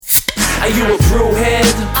Are you a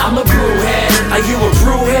brewhead? I'm a brewhead. Are you a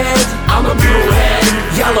brewhead? I'm a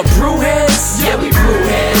brewhead. Y'all are brewheads? Yeah, we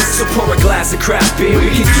brewheads. So pour a glass of craft beer,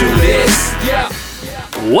 we can do this. Yeah.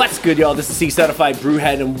 What's good, y'all? This is C-Certified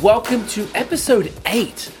Brewhead, and welcome to episode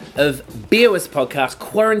 8 of BOS Podcast,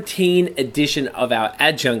 quarantine edition of our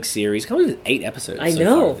adjunct series. Can't believe it's 8 episodes. I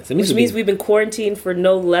know, which means we've been quarantined for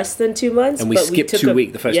no less than 2 months. And we skipped 2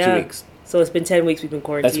 weeks, the first 2 weeks. So it's been 10 weeks we've been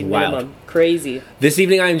quarantined minimum. Crazy. This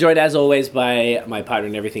evening I'm joined, as always, by my partner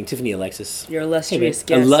and everything, Tiffany Alexis. Your illustrious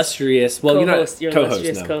guest. Illustrious. Well, co-host. you're not co-host.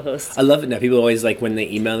 Illustrious co-host. I love it now. People always, like, when they're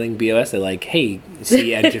emailing BOS, they're like, hey,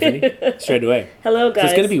 C and Tiffany, straight away. Hello, guys. So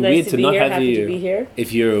it's going to be weird to not have you to be here.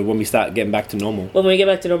 if when we start getting back to normal. Well, when we get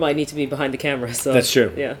back to normal, I need to be behind the camera. So that's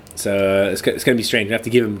true. Yeah. So it's going to be strange. We have to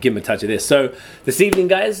give him a touch of this. So this evening,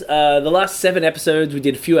 guys, the last 7 episodes we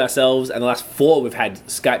did a few ourselves, and the last 4 we've had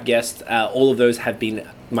Skype guests. All of those have been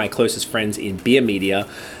my closest friends in beer media.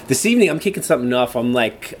 This evening, I'm kicking something off. I'm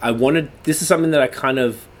like, this is something that I kind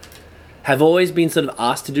of have always been sort of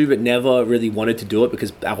asked to do, but never really wanted to do it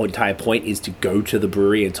because our entire point is to go to the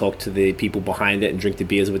brewery and talk to the people behind it and drink the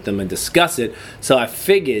beers with them and discuss it. So I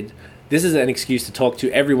figured this is an excuse to talk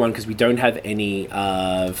to everyone because we don't have any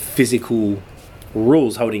physical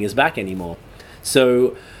rules holding us back anymore.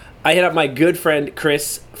 So I hit up my good friend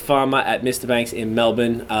Chris Farmer at Mr. Banks in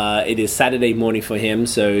Melbourne. It is Saturday morning for him,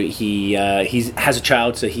 so he has a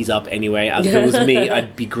child, so he's up anyway. If it was me,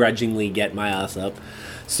 I'd begrudgingly get my ass up.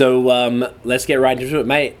 So let's get right into it,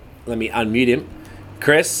 mate. Let me unmute him.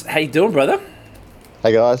 Chris, how you doing, brother?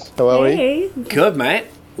 Hey guys, how are we? Good, mate.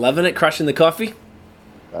 Loving it, crushing the coffee.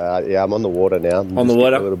 Yeah, I'm on the water now. On the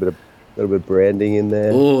water, a little bit of branding in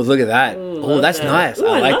there. Oh, look at that! Oh, that's nice. Ooh,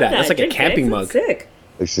 I like that. that. That's like a camping mug. Sick.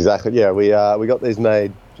 It's exactly. Yeah, we got these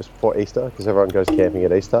made just before Easter because everyone goes camping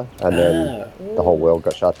at Easter, and then the whole world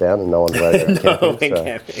got shut down and no one's allowed to go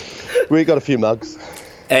camping. So we got a few mugs.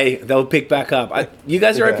 Hey, they'll pick back up. You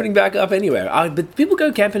guys are opening back up anyway. But people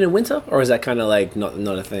go camping in winter, or is that kind of like not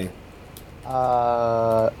a thing?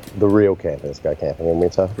 The real campers go camping in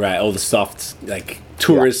winter. Right, all the soft like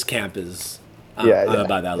tourist campers. I'm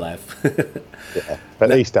about that life. Yeah,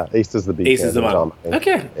 but Easter's the big. Easter's the one.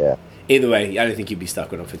 Okay. Yeah. Either way, I don't think you'd be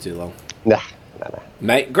stuck with them for too long. Nah.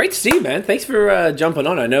 Mate, great to see you, man. Thanks for jumping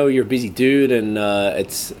on. I know you're a busy dude, and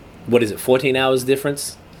it's, 14 hours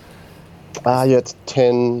difference? Yeah, it's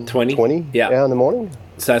 10:20 in the morning.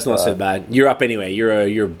 So that's not so bad. You're up anyway. You're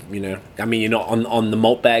I mean, you're not on the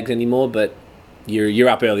malt bags anymore, but you're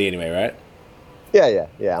up early anyway, right?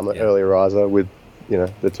 Yeah. I'm an early riser with,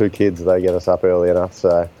 the 2 kids. They get us up early enough.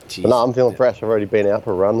 So, but no, I'm feeling fresh. I've already been out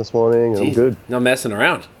for a run this morning, and I'm good. Not messing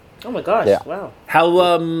around. Oh my gosh! Yeah. Wow.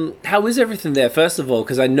 How is everything there? First of all,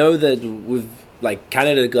 because I know that with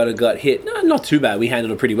Canada got hit. No, not too bad. We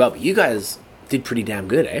handled it pretty well, but you guys did pretty damn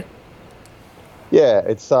good, eh? Yeah,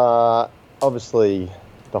 it's obviously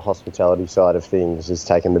the hospitality side of things has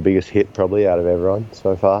taken the biggest hit probably out of everyone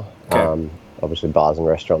so far. Okay. Obviously bars and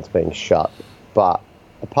restaurants being shut. But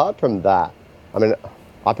apart from that, I mean,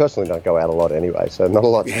 I personally don't go out a lot anyway, so not a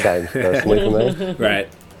lot's changed personally for me. Right.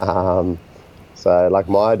 So,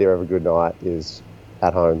 my idea of a good night is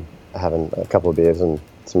at home having a couple of beers and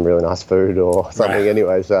some really nice food or something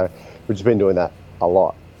anyway. So we've just been doing that a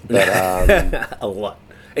lot. But, a lot.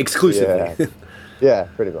 Exclusively. Yeah,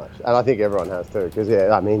 pretty much. And I think everyone has too. Because,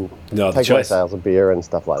 take away sales of beer and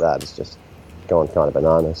stuff like that. It's just going kind of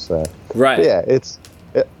bananas. So. Right. But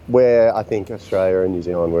yeah, where I think Australia and New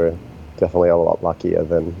Zealand were definitely a lot luckier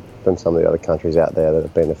than some of the other countries out there that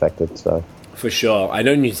have been affected. So. For sure. I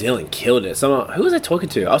know New Zealand killed it. Who was I talking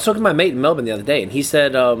to? I was talking to my mate in Melbourne the other day, and he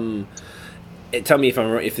said, tell me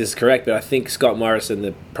if this is correct, but I think Scott Morrison,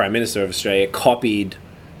 the Prime Minister of Australia, copied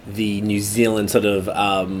the New Zealand sort of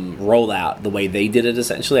rollout the way they did it,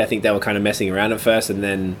 essentially. I think they were kind of messing around at first, and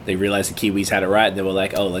then they realized the Kiwis had it right, and they were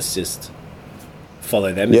like, oh, let's just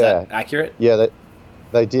follow them. Is that accurate? Yeah,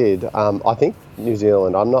 they did. I think New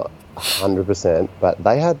Zealand, I'm not 100%, but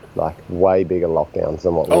they had way bigger lockdowns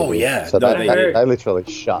than what we did. Oh, yeah. So they literally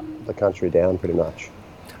shut the country down pretty much.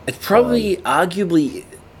 It's probably arguably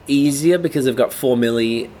easier because they've got 4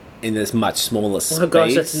 milli in this much smaller space. Oh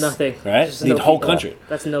gosh, that's nothing. Right? The whole country.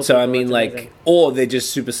 That's no So, people. I mean, or they're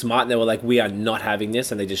just super smart and they were like, we are not having this,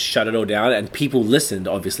 and they just shut it all down, and people listened,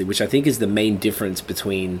 obviously, which I think is the main difference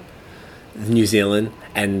between New Zealand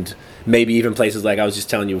and maybe even places like I was just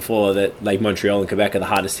telling you before that Montreal and Quebec are the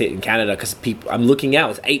hardest hit in Canada because I'm looking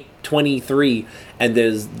out, it's 8:23 and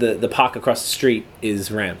there's the park across the street is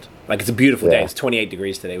rammed. It's a beautiful day. It's 28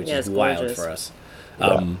 degrees today, which is wild gorgeous for us.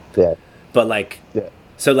 But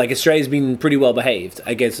so Australia's been pretty well behaved,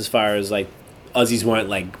 I guess, as far as Aussies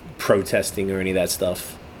weren't protesting or any of that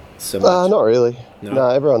stuff. so much? Not really. No? No,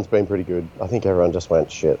 everyone's been pretty good. I think everyone just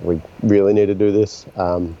went, shit, we really need to do this.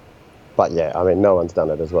 But yeah, I mean, no one's done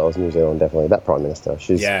it as well as New Zealand, definitely. That Prime Minister,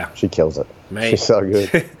 she kills it. Mate. She's so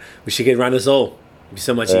good. We should get run us all. It'd be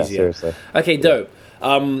so much Yeah, easier. seriously. Okay, dope.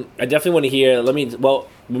 I definitely want to hear.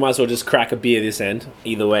 We might as well just crack a beer this end.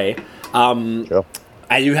 Either way, Sure.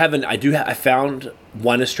 I found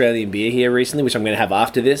one Australian beer here recently, which I'm going to have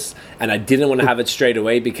after this, and I didn't want to have it straight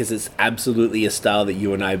away because it's absolutely a style that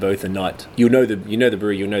you and I both are not. You know the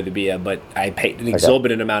brewery, you know the beer, but I paid an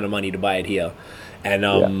exorbitant amount of money to buy it here,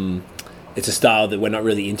 and it's a style that we're not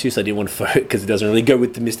really into, so I didn't want to vote because it doesn't really go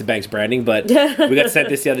with the Mr. Banks branding. But we got sent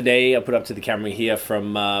this the other day. I put up to the camera here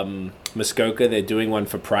from Muskoka. They're doing one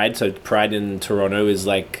for Pride. So Pride in Toronto is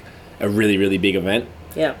like a really, really big event.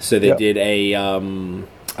 Yeah. So they did I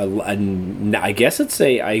guess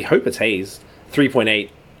I hope it's Haze 3.8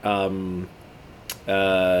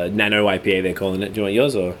 nano IPA. They're calling it. Do you want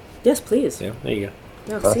yours or? Yes, please. Yeah, there you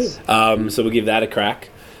go. No, see. So we'll give that a crack.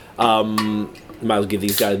 Might as well give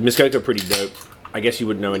these guys. Muskoka are pretty dope. I guess you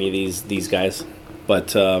wouldn't know any of these guys,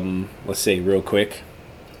 but let's see real quick.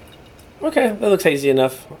 Okay, that looks hazy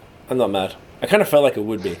enough. I'm not mad. I kind of felt like it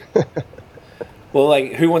would be. Well,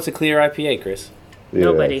 like, who wants a clear IPA, Chris? Yeah,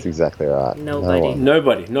 Nobody. that's exactly right. Nobody. No one.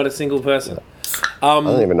 Nobody. Not a single person. I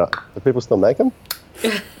don't even know. Do people still make them?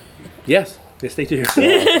 Yes, they do.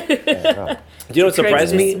 Yeah, right. Do you know what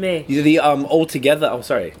surprised me? Christmas me. The Altogether. Oh,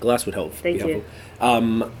 sorry, glass would help. Thank be you.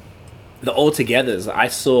 helpful. The Altogether's. I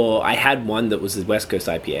had one that was the West Coast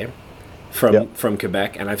IPA from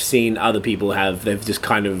Quebec, and I've seen other people they've just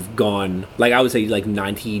kind of gone, like, I would say like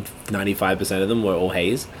 95% of them were all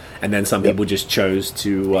haze, and then some people just chose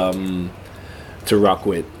to rock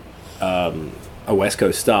with a West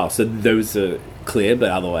Coast style. So those are clear,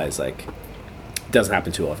 but otherwise, like, it doesn't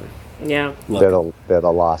happen too often. Yeah. They're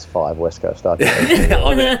the last 5 West Coast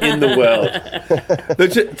IPAs. in the world.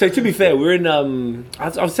 Look, so to be fair, we're in. I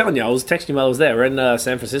was telling you, I was texting you while I was there. We're in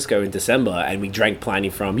San Francisco in December, and we drank plenty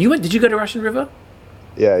from. You went? Did you go to Russian River?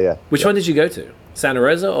 Yeah. Which one did you go to? Santa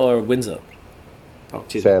Rosa or Windsor? Oh,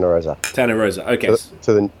 cheers. Santa Rosa. Santa Rosa. Okay.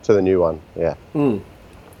 To the new one. Yeah.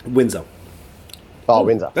 Windsor. Oh,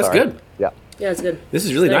 Windsor. That's sorry. good. Yeah. Yeah, it's good. This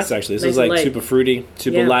is really Nice. nice, actually. This Nice is like and light. super fruity,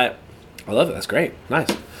 super Yeah. light. I love it. That's great. Nice.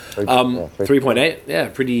 3.8. 3.8. Yeah,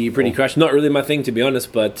 pretty crush. Not really my thing, to be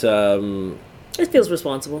honest, but It feels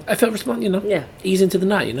responsible. I felt responsible, Yeah. ease into the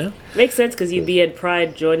night, Makes sense because you'd be at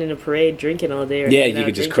Pride joining a parade drinking all day. Or Yeah, hanging you out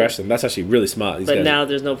could just drinking. crush them. That's actually really smart. These But guys now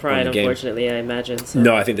there's no Pride, the game. unfortunately, I imagine. So.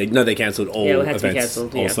 No, I think they cancelled all Yeah, it had to be events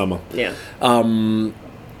cancelled. all Yeah. summer. Yeah.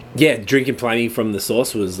 Yeah, drinking plenty from the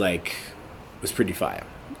source was pretty fire.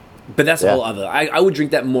 But that's a whole other. I would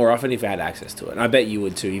drink that more often if I had access to it. And I bet you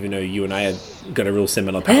would too, even though you and I had got a real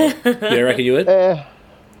similar palate. You reckon you would?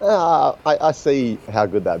 I see how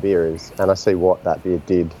good that beer is, and I see what that beer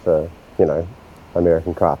did for,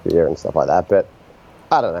 American craft beer and stuff like that. But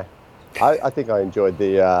I don't know. I think I enjoyed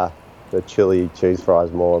the chili cheese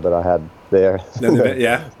fries more that I had there than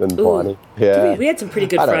Pliny. Yeah, We had some pretty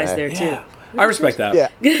good I don't fries know. there too. Yeah. I respect that. yeah.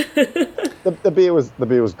 The beer was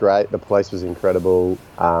great. The place was incredible.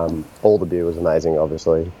 All the beer was amazing,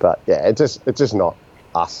 obviously. But yeah, it's just not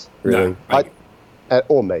us really. No,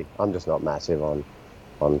 Or me. I'm just not massive on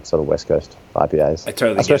sort of West Coast IPAs. I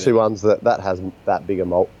totally get especially it. ones that has that bigger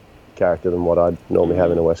malt character than what I'd normally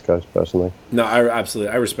have in a West Coast personally. No,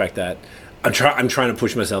 I respect that. I'm trying to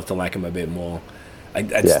push myself to like them a bit more.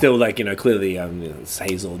 I'd still clearly it's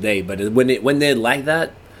haze all day, but when they're like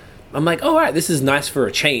that, I'm like, oh, all right, this is nice for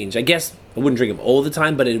a change. I guess I wouldn't drink them all the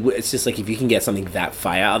time, but it's just like if you can get something that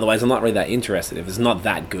fire. Otherwise, I'm not really that interested. If it's not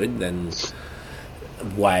that good, then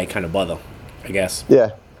why kind of bother? I guess.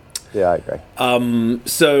 Yeah, I agree.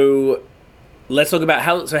 So let's talk about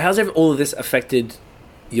how's all of this affected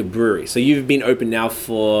your brewery? So you've been open now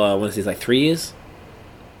for I want to say it's like 3 years. Is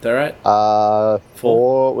that right? The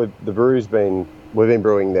brewery's we've been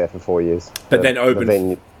brewing there for 4 years. But then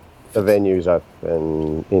open The venue's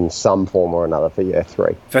open in some form or another for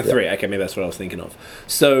 3. For 3, okay, maybe that's what I was thinking of.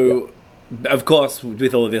 So, of course,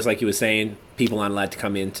 with all of this, like you were saying, people aren't allowed to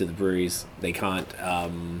come into the breweries. They can't.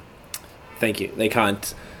 Thank you. They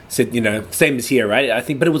can't sit. Same as here, right? I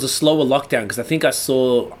think, but it was a slower lockdown because I think I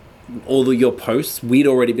saw all of your posts. We'd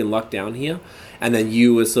already been locked down here, and then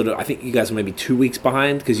you were sort of. I think you guys were maybe 2 weeks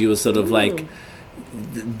behind because you were sort of like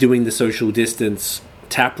doing the social distance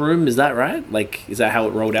tap room. Is that right? Like, is that how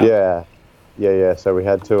it rolled out? Yeah. So we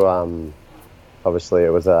had to, obviously it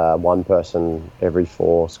was one person every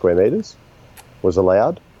 4 square meters was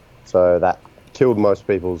allowed. So that killed most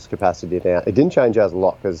people's capacity down. It didn't change ours a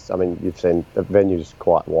lot because, you've seen the venue's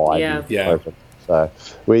quite wide and Yeah. open. So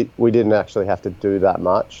we didn't actually have to do that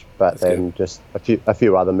much, but That's then good. just a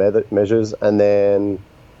few other measures, and then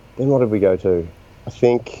what did we go to? I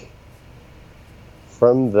think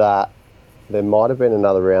from that there might have been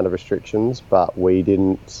another round of restrictions, but we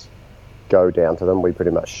didn't go down to them. We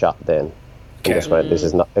pretty much shut then. Okay. And just went,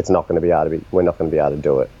 it's not going to be able to be. We're not going to be able to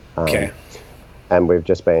do it. Okay. And we've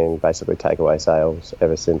just been basically takeaway sales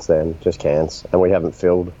ever since then, just cans, and we haven't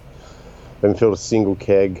filled a single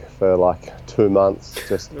keg for like 2 months.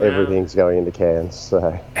 Just Wow. everything's going into cans.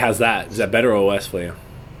 So How's that? Is that better or worse for you?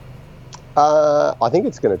 I think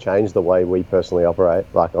it's going to change the way we personally operate.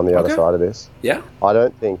 Like on the other Okay. side of this, Yeah.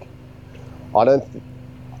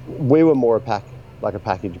 we were more a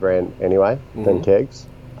package brand anyway than kegs.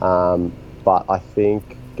 But I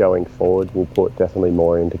think going forward we'll put definitely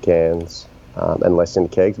more into cans and less into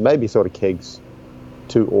kegs. Maybe sort of kegs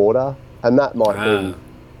to order, and that might be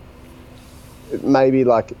maybe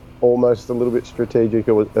like almost a little bit strategic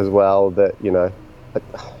as well. That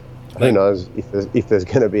who knows if there's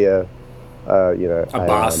going to be a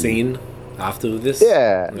bar scene after this.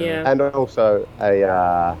 Yeah. Yeah. And also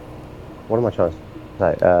what am I trying to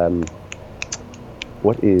say?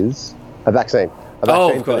 What is a vaccine? A Oh,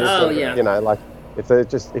 vaccine of for course. this Oh, sort of- yeah. You know, like if it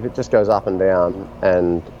just goes up and down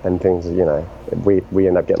and things, we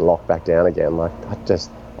end up getting locked back down again. Like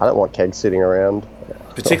I don't want kegs sitting around.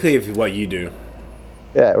 Particularly if what you do.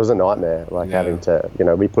 Yeah, it was a nightmare. Like Yeah. having to,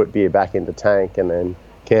 we put beer back into tank and then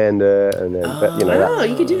canned it and then, Oh,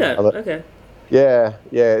 you could do that. Other- Okay. Yeah,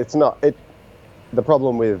 it's not it. The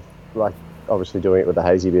problem with like obviously doing it with the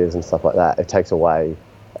hazy beers and stuff like that, it takes away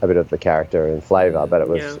a bit of the character and flavour. But it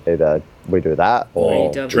was Yeah. either we do that Or or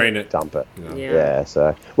you dump Drain it. dump it. Yeah. Yeah,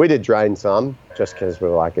 so we did drain some just because we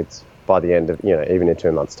were like, it's by the end of even in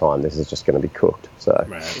 2 months' time, this is just going to be cooked. So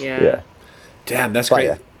Right. Yeah. yeah, Damn, that's But great.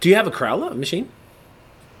 yeah. Do you have a crowler machine?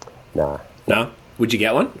 nah. No. Would you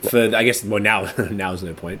get one? For I guess now now's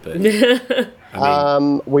no point, but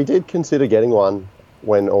We did consider getting one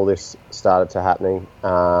when all this started to happening,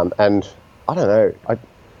 and I don't know.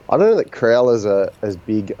 I don't know that crowlers are as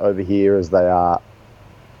big over here as they are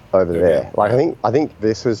over there. Like I think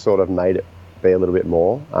this has sort of made it be a little bit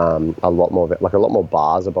more, a lot more like a lot more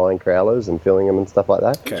bars are buying crowlers and filling them and stuff like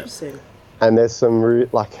that. okay. Interesting. And there's some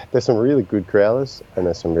really good crowlers and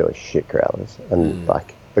there's some really shit crowlers, and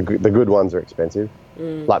like the good ones are expensive,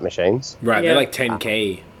 like machines. Right, Yeah. they're like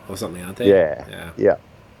 10K or something, aren't they? Yeah.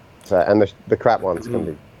 So and the crap ones can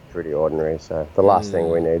be pretty ordinary. So the last thing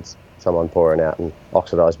we need is someone pouring out an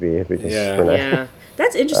oxidized beer because Yeah. Yeah.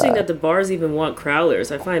 That's interesting that the bars even want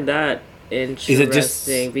crowlers. I find that interesting it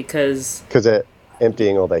just- because because they're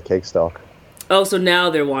emptying all their keg stock. so now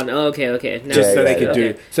they're wanting. Oh, okay. Now Just so Yeah, they yeah, could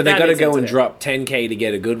okay. do. So they That got to makes go sense, and okay. drop 10K to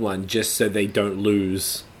get a good one, just so they don't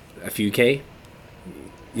lose a few K.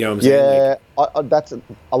 You know what I'm saying? Yeah, that's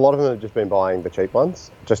a lot of them have just been buying the cheap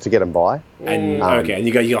ones just to get them by. And okay, and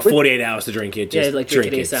you got 48 hours to drink it. Yeah, Just like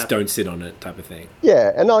drink drink it it. ASAP. Don't sit on it, type of thing.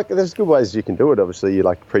 Yeah, and like there's good ways you can do it. Obviously, you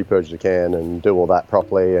like pre-purge the can and do all that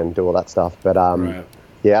properly and do all that stuff. But Right.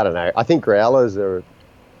 yeah, I don't know. I think growlers are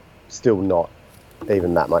still not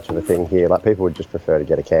even that much of a thing here. Like people would just prefer to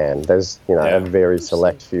get a can. There's Yeah. a very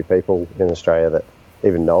select few people in Australia that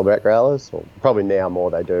even know about growlers. Or probably now more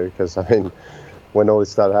they do because I mean, when all this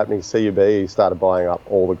started happening, CUB started buying up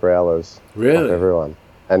all the growlers Really? off everyone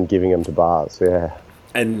and giving them to bars. Yeah,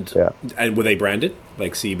 And Yeah. and were they branded,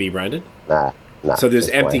 like CB branded? nah. So there's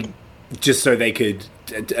just empty, blank. just so they could,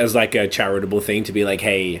 as like a charitable thing, to be like,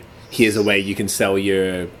 hey, here's a way you can sell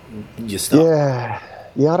your stuff. Yeah.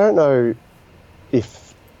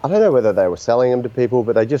 I don't know whether they were selling them to people,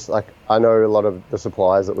 but they just like I know a lot of the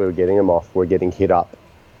suppliers that we were getting them off were getting hit up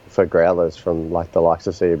for growlers from like the likes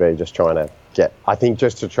of CUB, just trying to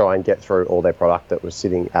just to try and get through all their product that was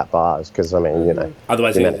sitting at bars. Because I mean,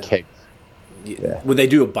 Otherwise, the they- amount of kegs. Yeah. Would they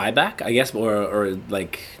do a buyback? I guess, or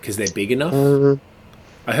like because they're big enough. Mm-hmm.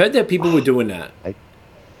 I heard that people were doing that.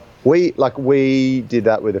 We did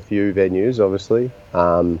that with a few venues, obviously,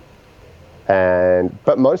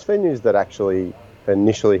 but most venues that actually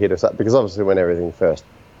initially hit us up, because obviously when everything first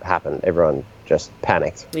happened, everyone just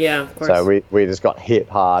panicked. Yeah, of course. So we just got hit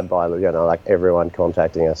hard by like everyone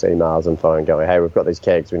contacting us, emails and phone, going, "Hey, we've got these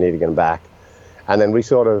kegs, we need to get them back." And then we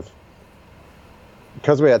sort of,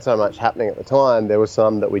 because we had so much happening at the time, there was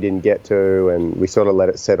some that we didn't get to, and we sort of let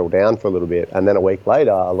it settle down for a little bit. And then a week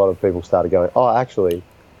later, a lot of people started going, "Oh, actually,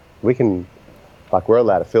 we can, like, we're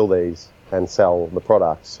allowed to fill these and sell the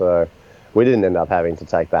products." So we didn't end up having to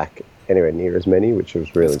take back anywhere near as many, which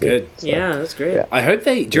was really That's good. So, Yeah, that's great. Yeah. I hope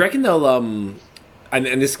they. Do you reckon they'll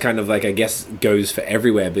and this kind of like, I guess, goes for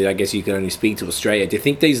everywhere, but I guess you can only speak to Australia. Do you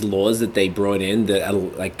think these laws that they brought in that are,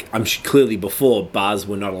 like, clearly before bars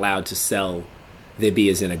were not allowed to sell their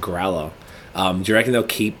beers in a growler, do you reckon they'll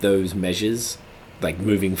keep those measures like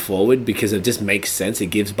moving forward, because it just makes sense? It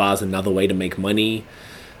gives bars another way to make money.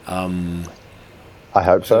 I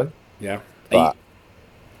hope so. Yeah. But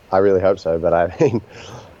I really hope so. But I mean,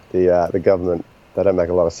 the government, they don't make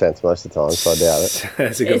a lot of sense most of the time, so I doubt it.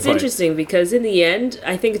 That's a good It's point. interesting because in the end,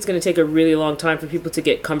 I think it's going to take a really long time for people to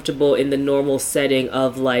get comfortable in the normal setting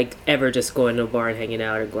of like ever just going to a bar and hanging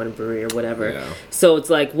out or going to a brewery or whatever. Yeah. So it's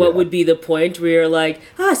like, what would be the point where you're like,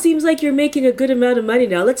 seems like you're making a good amount of money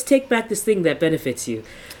now. Let's take back this thing that benefits you.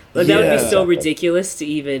 Like, that would be so ridiculous to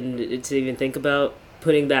even think about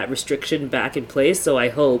putting that restriction back in place. So I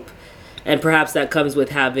hope. And perhaps that comes with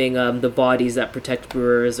having the bodies that protect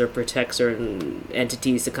brewers or protect certain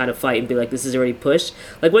entities to kind of fight and be like, this is already pushed.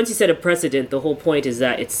 Like, once you set a precedent, the whole point is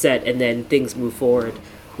that it's set and then things move forward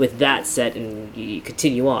with that set and you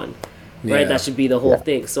continue on. Right? Yeah. That should be the whole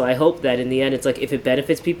thing. So I hope that in the end, it's like, if it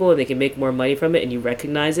benefits people and they can make more money from it and you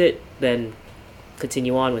recognize it, then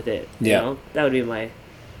continue on with it. Yeah. You know? That would be my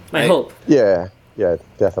hope. Yeah,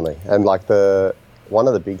 definitely. And like one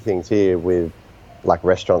of the big things here with like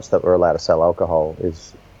restaurants that were allowed to sell alcohol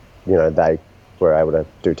is, you know, they were able to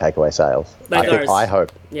do takeaway sales. Like ours. I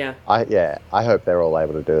hope. Yeah. I hope they're all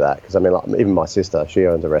able to do that, because I mean, like, even my sister, she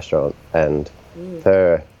owns a restaurant, and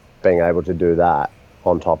her being able to do that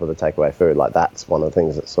on top of the takeaway food, like, that's one of the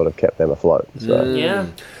things that sort of kept them afloat. So Yeah.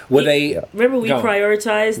 Were they... Remember we Go on.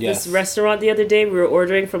 prioritized Yes. this restaurant the other day? We were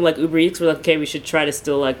ordering from like Uber Eats. We're like, okay, we should try to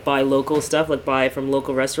still like buy local stuff, like buy from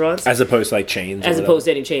local restaurants. As opposed to like chains? As opposed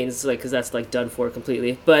to any chains, like, because that's like done for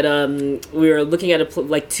completely. But we were looking at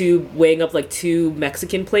weighing up like two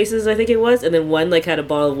Mexican places, I think it was, and then one like had a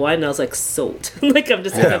bottle of wine, and I was like, sold. Like, I'm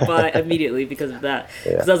just gonna buy immediately because of that.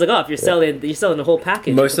 Because I was like, if you're selling the whole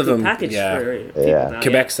package, Most of them, package yeah. for people Yeah. now,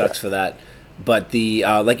 Quebec sucks for that. But the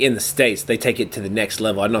like in the States, they take it to the next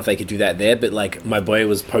level. I don't know if they could do that there, but like my boy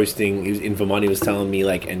was posting, he was in Vermont, he was telling me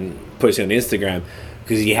like, and posting on Instagram,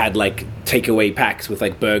 because he had like takeaway packs with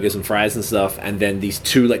like burgers and fries and stuff, and then these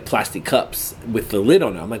two like plastic cups with the lid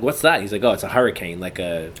on it. I'm like, what's that? He's like, oh, it's a hurricane, like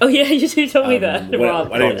a Oh yeah, you told me that,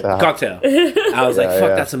 Rob. cocktail. I was like, fuck,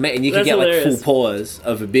 yeah. that's amazing. And you could That's get like hilarious. full pours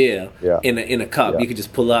of a beer in a cup. Yeah. You could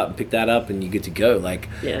just pull up and pick that up, and you're good to go. Like,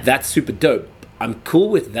 Yeah. that's super dope. I'm cool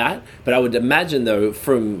with that, but I would imagine though,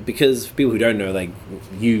 because people who don't know, like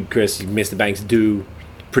you, Chris, Mr. Banks, do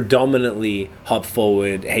predominantly hop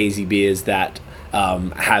forward hazy beers that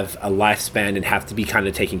have a lifespan and have to be kind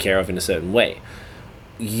of taken care of in a certain way.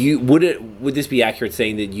 Would this be accurate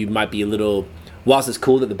saying that you might be a little, whilst it's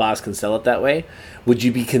cool that the bars can sell it that way, would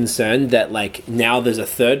you be concerned that like now there's a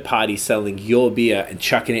third party selling your beer and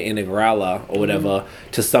chucking it in a growler or whatever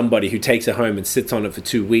to somebody who takes it home and sits on it for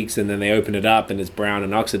 2 weeks, and then they open it up and it's brown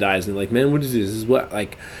and oxidized, and like, man, what is this? This is what,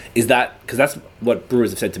 like, is that, because that's what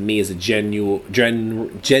brewers have said to me is a general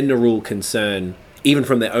concern, even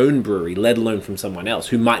from their own brewery, let alone from someone else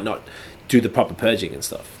who might not do the proper purging and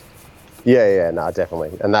stuff. No,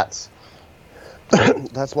 definitely. And that's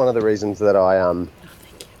that's one of the reasons that I'm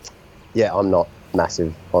not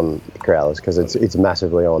massive on growlers, because it's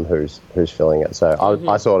massively on who's filling it. So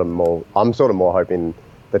I'm sort of more hoping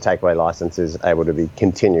the takeaway license is able to be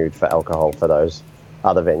continued for alcohol for those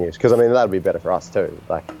other venues, because I mean that'd be better for us too.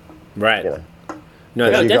 Like, Right. you know, No,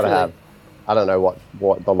 Yeah, you've got to definitely. have. I don't know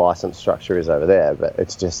what the license structure is over there, but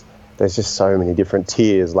it's just, there's just so many different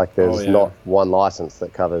tiers. Like, there's not one license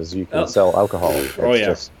that covers you can sell alcohol. It's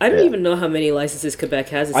just, I don't even know how many licenses Quebec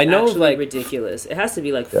has. It's I know, actually like- ridiculous. It has to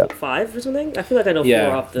be like Yeah. 5 or something. I feel like I know 4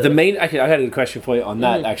 yeah. off The main, I had a question for you on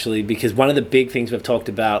that actually, because one of the big things we've talked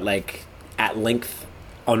about like at length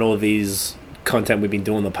on all these content we've been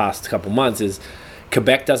doing the past couple months is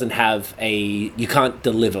Quebec doesn't have you can't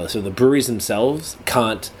deliver. So the breweries themselves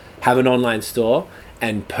can't have an online store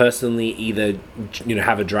and personally either, you know,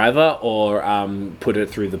 have a driver or put it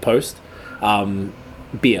through the post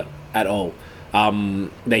beer at all.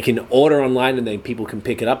 They can order online and then people can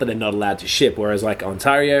pick it up, but they're not allowed to ship. Whereas like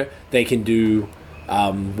Ontario, they can do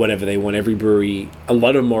whatever they want. Every brewery, a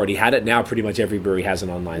lot of them already had it. Now pretty much every brewery has an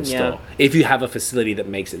online store. If you have a facility that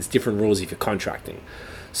makes it, it's different rules if you're contracting.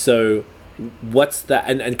 So what's that?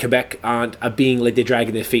 And Quebec are being like, they're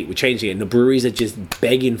dragging their feet. We're changing it, and the breweries are just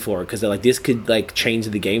begging for it because they're like, this could like change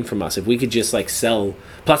the game from us if we could just like sell.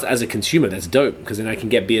 Plus, as a consumer, that's dope because then I can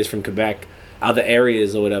get beers from Quebec, other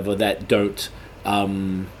areas or whatever that don't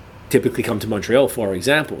typically come to Montreal, for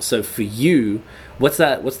example. So for you, what's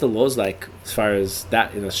the laws like as far as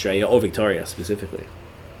that in Australia or Victoria specifically?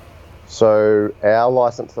 So our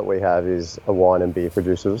license that we have is a wine and beer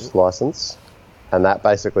producers license, and that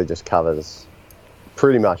basically just covers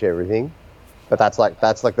pretty much everything. But that's like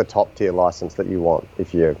the top tier license that you want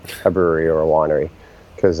if you're a brewery or a winery,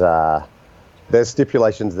 because there's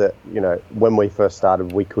stipulations that, you know, when we first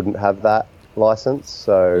started we couldn't have that license,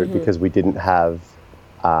 so because we didn't have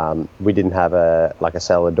a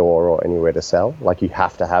cellar door or anywhere to sell. Like, you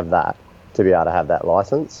have to have that to be able to have that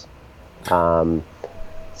license.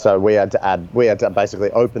 So we had to basically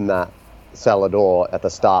open that cellar door at the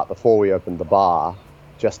start before we opened the bar,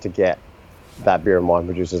 just to get that beer and wine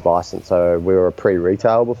producer's license. So we were a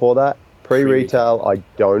pre-retail before that. Pre-retail, I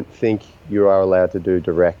don't think you are allowed to do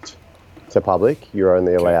direct to public. You're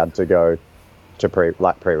only allowed to go to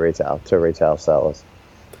pre-retail, to retail sellers,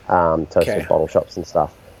 to sort of bottle shops and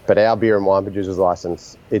stuff. But our beer and wine producer's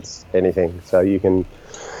license, it's anything. So you can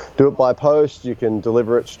do it by post, you can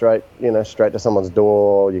deliver it straight to someone's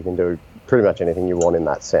door, you can do pretty much anything you want in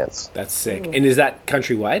that sense. That's sick. And is that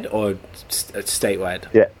countrywide or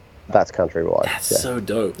statewide? Yeah, that's countrywide. That's so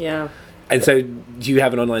dope. Yeah. And so do you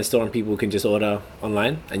have an online store and people can just order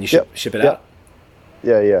online and you ship it out?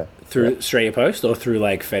 Yeah. Through Australia Post or through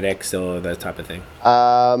like FedEx or that type of thing?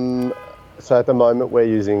 So at the moment we're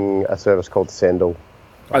using a service called Sendle.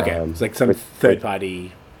 Okay, it's like some third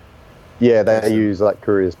party. Yeah, they use like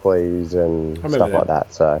Couriers Please and stuff like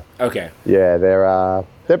that. So okay, yeah,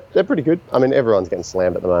 they're pretty good. I mean, everyone's getting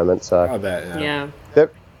slammed at the moment, so I bet. Yeah.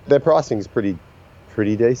 Their pricing is pretty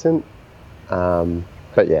decent.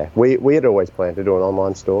 But yeah, we had always planned to do an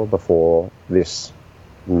online store before this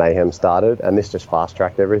mayhem started, and this just fast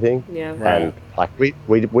tracked everything. Yeah. Right. And like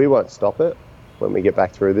we won't stop it when we get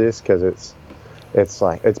back through this, because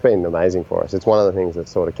it's been amazing for us. It's one of the things that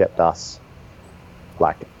sort of kept us,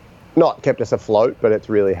 like, not kept us afloat, but it's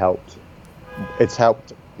really helped. It's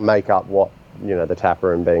helped make up what, you know, the tap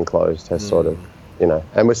room being closed has sort of, you know,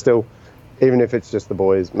 and we're still, even if it's just the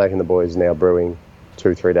boys now brewing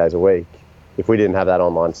 2-3 days a week. If we didn't have that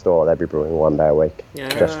online store, they'd be brewing 1 day a week. Yeah.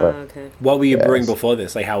 Okay. What were you brewing before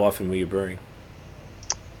this? Like, how often were you brewing?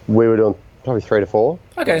 We were doing probably 3 to 4.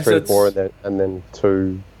 Okay, 3 to 4, and then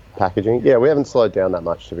 2 packaging. Yeah, we haven't slowed down that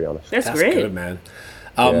much, to be honest. That's great. Good, man.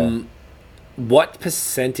 What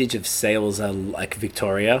percentage of sales are like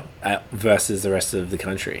Victoria versus the rest of the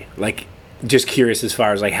country? Like, just curious as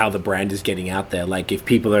far as like how the brand is getting out there. Like, if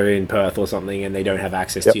people are in Perth or something and they don't have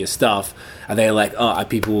access to your stuff, are they like, are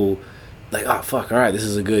people like, oh fuck, all right, this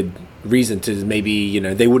is a good reason to maybe, you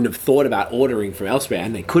know, they wouldn't have thought about ordering from elsewhere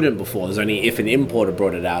and they couldn't before. There's only if an importer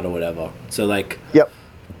brought it out or whatever. So like,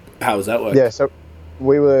 how does that work? Yeah, so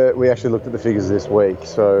we actually looked at the figures this week.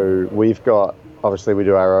 So we've got, obviously we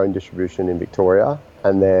do our own distribution in Victoria,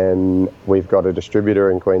 and then we've got a distributor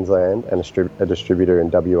in Queensland and a distributor in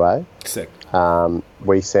WA. Sick.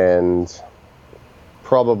 We send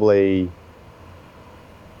probably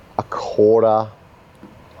a quarter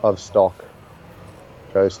of stock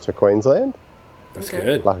goes to Queensland. That's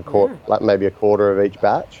good. Like like maybe a quarter of each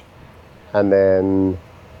batch, and then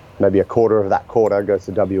maybe a quarter of that quarter goes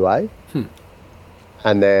to WA.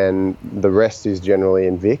 And then the rest is generally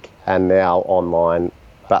in Vic and now online.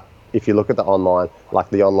 But if you look at the online, like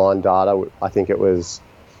the online data, I think it was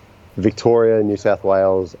Victoria, New South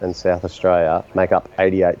Wales and South Australia make up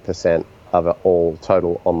 88% of all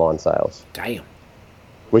total online sales. Damn.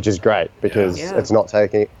 Which is great, because it's not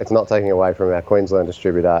taking away from our Queensland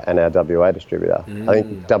distributor and our WA distributor. I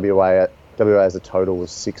think WA as a total was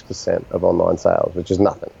 6% of online sales, which is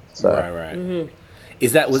nothing. So right.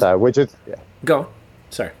 Is that Go on.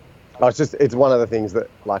 Sorry. It's one of the things that,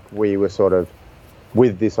 like, we were sort of,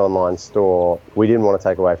 with this online store, we didn't want to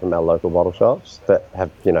take away from our local bottle shops that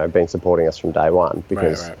have, you know, been supporting us from day one,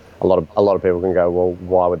 because a lot of people can go, well,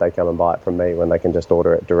 why would they come and buy it from me when they can just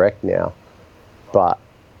order it direct now? But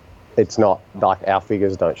it's not, like, our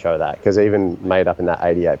figures don't show that, because even made up in that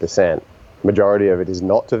 88%, majority of it is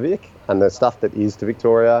not to Vic, and the stuff that is to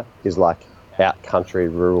Victoria is like out country,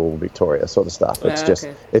 rural Victoria sort of stuff.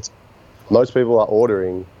 It's most people are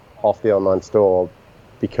ordering off the online store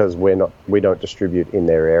because we don't distribute in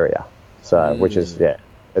their area. So, which is,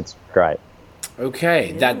 it's great.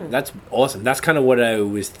 Okay, that's awesome. That's kind of what I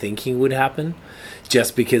was thinking would happen,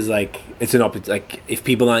 just because like it's an like if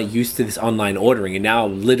people aren't used to this online ordering, and now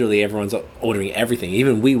literally everyone's ordering everything.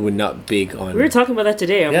 Even we were not big on. We were talking about that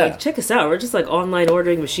today. I'm like, check us out. We're just like online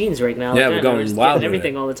ordering machines right now. Yeah, we're going wild.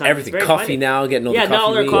 Everything all the time. Everything, coffee funny. Now, getting all the coffee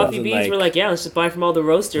all our coffee beans. Like, we're like, let's just buy from all the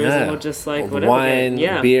roasters, and we'll just like whatever. Wine,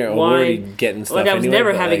 beer, wine. We're already getting stuff. Like, I was anyway,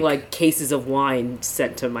 never having like cases of wine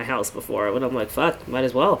sent to my house before, when I'm like, fuck, might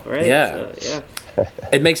as well, right? Yeah. So,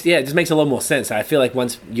 It just makes a lot more sense. I feel like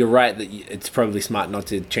once you're right that it's probably smart not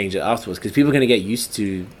to change it afterwards because people are going to get used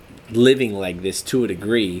to living like this to a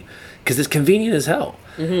degree because it's convenient as hell.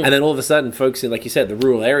 And then all of a sudden, folks in, like you said, the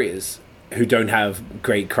rural areas who don't have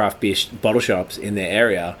great craft beer bottle shops in their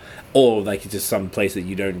area, or like just some place that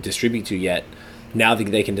you don't distribute to yet, now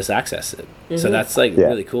they can just access it. So that's like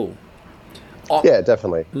really cool. Yeah,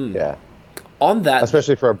 definitely. Yeah. On that,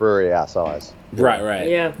 especially for a brewery our size. Right.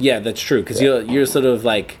 Yeah, that's true. Because you're sort of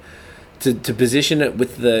like to position it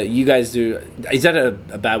with you guys do. Is that a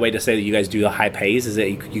bad way to say that you guys do the high pays? Is that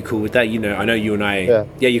you cool with that? You know, I know you and I.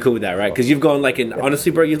 Yeah, you're cool with that, right? Because you've gone like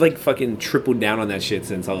honestly, bro, you've like fucking tripled down on that shit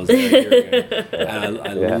since I was there a year ago.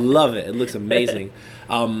 And I love it. It looks amazing.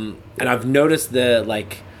 And I've noticed the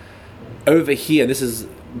like over here. This is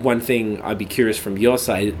one thing I'd be curious from your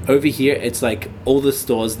side. Over here, it's like all the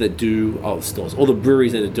stores that do all the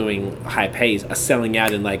breweries that are doing high pays are selling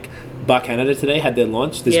out in like Bar Canada today had their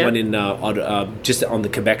launch. There's one in just on the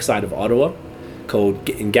Quebec side of Ottawa called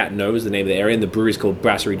in Gatineau is the name of the area, and the brewery is called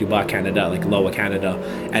Brasserie du Bar Canada, like Lower Canada,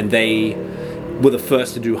 and they were the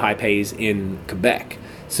first to do high pays in Quebec.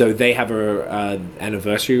 So they have a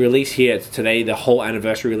anniversary release here today. The whole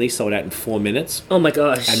anniversary release sold out in 4 minutes. Oh my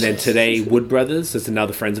gosh! And then today, Wood Brothers, that's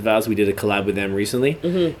another friends of ours. We did a collab with them recently.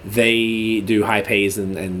 They do high pays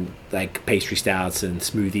and like pastry stouts and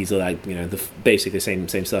smoothies, or like basically the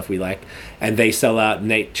same stuff we like. And they sell out.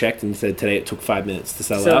 Nate checked and said today it took 5 minutes to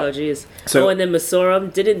sell out. Oh jeez. So and then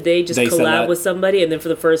Masorum, didn't they just collab with somebody? And then for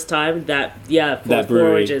the first time, that Four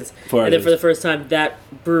Origins, and then for the first time that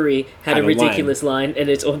brewery had a ridiculous line, and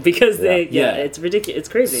it's because it's ridiculous. It's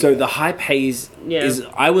crazy. So the high pays is.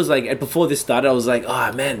 I was like, before this started, I was like,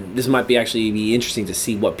 oh man, this might be interesting to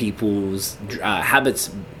see what people's habits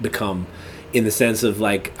become. In the sense of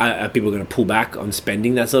like, are people going to pull back on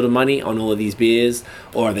spending that sort of money on all of these beers,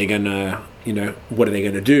 or are they going to, what are they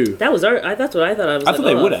going to do? That's what I thought. I thought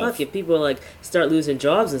they would have. Fuck, if people like start losing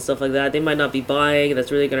jobs and stuff like that, they might not be buying.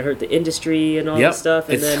 That's really going to hurt the industry and all this stuff.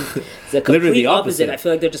 And then the complete opposite. I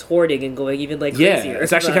feel like they're just hoarding and going even like crazier.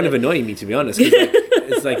 It's actually kind of annoying me, to be honest.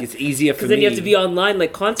 It's easier for me. Because then you have to be online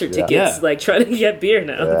like concert tickets, like trying to get beer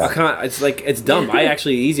now. I can't. It's dumb.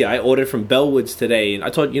 I ordered from Bellwoods today, and I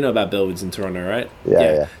told you know about Bellwoods in Toronto, right?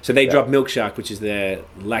 Yeah. So they dropped Milkshark, which is their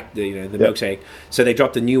the milkshake. So they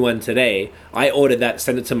dropped a new one today. I ordered that,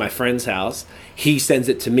 sent it to my friend's house. He sends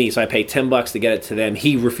it to me, so I pay $10 to get it to them.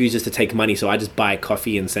 He refuses to take money, so I just buy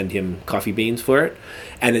coffee and send him coffee beans for it.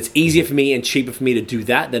 And it's easier for me and cheaper for me to do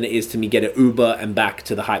that than it is to me get an Uber and back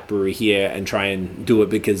to the Hype Brewery here and try and do it,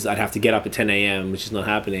 because I'd have to get up at 10 a.m., which is not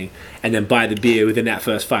happening, and then buy the beer within that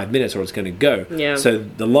first 5 minutes or it's going to go. Yeah. So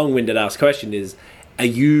the long-winded ass question is, are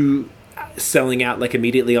you selling out like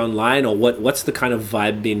immediately online, or what's the kind of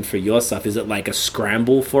vibe been for your stuff? Is it like a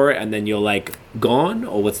scramble for it and then you're like gone,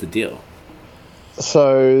 or what's the deal?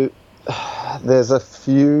 So there's a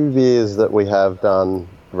few beers that we have done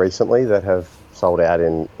recently that have sold out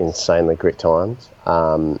in insanely quick times,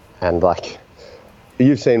 and like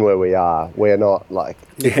you've seen where we are, we're not like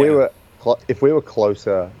if we were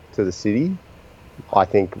closer to the city, I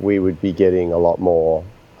think we would be getting a lot more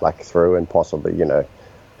like through, and possibly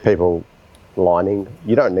people lining.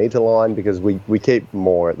 You don't need to line because we keep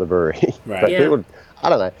more at the brewery. Right. But people, I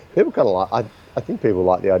don't know, people kind of like, I think people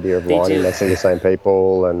like the idea of lining. They see the same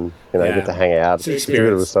people and get to hang out. It's a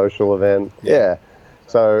bit of a social event. Yeah.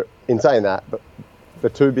 So in saying that, but the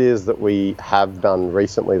two beers that we have done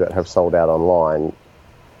recently that have sold out online,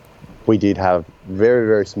 we did have very,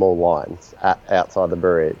 very small lines outside the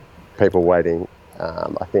brewery, people waiting.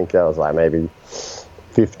 I think there was like maybe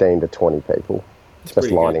 15 to 20 people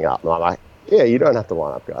just lining up. And I'm like, yeah, you don't have to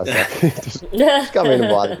line up, guys. Like, just come in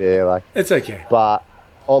and buy the beer. Like, it's okay. But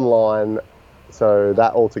online, so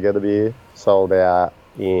that Altogether beer sold out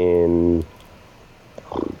in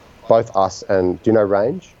both us and, do you know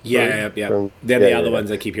Range? Yeah. They're the other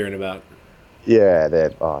ones I keep hearing about. Yeah,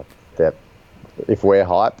 they're if we're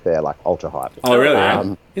hype, they're like ultra hype. Oh,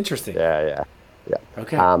 really? Interesting. Yeah.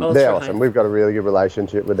 Okay. They're awesome. We've got a really good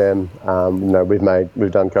relationship with them.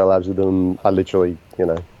 We've done collabs with them. I literally,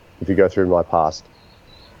 if you go through my past,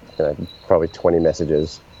 probably 20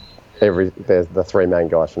 messages, there's the three main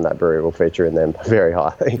guys from that brewery will feature in them very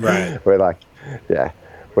highly. Right. We're like,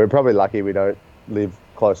 we're probably lucky we don't live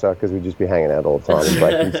closer, because we'd just be hanging out all the time and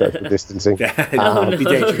breaking social distancing. It'd be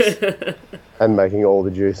dangerous. And making all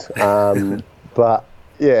the juice. But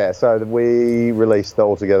yeah, so we released the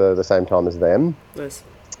Altogether at the same time as them. Nice.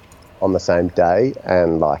 On the same day,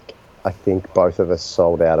 and like I think both of us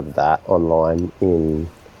sold out of that online in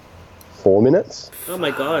 4 minutes. Oh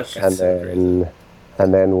my gosh! And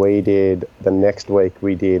then we did the next week.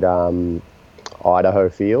 We did Idaho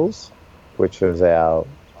Fields, which was our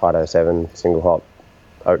Idaho 7 single hop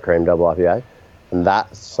oat cream double IPA, and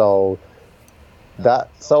that sold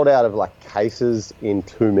out of like cases in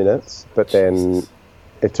 2 minutes, but then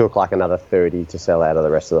it took like another 30 to sell out of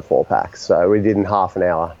the rest of the 4-packs. So we did in half an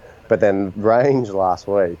hour. But then Range last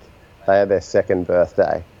week, they had their second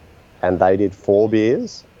birthday, and they did 4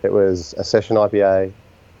 beers. It was a session IPA,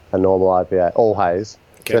 a normal IPA, all haze,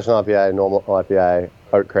 session IPA, normal IPA,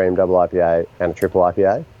 oat cream double IPA, and a triple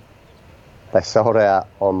IPA. They sold out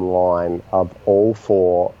online of all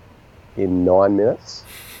 4 in 9 minutes.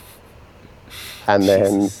 And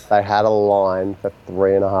then they had a line for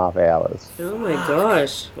 3.5 hours. Oh my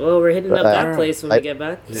gosh. Well, we're hitting up that place when we get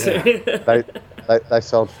back. Yeah. They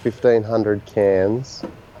sold 1,500 cans,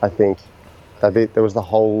 I think. There was the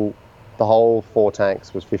whole 4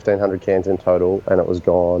 tanks was 1,500 cans in total, and it was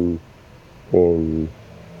gone in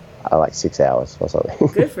like 6 hours or something.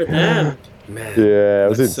 Good for them. Man, yeah, it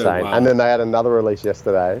was that's so insane. wild. And then they had another release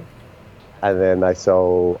yesterday, and then they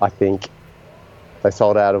sold, I think, they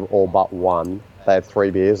sold out of all but 1. They had 3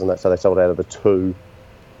 beers, and so they sold out of the 2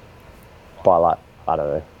 by like, I don't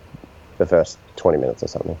know, the first 20 minutes or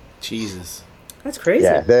something. Jesus. That's crazy.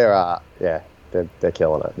 Yeah, they're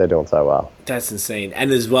killing it. They're doing so well. That's insane. And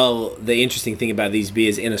as well, the interesting thing about these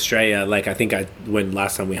beers in Australia, like I think when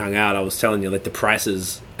last time we hung out, I was telling you like the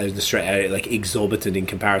prices in Australia are like exorbitant in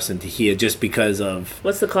comparison to here, just because of.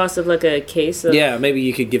 What's the cost of like a case of? Yeah, maybe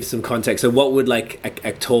you could give some context. So, what would like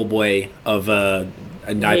a tall boy of an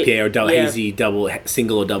IPA or double hazy double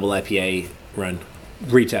single or double IPA run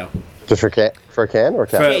retail? Just for a can or a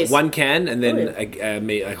can? For 1 can and then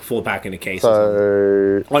a 4-pack in a case.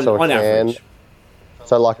 So on average.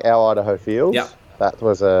 So like our Idaho Fields, yeah, that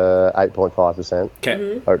was a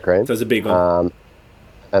 8.5% oat cream. So it's a big one.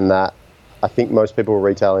 And that, I think most people were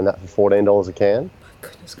retailing that for $14 a can.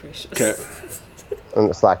 Goodness gracious. Okay. And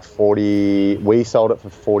it's like 40. We sold it for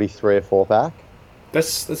 43 a 4-pack.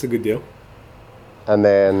 That's a good deal. And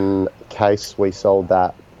then case we sold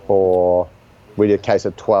that for. We did a case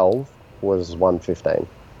of 12 was $1.15.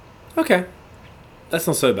 Okay, that's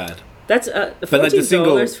not so bad. That's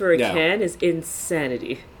 $14 for a can is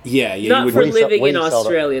insanity. Yeah. Not for living in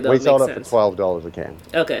Australia, though. We sold it for $12 a can.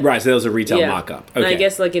 Okay. Right, so there was a retail markup. Okay. And I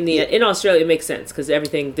guess like in Australia it makes sense because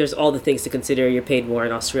there's all the things to consider. You're paid more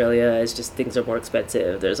in Australia. It's just things are more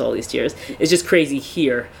expensive. There's all these tiers. It's just crazy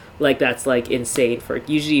here. Like that's like insane for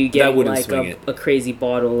usually you get like a crazy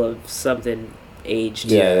bottle of something aged.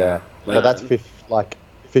 Yeah. But that's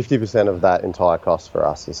 50% of that entire cost for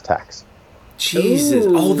us is tax. Jesus.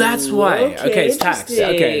 Ooh, that's why. Okay, it's tax.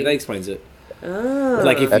 Okay, that explains it. Oh.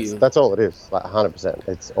 Like that's all it is. Like 100%.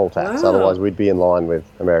 It's all tax. Wow. Otherwise, we'd be in line with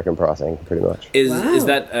American pricing, pretty much. Is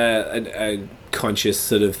that a conscious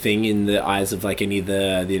sort of thing in the eyes of like any of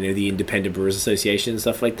the Independent Brewers Association and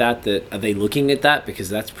stuff like that? That are they looking at that, because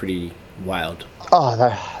that's pretty wild?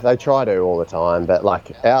 Oh, they try to all the time, but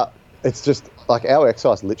like it's just like our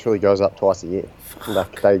excise literally goes up twice a year.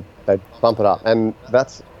 Like they bump it up, and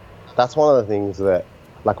that's one of the things that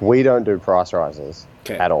like we don't do price rises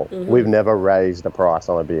at all. Mm-hmm. We've never raised the price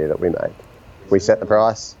on a beer that we make. We set the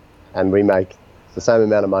price, and we make the same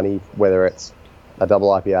amount of money whether it's a double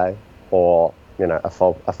IPA or a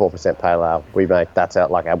 4% pale ale. We make that's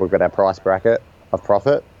out like we've got our price bracket of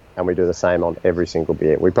profit, and we do the same on every single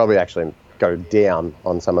beer. We probably actually go down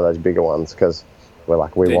on some of those bigger ones because we're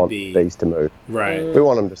like we want these to move. Right. We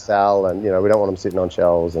want them to sell, and we don't want them sitting on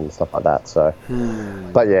shelves and stuff like that. So,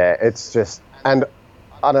 but yeah, it's just, and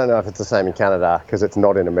I don't know if it's the same in Canada because it's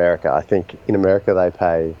not in America. I think in America they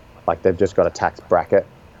pay like they've just got a tax bracket,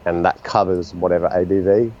 and that covers whatever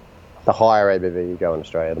ABV. The higher ABV you go in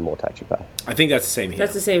Australia, the more tax you pay. I think that's the same here.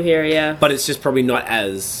 That's the same here, yeah. But it's just probably not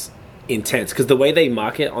as intense because the way they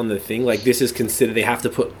market on the thing, like this is considered, they have to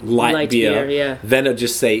put light beer, then it'll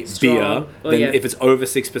just say strong beer. If it's over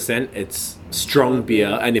 6%, it's strong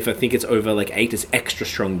beer, and if I think it's over like 8, it's extra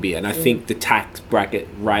strong beer. And I think the tax bracket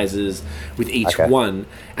rises with each one,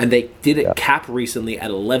 and they did it cap recently at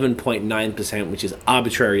 11.9%, which is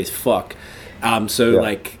arbitrary as fuck.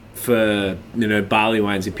 Like for barley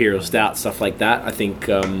wines, imperial stout, stuff like that, I think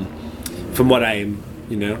from what I'm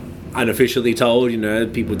unofficially told,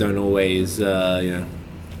 people don't always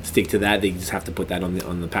stick to that. They just have to put that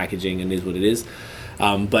on the packaging, and it is what it is.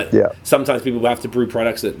 But sometimes people have to brew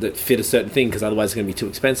products that fit a certain thing because otherwise it's going to be too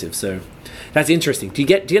expensive. So that's interesting. Do you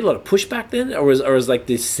get a lot of pushback then, or is like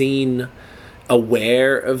this scene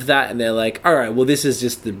aware of that, and they're like, all right, well, this is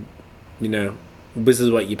just this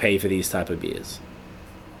is what you pay for these type of beers?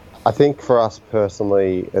 I think for us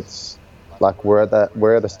personally, it's like we're at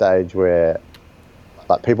the stage where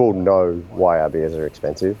like people know why our beers are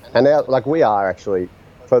expensive, and like we are actually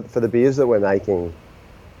for the beers that we're making,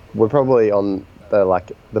 we're probably on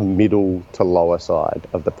the middle to lower side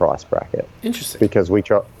of the price bracket. Interesting. Because we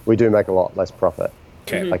do make a lot less profit,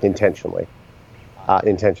 Okay. like intentionally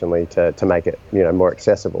to make it more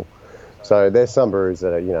accessible. So there's some breweries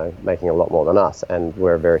that are making a lot more than us, and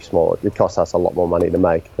we're very small. It costs us a lot more money to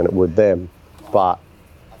make than it would them. But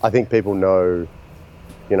I think people know,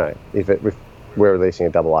 if we're releasing a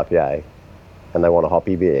double IPA and they want a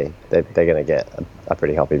hoppy beer, they're going to get a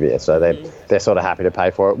pretty hoppy beer. So they're sort of happy to pay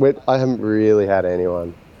for it. I haven't really had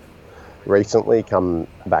anyone recently come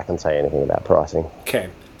back and say anything about pricing. Okay.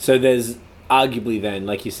 So there's arguably then,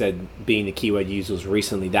 like you said, being the keyword used was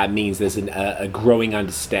recently, that means there's a growing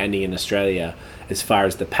understanding in Australia as far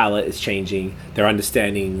as the palate is changing. They're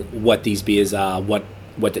understanding what these beers are, what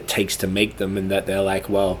it takes to make them, and that they're like,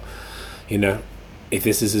 well, if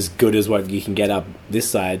this is as good as what you can get up this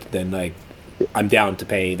side, then like I'm down to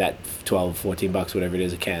pay that $12-14, whatever it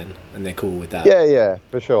is a can, and they're cool with that. Yeah,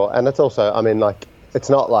 for sure. And it's also, I mean, like, it's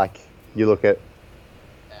not like you look at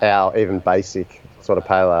our even basic sort of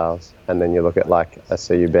pale ales, and then you look at like a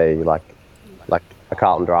CUB, like a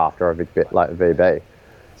Carlton Draft or a bit like a VB.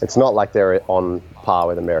 It's not like they're on par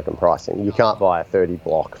with American pricing. You can't buy a 30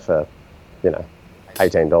 block for, $18.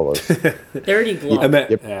 30 block.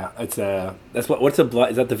 Yeah, it's what's a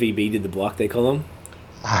block? Is that the VB did the block they call them?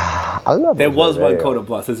 I don't know. There was one called a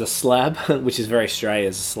block. There's a slab, which is very Australia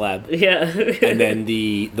as a slab. Yeah. And then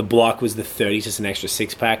the block was the 30, just an extra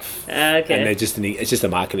 6-pack. Okay. And it's just a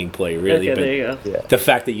marketing ploy, really. Okay, but there you go. Yeah. the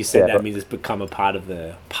fact that you said Yeah, that means it's become a part of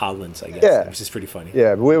the parlance, I guess. Yeah. Which is pretty funny.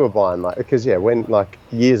 Yeah, but we were buying because when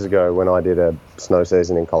years ago when I did a snow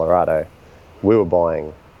season in Colorado, we were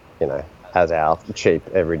buying, as our cheap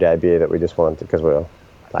everyday beer that we just wanted to, because we were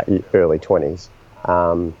like early 20s.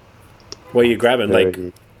 What are you grabbing? 30,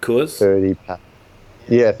 like Coors? 30 packs.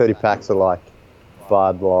 Yeah, 30 packs of like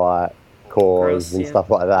Bud Light, Coors Gross, and yeah. stuff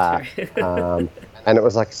like that. And it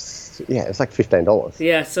was like, it's like $15.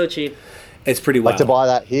 Yeah, so cheap. It's pretty wild. Like to buy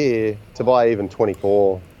that here, to buy even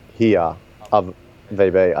 24 here of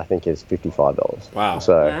VB, I think is $55. Wow.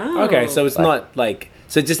 So Wow. Okay, so it's not like...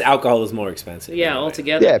 So just alcohol is more expensive. Yeah, anyway.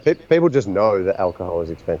 altogether. yeah, people just know that alcohol is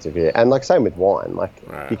expensive here. And like same with wine, like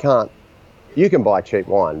Right. you can buy cheap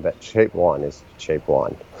wine, but cheap wine is cheap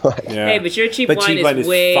wine. Yeah. Hey, but your cheap But wine is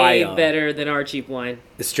way fire. better than our cheap wine.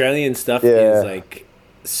 Australian stuff Yeah. is like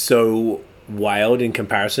so wild in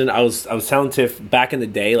comparison. I was telling Tiff back in the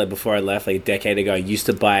day, like before I left, like a decade ago, I used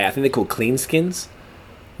to buy, I think they're called clean skins.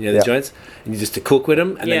 The Yeah. joints, and you just to cook with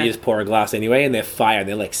them, and Yeah. then you just pour a glass anyway, and they're fire, and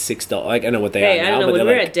they're like $6. Like I don't know what they Hey, are now, I don't know. but When we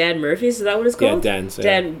they're were like, at Dan Murphy's, is that what it's Yeah, called? Dan's,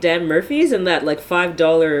 yeah. Dan Murphy's, and that like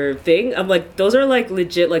 $5 thing. I'm like, those are like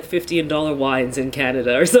legit like $15 wines in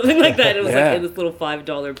Canada or something like that. It was Yeah. like in this little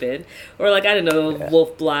 $5 bin, or like I don't know,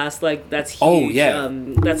 Wolf Blast. Like that's huge. Oh, yeah.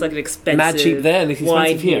 That's like an expensive Mad cheap there, and it's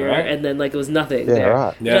wine expensive here, right? and then like it was nothing Yeah, there.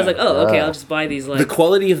 right. And I was like, oh, okay, Yeah. I'll just buy these. Like the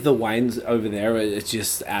quality of the wines over there, it's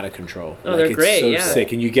just out of control. Oh, they're it's great, so yeah.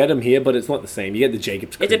 sick, and you get them here, but it's not the same. You get the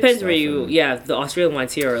Jacob's it Creek depends stuff where you. and- Yeah, the Australian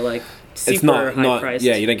wines here are like super It's not- high not- priced.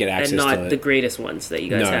 yeah, you don't get access and not to it. the greatest ones that you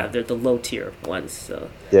guys No. have. They're the low tier ones. So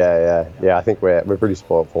Yeah. I think we're pretty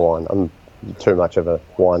spoiled for wine. I'm too much of a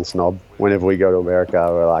wine snob. Whenever we go to America,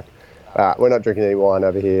 we're like, all right, we're not drinking any wine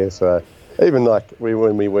over here. So even like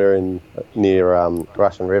when we were near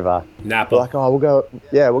Russian River, Napa. we're like, oh, we'll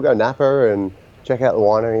go Napa and check out the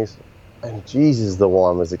wineries. And Jesus, the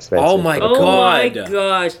wine was expensive. Oh my Oh my God.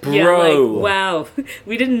 gosh. Yeah, Bro. like, wow.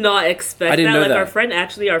 We did not expect I didn't that. know Like, that.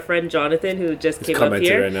 our friend Jonathan, who just came up commenting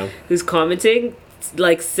here, right now. who's commenting,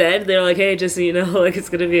 like, said, they're like, hey, just so you know, like, it's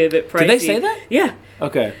going to be a bit pricey. Did they say that? Yeah.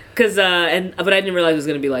 Okay. But I didn't realize it was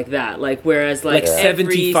going to be like that. Like, whereas, like, Like every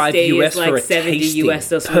 75 state US is, like, for a 70 tasting US,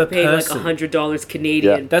 so per we're paying, like, person. $100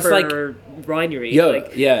 Canadian Yeah. That's per like- winery. Yo,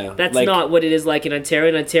 like, yeah. That's like, not what it is like in Ontario.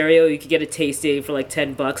 In Ontario, you could get a tasting for, like,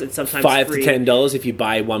 $10 and sometimes $5 free. to $10 if you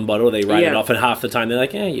buy one bottle. They write it Yeah. off, and half the time they're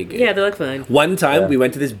like, "Yeah, you're good." Yeah, they're like, fine. One time Yeah. we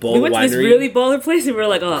went to this ball We went to winery this really baller place and we were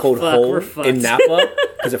like, oh, called fuck, Hole we're fucked. in Napa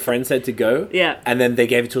because a friend said to go. Yeah. and then they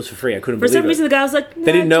gave it to us for free. I couldn't For believe some it. reason, the guy was like,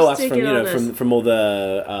 They didn't know us just from take it on us. from all the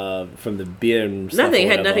from the beer and stuff. Nothing. or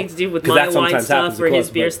Had whatever. nothing to do with 'Cause my that wine sometimes happens, stuff or of his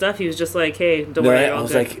course, beer but- stuff. He was just like, hey, don't No, worry, I all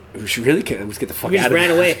was good. like, we should really let's get the fuck We out just of ran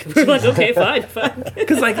here. away. We're like, okay, fine.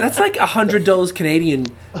 Because like that's like $100 Canadian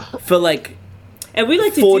for like And we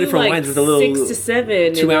like to Four do different like wines with a little 6 to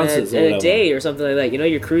 7 2 in ounces or a whatever. day or something like that. You know,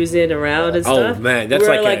 you're cruising around and Oh, stuff. man, that's we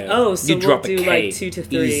were like like, a- oh, so you we'll drop a do K like 2 to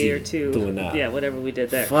 3 easy or 2. doing that. Yeah, whatever we did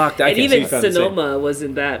there. Fuck, I and can even see found the same. Sonoma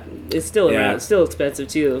wasn't that. It's still Yeah. around. It's still expensive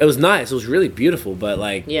too. it was nice. It was really beautiful, but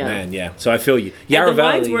like Yeah. man, yeah. So I feel you. And Yarra the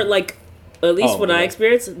wines Valley. weren't like At least Oh, when I yeah.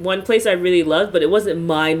 experienced, one place I really loved, but it wasn't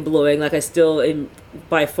mind blowing. Like I still,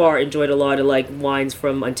 by far, enjoyed a lot of like wines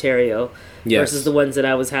from Ontario Yes. versus the ones that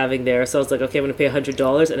I was having there. So I was like, okay, I'm gonna pay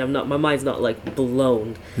 $100, and my mind's not like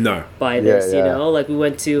blown No. by this. yeah. You know, like we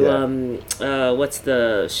went to Yeah. what's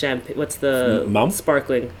the champagne? What's the Mum?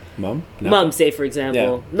 sparkling? Mum? No. Mum, say for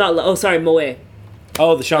example. Not sorry, Moet.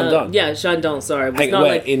 Oh, the Chandon. Yeah, Chandon. Sorry, it was Hang, not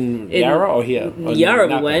where, like in Yarra or here? Or Yarra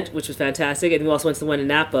we Napa? went, which was fantastic, and we also went to the one in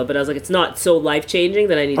Napa. But I was like, it's not so life changing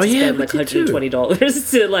that I need to yeah, spend we like did too.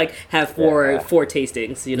 $120 to like have four Yeah.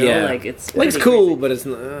 tastings. You know, Yeah. like it's Like, it's pretty cool, crazy. but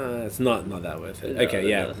it's not that worth it. No, Okay,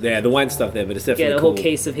 yeah. no. Yeah, the wine stuff there, but it's definitely Get a cool. whole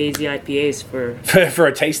case of hazy IPAs for for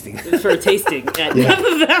a tasting. for a tasting at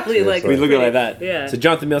Napa Valley. Like We it's look at it pretty- like that. Yeah. So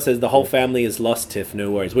Jonathan Mill says the whole family is lost, Tiff.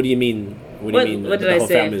 No worries. What do you mean? What do What- you mean? what did the I whole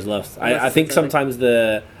say? family is lost. I Lost think something. sometimes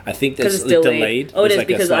I think because that's it's delayed. Oh, it There's is like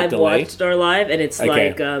a because slight I've delay. watched our live, and it's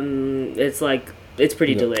Okay. it's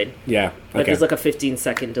pretty delayed. Yeah. Like Okay. there's like a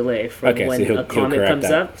 15-second delay from Okay, so when he'll a comment correct comes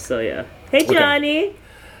that. up. So yeah. Hey Johnny,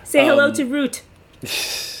 say hello to Root.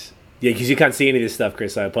 Yeah, because you can't see any of this stuff,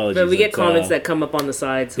 Chris. I apologize. But we get It's, comments that come up on the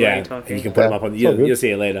sides while Yeah, you're talking. you can put them up on. it's all good. You'll see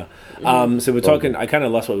it later. So we're talking. I kind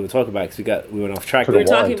of lost what we were talking about because we went off track. Talking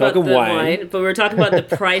there. We're talking about Talking the wine. wine, but we're talking about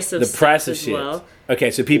the price of The price stuff of as shit. well. Okay,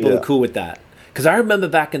 so people Yeah. are cool with that. Because I remember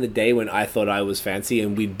back in the day when I thought I was fancy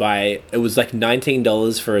and we'd buy, it was like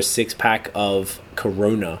 $19 for a 6-pack of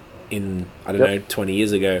Corona in, I don't Yep. know, 20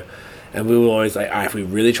 years ago. And we were always like, all right, if we're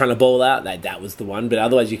really trying to bowl out, that was the one. But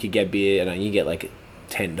otherwise you could get beer and you get like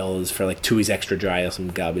 $10 for like Tooheys Extra Dry or some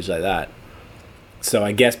garbage like that. So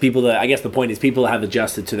I guess the point is people have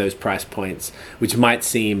adjusted to those price points, which might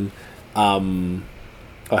seem, oh,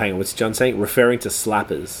 hang on, what's John saying? Referring to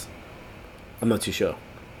slappers. I'm not too sure.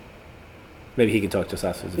 Maybe he can talk to us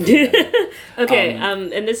afterwards. Okay,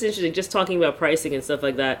 and this is interesting, just talking about pricing and stuff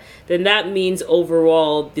like that, then that means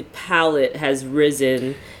overall the palette has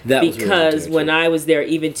risen That was really because good, when too. I was there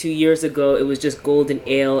even 2 years ago, it was just golden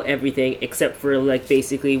ale, everything, except for like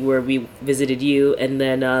basically where we visited you, and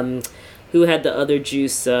then who had the other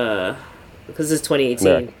juice, because this is 2018.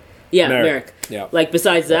 Merrick. Yeah, Merrick. Merrick. Yeah. Like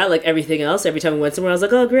besides that, like everything else, every time we went somewhere, I was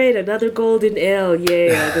like, "Oh, great, another golden ale!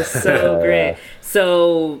 Yay, like, this is so Yeah. great."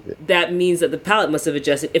 So that means that the palate must have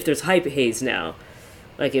adjusted. If there's hype haze now,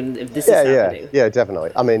 like if this is happening. Yeah,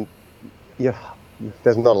 definitely. I mean, yeah,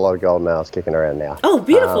 there's not a lot of golden ales kicking around now. Oh,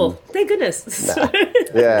 beautiful! Thank goodness.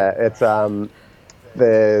 Yeah, it's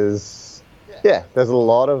there's a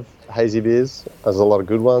lot of hazy beers. There's a lot of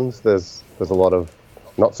good ones. There's a lot of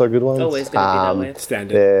not so good ones. Always gonna be that way.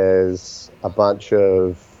 Standard. There's a bunch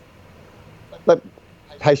of like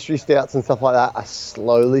pastry stouts and stuff like that are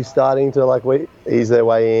slowly starting to like ease their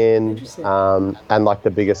way in, Interesting. and like the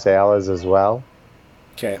bigger sours as well.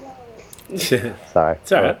 Okay. Sorry,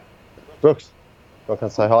 It's all right. Brooks, want to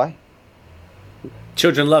say hi?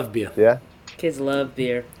 Children love beer. Yeah. Kids love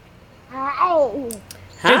beer. Hey,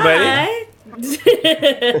 Hi.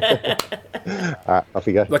 All right, off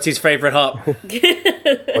you go. What's his favorite hop?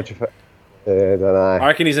 What's your I don't know. I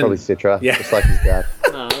reckon he's probably in. Citra, Yeah. just like his dad.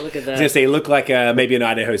 Oh, look at I was gonna that. say, he looked like maybe an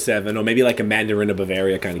Idaho 7 or maybe like a Mandarin of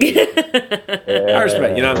Bavaria kind of kid. I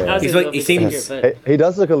respect, you know. I was He's gonna like, go he for seems. secret, but He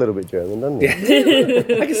does look a little bit German, doesn't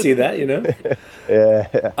he? I can see that, you know.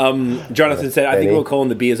 Yeah. Jonathan said, I think Benny. we'll call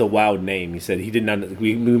the beers a wild name. He said he didn't.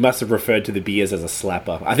 We must have referred to the beers as a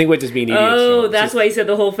slapper. I think we're just being idiots. Oh, John. that's Just- why he said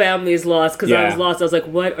the whole family is lost, because I Yeah. was lost. I was like,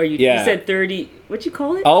 what are you? Yeah. You said 30. What'd you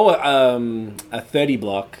call it? Oh, a 30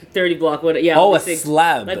 block. 30 block. What? Yeah. Oh, we a say-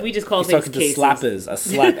 slab. Like we just call He's things talking to cases. slappers. A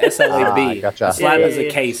slab. S-L-A-B. Gotcha. A slab Yeah, is yeah, a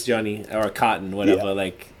yeah. case, Johnny, or a carton, whatever. Yeah.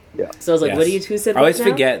 Like. So I was like, Yes. what are you? Who said I always what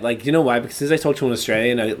now? forget, like, you know why? Because since I talked to an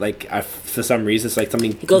Australian, for some reason, it's like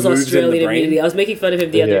something He goes moves in the Australian brain. immediately. I was making fun of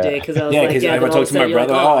him the other Yeah. day because I was Yeah, like, because yeah. I then all talk of to a my sudden you're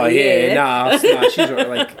brother. like, Oh, yeah, nah, she's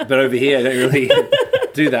like, but over here, I don't really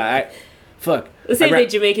do that. Fuck. The same I thing ra-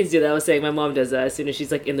 Jamaicans do that. I was saying my mom does that as soon as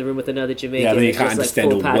she's like in the room with another Jamaican. Yeah, then you it's can't just,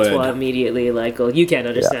 understand like, a full word. patois immediately. Like, oh, you can't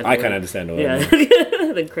understand. I the can't word. understand a word. Yeah.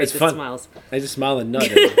 no. Then Chris It's fun. smiles. They just smile and nod.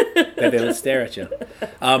 They stare at you.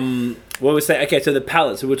 What was saying? Okay, so the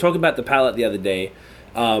palette. So we were talking about the palette the other day.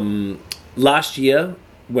 Last year,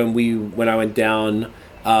 when I went down,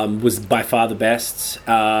 was by far the best.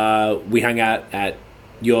 We hung out at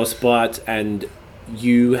your spot, and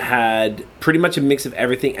you had pretty much a mix of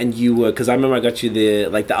everything. And you were, because I remember I got you the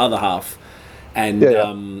other half, and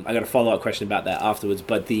Yeah. I got a follow up question about that afterwards.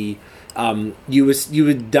 But the you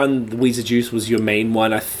had done the Weezer Juice was your main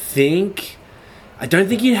one, I think. I don't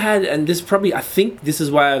think you had, and this probably, I think this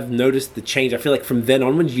is why I've noticed the change. I feel like from then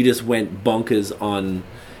onwards, you just went bonkers on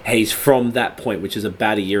haze from that point, which is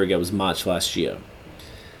about a year ago. It was March last year.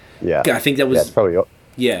 Yeah. I think that was Yeah, it's probably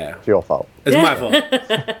Yeah. It's your fault. It's my fault.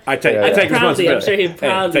 I take Proudly, responsibility. I'm sure he'd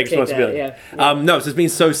proudly take take that, responsibility. yeah. No, it's just been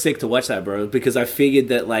so sick to watch that, bro. Because I figured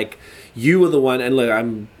that like you were the one, and look,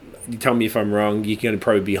 you tell me if I'm wrong. You can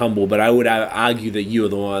probably be humble, but I would argue that you were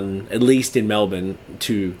the one, at least in Melbourne,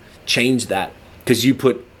 to change that because you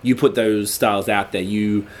put those styles out there.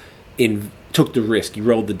 You took the risk. You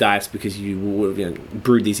rolled the dice because you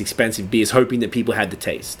brewed these expensive beers, hoping that people had the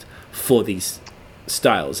taste for these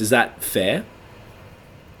styles. Is that fair?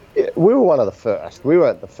 Yeah, we were one of the first. We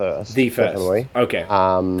weren't the first. The first. Definitely. Okay.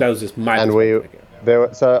 That was just my And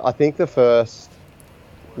so I think the first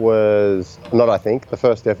was not. I think the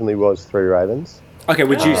first definitely was Three Ravens. Okay,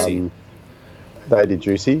 with Juicy. They did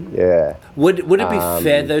Juicy, yeah. Would it be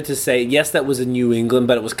fair though to say yes, that was a New England,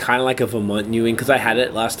 but it was kind of like a Vermont New England because I had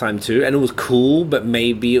it last time too, and it was cool, but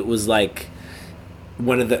maybe it was like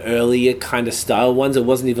one of the earlier kind of style ones. It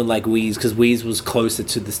wasn't even like Wheeze because Wheeze was closer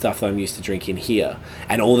to the stuff that I'm used to drinking here,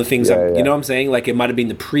 and all the things you know what I'm saying. Like it might have been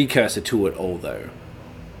the precursor to it all though.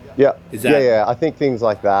 Yeah, Is that... yeah. I think things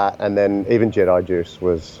like that, and then even Jedi Juice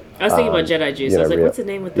was. I was thinking about Jedi Juice. I was like, what's the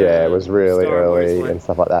name with the Yeah, it was really Star Wars early one? and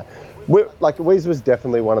stuff like that. Like Wheeze was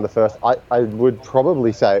definitely one of the first. I would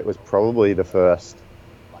probably say it was probably the first,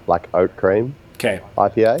 like oat cream Okay.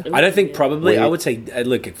 IPA. I don't think probably. I We- would say,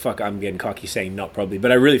 look, fuck, I'm getting cocky saying not probably,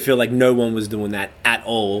 but I really feel like no one was doing that at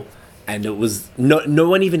all, and it was no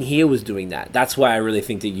one even here was doing that. That's why I really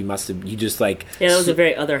think that you just like Yeah, that was a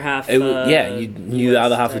very other half. you knew the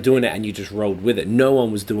other half of type doing thing. it, and you just rolled with it. No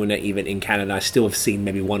one was doing it even in Canada. I still have seen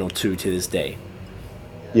maybe one or two to this day.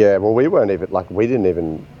 Yeah, well, we didn't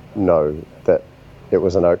even know that it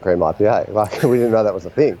was an oat cream IPA. Like we didn't know that was a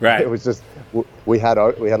thing. Right. It was just we had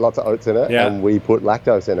lots of oats in it, Yeah. and we put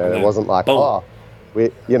lactose in it. Yeah. It wasn't like Boom.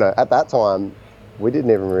 at that time we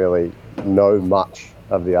didn't even really know much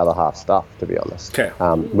of the other half stuff, to be honest. Okay.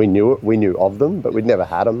 We knew of them, but we'd never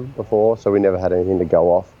had them before, so we never had anything to go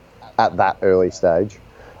off at that early stage.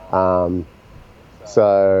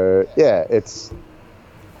 So yeah,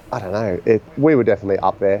 I don't know. We were definitely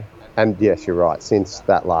up there. And yes, you're right. Since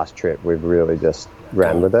that last trip, we've really just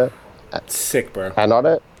ran with it. Sick, bro. And I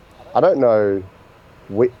don't know.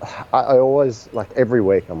 I always like every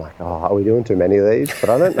week. I'm like, are we doing too many of these? But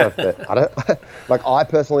I don't know if I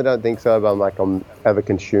personally don't think so. But I'm as a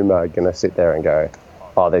consumer gonna sit there and go,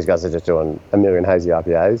 oh, these guys are just doing a million hazy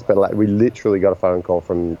IPAs. But like, we literally got a phone call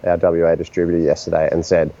from our WA distributor yesterday and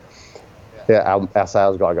said, yeah, our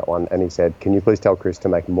sales guy got one, and he said, can you please tell Chris to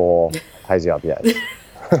make more hazy IPAs?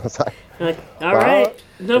 I was like, All right,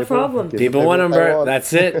 no problem. People want them, bro.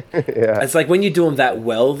 That's it. Yeah. It's like when you do them that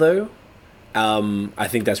well, though. I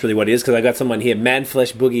think that's really what it is because I got someone here,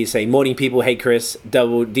 Manflesh Boogie, saying morning people, hey Chris,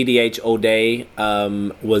 double DDH all day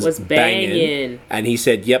was banging, and he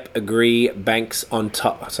said, yep, agree. Banks on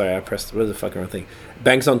top. Sorry, I pressed. What the fucking wrong thing?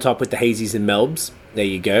 Banks on top with the hazies and Melbs. There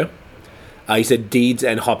you go. He said Deeds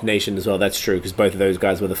and Hop Nation as well. That's true because both of those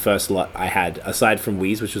guys were the first lot I had, aside from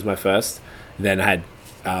Wheeze, which was my first. Then I had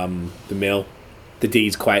the Mill, the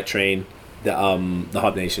Deeds Quiet Train, the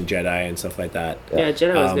Hop Nation Jedi and stuff like that. Yeah,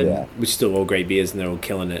 Jedi was good. Which are still all great beers and they're all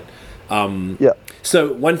killing it. Yeah.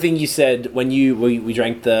 So one thing you said when we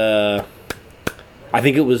drank the, I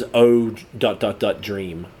think it was O ...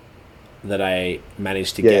 Dream that I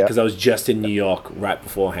managed to get because I was just in New York right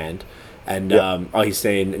beforehand. And he's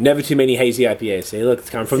saying never too many hazy IPAs. Say, look,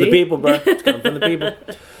 it's coming from the people, bro. It's coming from the people.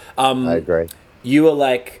 I agree. You were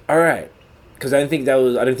like, all right, because I don't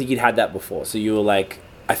think you'd had that before. So you were like,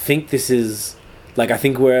 I think this is like, I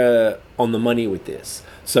think we're on the money with this.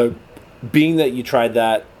 So being that you tried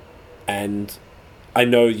that, and I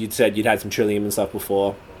know you'd said you'd had some Trillium and stuff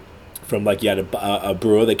before. From like you had a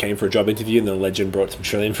brewer that came for a job interview, and the legend brought some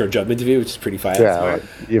Trillium for a job interview, which is pretty fire. Yeah, right.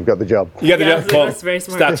 You've got the job. You got the job. That's very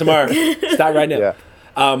smart. Start tomorrow. Start right now.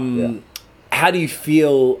 Yeah. How do you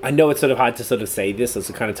feel? I know it's sort of hard to sort of say this. It's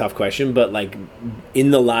a kind of tough question, but like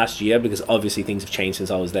in the last year, because obviously things have changed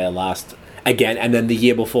since I was there last again, and then the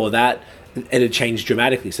year before that, it had changed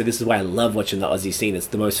dramatically. So this is why I love watching the Aussie scene. It's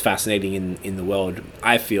the most fascinating in the world,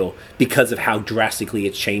 I feel, because of how drastically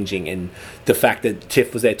it's changing, and the fact that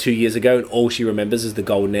Tiff was there 2 years ago and all she remembers is the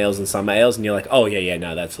golden ales and summer ales, and you're like, oh yeah,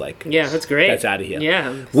 no, that's like, Yeah, that's great. that's out of here. Yeah.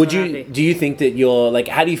 I'm so Would you? happy. Do you think that you're like?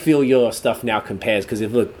 How do you feel your stuff now compares? Because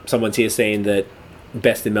if look, someone's here saying that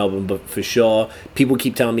best in Melbourne, but for sure, people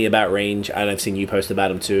keep telling me about Range, and I've seen you post about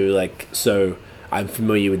them too. Like, so I'm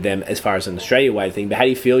familiar with them as far as an Australia-wide thing. But how do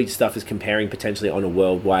you feel your stuff is comparing potentially on a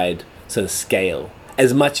worldwide sort of scale,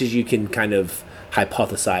 as much as you can kind of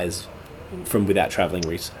hypothesize from without traveling,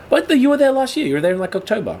 Reese? But you were there last year. You were there in like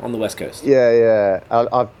October on the West Coast. Yeah.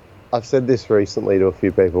 I've said this recently to a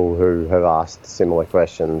few people who have asked similar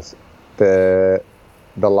questions. The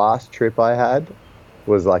the last trip I had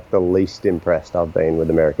was like the least impressed I've been with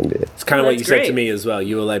American beer. It's kind of Oh, what you that's said to great. me as well.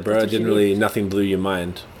 You were like, bro, That's what you nothing blew your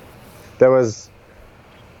mind. There was,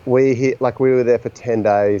 we were there for 10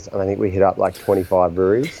 days and I think we hit up like 25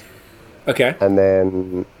 breweries. Okay. And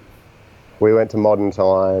then we went to Modern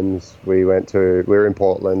Times. We were in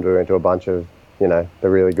Portland. We went to a bunch of, the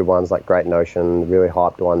really good ones like Great Notion, really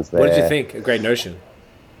hyped ones there. What did you think? A Great Notion.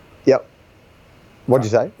 Yep. What'd you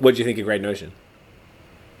say? What did you think of Great Notion?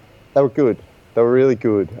 They were good. They were really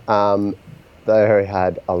good. They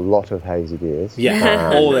had a lot of hazy beers.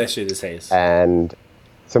 Yeah, all their shit is haze. And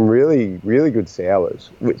some really, really good sours,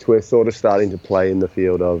 which we're sort of starting to play in the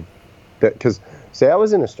field of. Because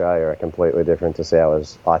sours in Australia are completely different to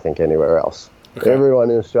sours, I think, anywhere else. Okay. Everyone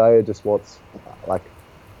in Australia just wants like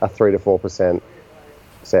a 3 to 4%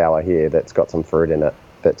 sour here that's got some fruit in it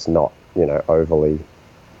that's not, overly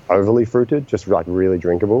fruited, just like really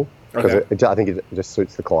drinkable. Because Okay. I think it just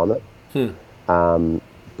suits the climate.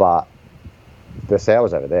 But the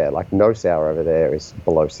sours over there, like no sour over there is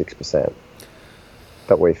below 6%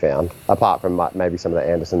 that we found, apart from maybe some of the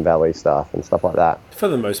Anderson Valley stuff and stuff like that. For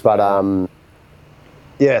the most part. But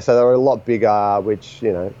yeah, so they were a lot bigger, which,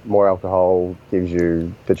 more alcohol gives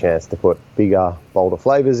you the chance to put bigger, bolder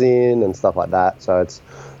flavours in and stuff like that. So it's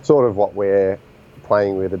sort of what we're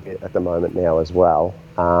playing with a bit at the moment now as well.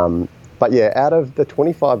 But yeah, out of the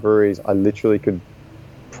 25 breweries, I literally could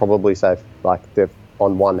probably say, like, they're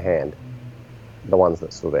on one hand, the ones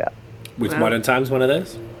that stood out. Was Wow. Modern Times one of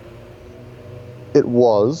those? It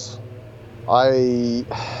was. I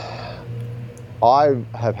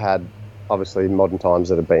have had, obviously, Modern Times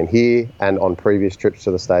that have been here, and on previous trips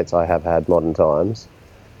to the States, I have had Modern Times.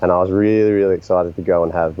 And I was really, really excited to go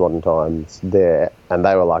and have Modern Times there, and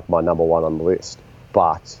they were like my number one on the list.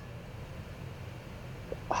 But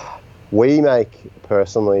we make,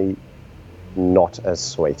 personally, not as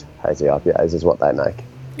sweet hazy IPAs as what they make.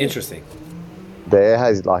 Interesting. Their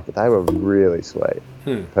hazy, they were really sweet,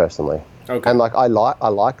 personally. Okay. And I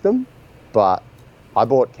like them, but I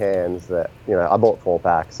bought cans that, I bought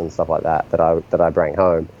 4-packs and stuff like that I bring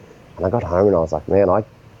home. And I got home and I was like, man, I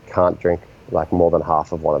can't drink more than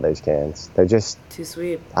half of one of these cans. They're just, Too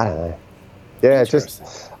sweet. I don't know. Yeah, it's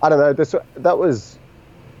just, I don't know. That was,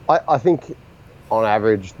 I think on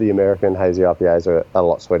average, the American hazy IPAs are a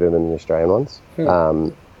lot sweeter than the Australian ones.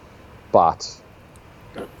 But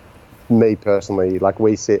me personally,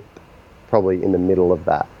 we sit probably in the middle of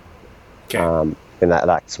that. Okay. In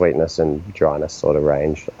that sweetness and dryness sort of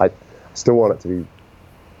range. I still want it to be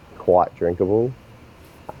quite drinkable.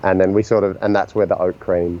 And then and that's where the oat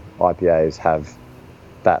cream IPAs have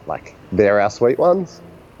that, they're our sweet ones.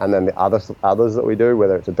 And then the others that we do,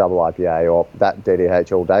 whether it's a double IPA or that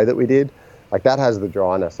DDH all day that we did, that has the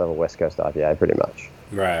dryness of a West Coast IPA pretty much.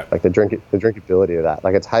 Right. The drinkability of that.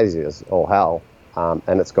 It's hazy as all hell.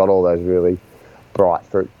 And it's got all those really bright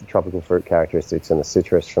tropical fruit characteristics and the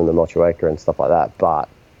citrus from the Motueka and stuff like that, but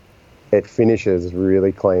it finishes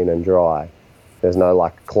really clean and dry. There's no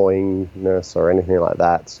cloyingness or anything like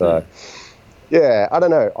that. So yeah, I don't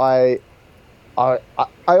know. I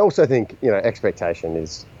also think, expectation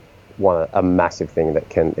is a massive thing that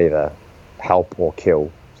can either help or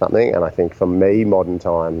kill something. And I think for me, Modern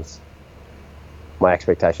Times, my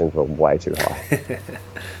expectations were way too high.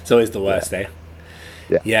 It's always the worst, eh?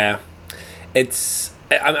 Yeah.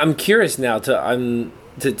 I'm curious now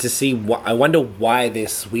to see why. I wonder why they're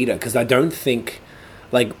sweeter, because I don't think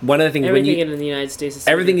one of the things Everything in the United States is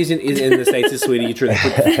sweet. everything is in the States is sweeter. You truly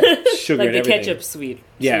put sugar in the everything. ketchup's sweet.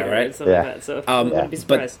 Yeah, sweeter right? and stuff like that. So I wouldn't be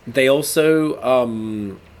But surprised. they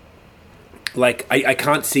also I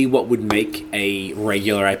can't see what would make a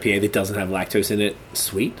regular IPA that doesn't have lactose in it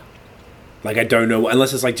sweet. I don't know,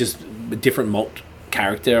 unless it's just a different malt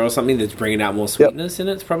character or something that's bringing out more sweetness in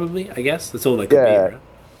it. Probably, I guess that's all they could be. Right?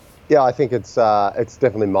 Yeah, I think it's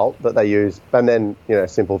definitely malt that they use, and then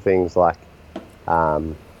simple things like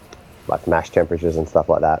mash temperatures and stuff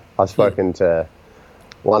like that. I've spoken to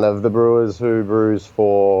one of the brewers who brews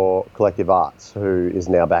for Collective Arts, who is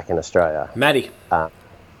now back in Australia. Maddie.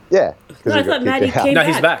 Yeah. No, I thought Maddie came No, back.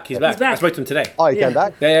 he's back. He's back. I spoke to him today. Oh, he came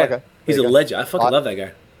back? Yeah. Okay. He's There a you go. legend. I fucking love that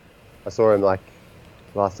guy. I saw him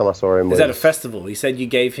last time I saw him Is was at a festival. He said you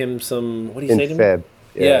gave him some. What did you in say to me? Feb.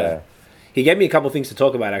 Yeah. He gave me a couple of things to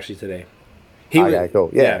talk about actually today. Okay, cool.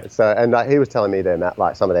 Yeah. So, and he was telling me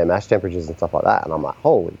some of their mash temperatures and stuff like that, and I'm like,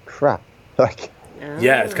 holy crap!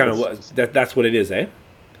 Yeah, it's kind of that's what it is, eh?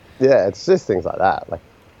 Yeah, it's just things like that.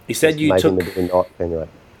 He said you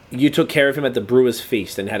anyway. took care of him at the Brewers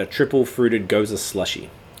Feast and had a triple fruited Goza slushy.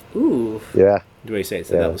 Ooh. Yeah. The way you say it,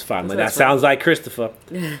 so Yeah. that was fun. Like, that That's fun. sounds like Christopher.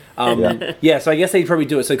 Yeah, so I guess they probably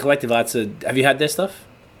do it. So Collective Arts, have you had their stuff?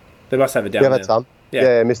 They must have it down Yeah, there. that's some. Yeah.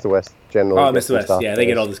 Yeah, Mr. West generally. Oh, gets Mr. some West. stuff. Yeah, they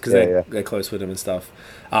get all this because they're close with him and stuff.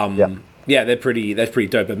 Yeah, they're pretty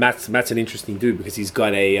dope. But Matt's an interesting dude because he's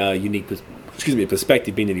got a unique,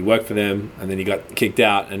 perspective, being that he worked for them and then he got kicked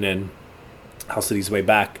out and then hustled his way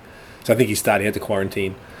back. So I think he had to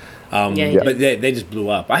quarantine. But they just blew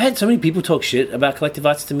up. I had so many people talk shit about Collective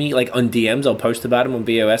Arts to me, like on DMs. I'll post about them on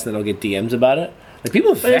BOS and then I'll get DMs about it. Like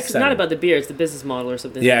people But it's not about the beer; it's the business model or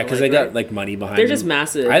something. Yeah, because they got like money behind. They're them. just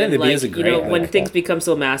massive. I think the and, beers are great. You know, when things become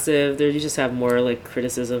so massive, you just have more like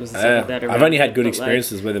criticisms and stuff like that. I've only had good but,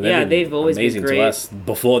 experiences with them. Yeah, they've always amazing been great to us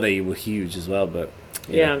before they were huge as well. But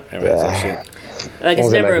Yeah. everyone's like shit. like it's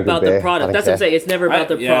Wasn't never making about good the beer. product. I That's don't what I'm saying. It's never about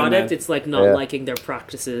the Yeah, product. man. It's like not Yeah. liking their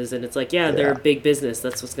practices, and it's like they're a big business.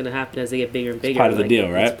 That's what's going to happen as they get bigger and bigger. part of the Like, deal,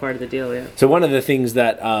 right? It's part of the deal. Yeah. So one of the things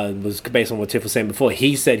that was based on what Tiff was saying before,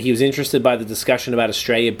 he said he was interested by the discussion about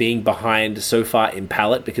Australia being behind so far in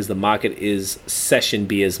palate because the market is session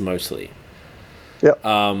beers mostly. Yep.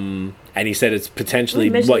 And he said it's potentially Well,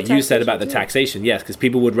 you mentioned what the you said about the taxation, taxation. Yes, because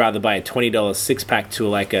people would rather buy a $20 6-pack to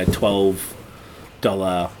like a $12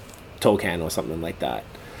 tall can or something like that.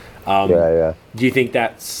 Yeah. Do you think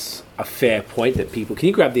that's a fair point that people... Can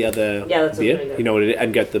you grab the other Yeah, that's beer? okay. You know what it is?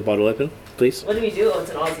 And get the bottle open, please? What do we do? Oh,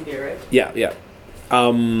 it's an Aussie beer, right? Yeah.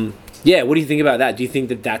 Yeah, what do you think about that? Do you think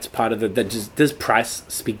that that's part of the... Does price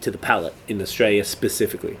speak to the palate in Australia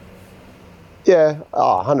specifically? Yeah,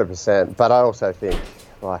 100%. But I also think,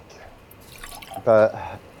 like, but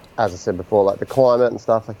as I said before, like the climate and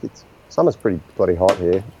stuff, like summer's pretty bloody hot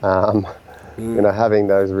here. You know, having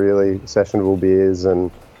those really sessionable beers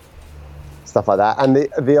and stuff like that, and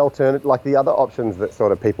the alternate, like the other options that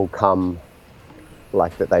sort of people come,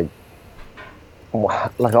 like that they,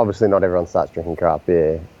 like obviously not everyone starts drinking craft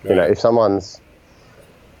beer. You know, if someone's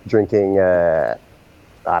drinking, I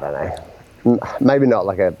don't know, maybe not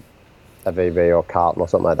like a VB or Carlton or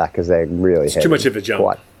something like that because they're really It's too much of a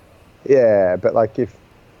jump. Yeah, but like if,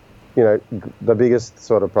 you know, the biggest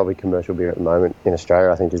sort of probably commercial beer at the moment in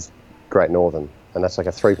Australia, I think, is Great Northern, and that's like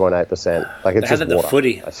a 3.8%. Like it's They had just it at water, the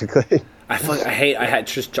footy. basically.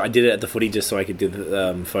 I did it at the footy just so I could do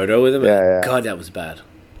the photo with him. Yeah. God, that was bad.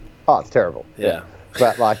 Oh, it's terrible. Yeah.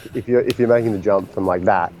 But like if you're making the jump from like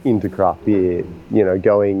that into craft beer, you know,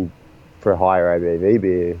 going for higher ABV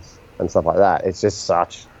beers and stuff like that, it's just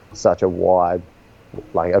such a wide,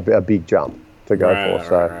 like a big jump to go for.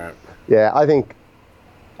 So Right. yeah, I think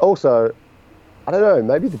also, I don't know,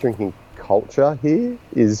 maybe the drinking culture here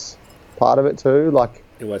is part of it too. Like,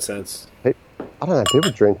 In what sense? I don't know,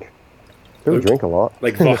 people drink a lot.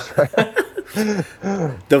 Like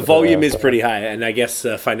the volume is pretty high, and I guess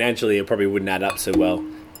financially it probably wouldn't add up so well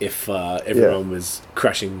if everyone was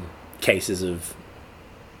crushing cases of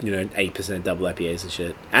 8% double IPAs and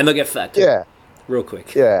shit, and they'll get fat too, Yeah. real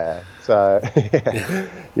quick. Yeah. So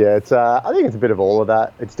yeah, it's I think it's a bit of all of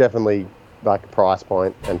that. It's definitely like price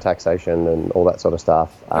point and taxation and all that sort of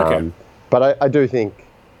stuff. Okay. But I do think,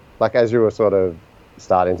 like as you were sort of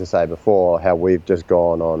starting to say before, how we've just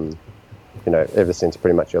gone on, ever since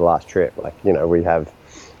pretty much your last trip. Like, we have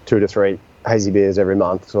 2 to 3 hazy beers every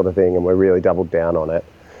month sort of thing, and we're really doubled down on it.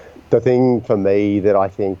 The thing for me that I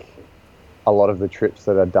think a lot of the trips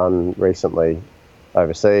that are done recently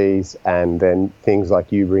overseas, and then things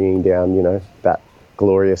like you bringing down, that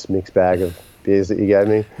glorious mixed bag of beers that you gave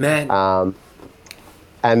me. Man.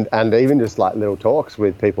 And even just like little talks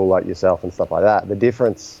with people like yourself and stuff like that, the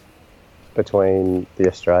difference between the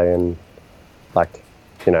Australian, like,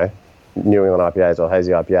 New England IPAs or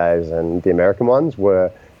hazy IPAs and the American ones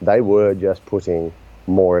they were just putting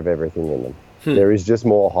more of everything in them. There is just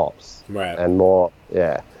more hops. Right. And more,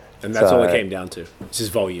 yeah. And that's all it came down to. It's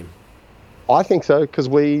just volume. I think so, because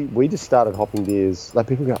we just started hopping beers. Like,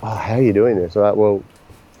 people go, oh, how are you doing this? Like, well,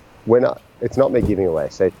 it's not me giving away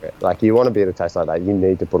a secret. Like, you want a beer to taste like that, you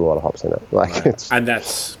need to put a lot of hops in it. Like, And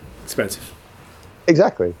that's expensive.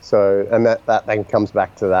 Exactly. So, and that then comes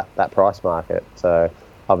back to that price market. So,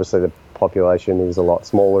 obviously, the population is a lot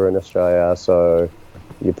smaller in Australia. So,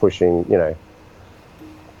 you're pushing,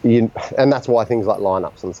 and that's why things like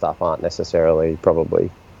lineups and stuff aren't necessarily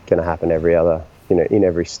probably going to happen in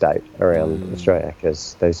every state around Australia,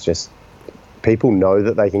 because there's just people know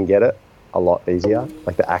that they can get it a lot easier.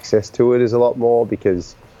 Like, the access to it is a lot more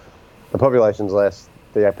because the population's less.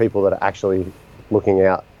 There are people that are actually looking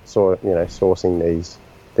out, sourcing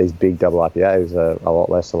these big double IPAs are a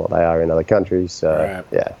lot less than what they are in other countries. So Right.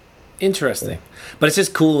 yeah, Interesting. But it's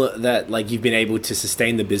just cool that like you've been able to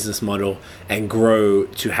sustain the business model and grow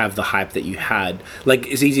to have the hype that you had. Like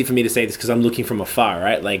it's easy for me to say this because I'm looking from afar,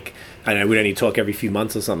 right? Like I know we only talk every few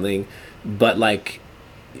months or something, but like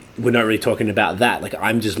we're not really talking about that. Like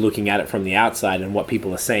I'm just looking at it from the outside and what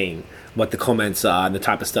people are saying, what the comments are, and the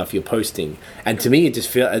type of stuff you're posting. And to me, it just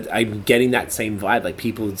feels I'm getting that same vibe. Like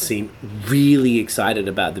people seem really excited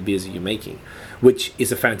about the beers that you're making, which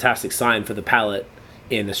is a fantastic sign for the palate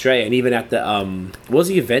in Australia. And even at the what was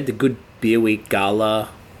the event, the Good Beer Week Gala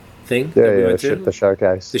thing? The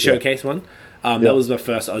showcase. The showcase one. That was my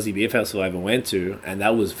first Aussie Beer Festival I ever went to, and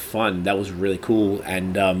that was fun. That was really cool,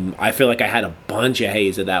 and I feel like I had a bunch of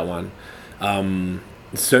haze at that one.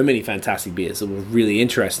 So many fantastic beers that were really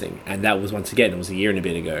interesting, and that was, once again, it was a year and a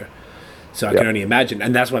bit ago. So I can only imagine,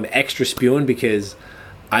 and that's why I'm extra spewing, because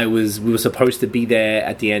we were supposed to be there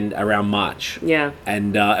at the end around March. Yeah.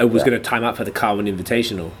 And it was going to time up for the Carwin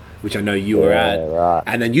Invitational, which I know you were at. Right.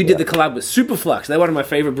 And then you did the collab with Superflux. They're one of my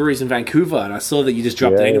favorite breweries in Vancouver, and I saw that you just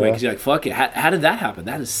dropped it anyway because you're like, fuck it. How did that happen?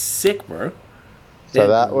 That is sick, bro. So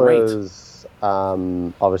that was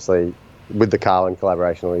obviously with the Carwin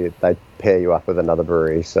collaboration, they pair you up with another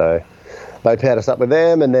brewery. So they paired us up with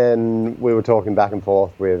them, and then we were talking back and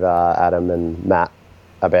forth with Adam and Matt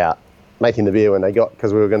about making the beer when they got,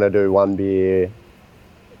 because we were going to do one beer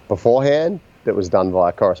beforehand that was done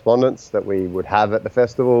via correspondence that we would have at the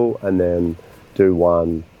festival, and then do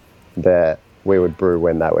one that we would brew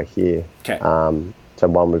when they were here. Okay. So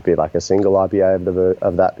one would be like a single IPA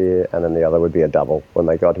of that beer, and then the other would be a double when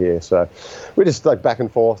they got here. So we just like back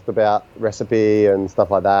and forth about recipe and stuff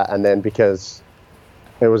like that. And then because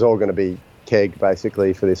it was all going to be keg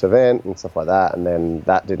basically for this event and stuff like that, and then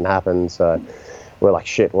that didn't happen. So we're like,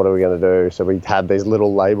 shit, what are we going to do? So we had these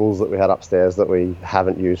little labels that we had upstairs that we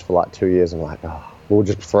haven't used for like 2 years. I'm like, oh, we'll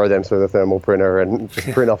just throw them through the thermal printer and just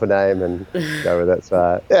print off a name and go with it.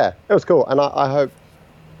 So yeah, it was cool. And I hope,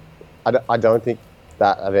 I don't think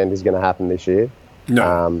that event is going to happen this year.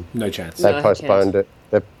 No, no chance. They've postponed it.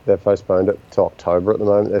 They've postponed it to October at the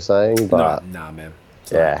moment, they're saying. But nah, man.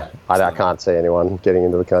 I can't see anyone getting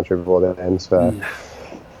into the country before then. So,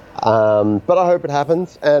 but I hope it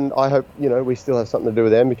happens, and I hope we still have something to do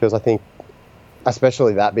with them, because I think,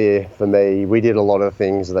 especially that beer for me, we did a lot of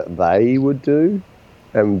things that they would do,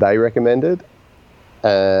 and they recommended,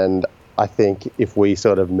 and I think if we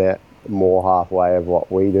sort of met more halfway of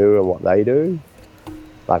what we do and what they do,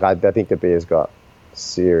 like I think the beer's got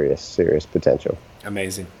serious potential.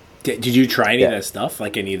 Amazing. Did you try any of their stuff?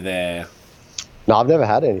 Like any of their... No, I've never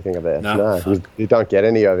had anything of theirs. No, you don't get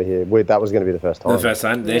any over here. That was going to be the first time. The first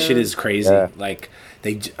time? Their shit is crazy. Yeah. Like,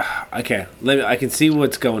 okay, I can see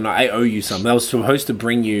what's going on. I owe you some. I was supposed to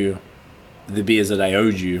bring you the beers that I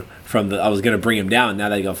owed you I was going to bring them down. Now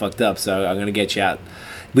they got fucked up, so I'm going to get you out.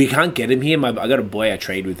 We can't get him here. I got a boy I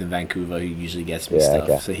trade with in Vancouver who usually gets me stuff.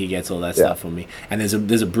 Okay. So he gets all that stuff for me. And there's a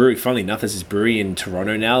brewery, funnily enough, there's this brewery in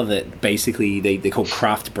Toronto now that basically they call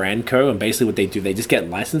Craft Brand Co. And basically what they do, they just get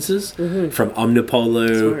licenses from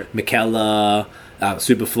Omnipolo, Mikella,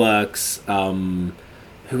 Superflux,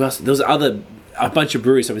 who else? Those a bunch of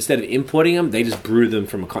breweries. So instead of importing them, they just brew them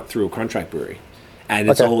through a contract brewery. And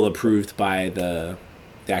it's all approved by the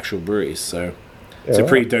actual breweries. So... It's a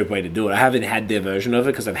pretty dope way to do it. I haven't had their version of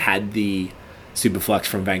it because I've had the Superflux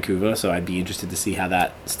from Vancouver, so I'd be interested to see how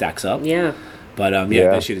that stacks up. Yeah. But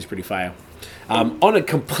that shit is pretty fire. On a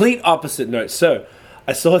complete opposite note, so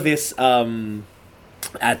I saw this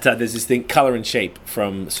at there's this thing, Color and Shape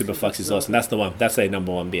from Superflux is awesome. That's the one. That's their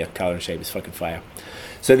number one beer. Color and Shape is fucking fire.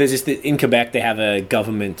 So there's this in Quebec. They have a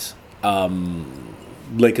government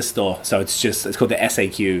liquor store. So it's called the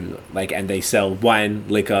SAQ. And they sell wine,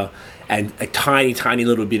 liquor, and a tiny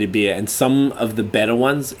little bit of beer. And some of the better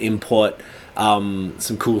ones import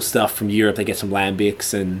some cool stuff from Europe. They get some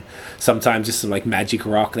lambics and sometimes just some Magic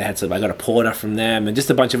Rock. They had I got a porter from them and just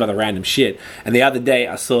a bunch of other random shit. And the other day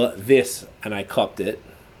I saw this and I copped it.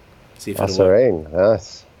 See if it'll work.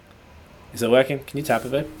 Nice. Is it working? Can you tap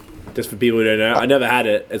it, babe? Just for people who don't know. I never had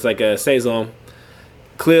it. It's like a Saison.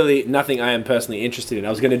 Clearly nothing I am personally interested in. I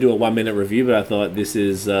was going to do a 1-minute review, but I thought this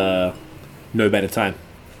is no better time.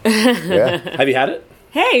 Yeah. Have you had it?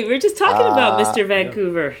 Hey, we're just talking about Mr.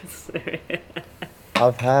 Vancouver.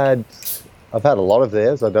 I've had a lot of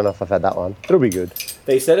theirs. I don't know if I've had that one. It'll be good.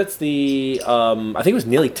 They said it's the I think it was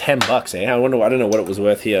nearly $10. I don't know what it was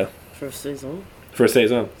worth here. For a Saison? For a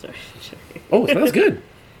Saison. Sorry. Oh, it smells good.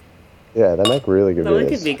 Yeah, they make really good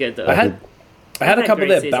beers. It could be good though. I had a couple of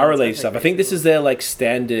their barrel aged stuff. I think this is their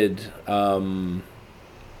standard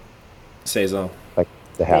Saison. Like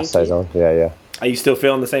the house Saison. Yeah. Are you still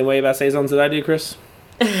feeling the same way about Saisons that I do, Chris?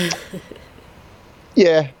 Yeah,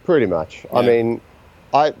 Yeah, pretty much. I Yeah. mean,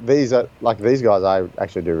 these guys. I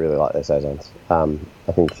actually do really like their saisons.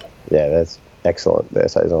 I think that's excellent, their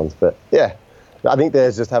saisons. But yeah, I think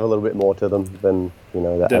theirs just have a little bit more to them than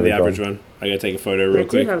The average one. I gotta take a photo real I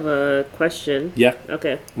quick. do have a question. Yeah.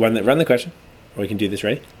 Okay. Run the question. Or we can do this.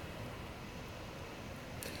 Ready?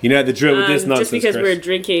 You know the drill with this nonsense, just because Chris. we're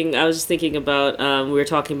drinking, I was just thinking about we were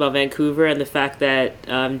talking about Vancouver and the fact that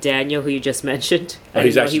Daniel, who you just mentioned, Oh,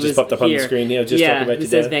 he's actually just popped up on the screen here. Just talking about who you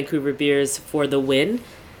says there. Vancouver beers for the win.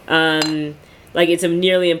 Like it's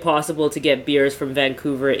nearly impossible to get beers from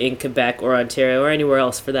Vancouver in Quebec or Ontario or anywhere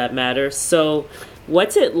else for that matter. So,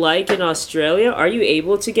 what's it like in Australia? Are you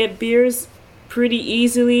able to get beers pretty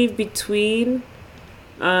easily between?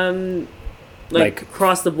 Like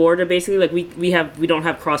across the border, basically. Like we don't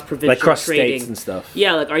have cross provincial Like cross trading states and stuff.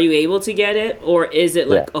 Yeah, like are you able to get it, or is it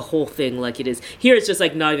like Yeah. a whole thing like it is here? It's just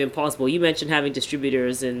like not even possible. You mentioned having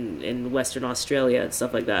distributors in Western Australia and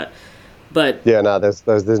stuff like that, but Yeah, no, there's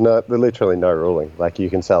literally no ruling. Like you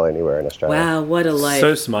can sell anywhere in Australia. wow, what a life!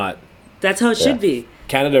 So smart. That's how it should be.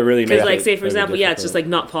 Canada really made Because it like say for very example, yeah, it's difficult. just like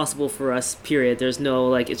not possible for us. Period. There's no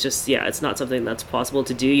like it's just it's not something that's possible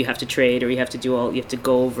to do. You have to trade, or you have to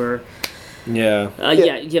go over. Yeah.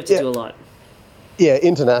 You have to do a lot. Yeah,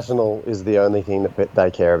 international is the only thing that they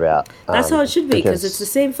care about. That's how it should be because it's the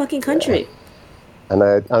same fucking country. And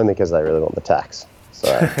only because they really want the tax. So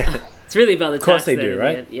It's really about the tax. course they then do, in the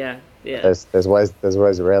right? end. Yeah, yeah. there's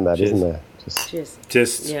ways around that, Cheers. isn't there? Just Cheers.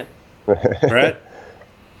 Just Yeah. right.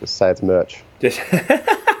 just say it's merch. Just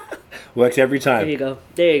works every There you time. go.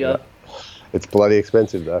 There you go. It's bloody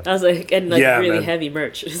expensive though. I was like, and like Yeah, really man. heavy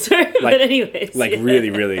merch. Sorry, but anyways, Like yeah. really,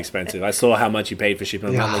 really expensive. I saw how much you paid for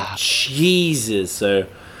shipping. I'm like, Jesus. So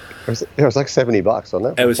It was like $70,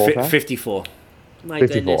 wasn't it? it was For 4K? 54. My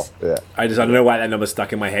 54. goodness. Yeah. I don't know why that number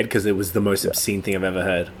stuck in my head because it was the most obscene thing I've ever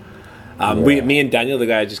heard. Me and Daniel, the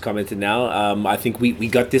guy I just commented now, I think we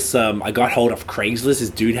got this. I got hold of Craigslist. This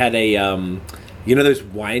dude had a, those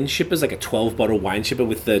wine shippers, like a 12-bottle wine shipper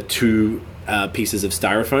with the two pieces of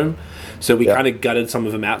styrofoam. So we kind of gutted some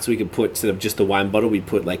of them out so we could put, instead of just the wine bottle, we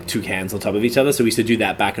put like two cans on top of each other. So we used to do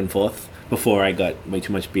that back and forth before I got way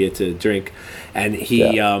too much beer to drink. And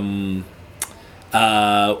he, I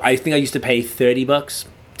think I used to pay $30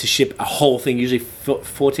 to ship a whole thing, usually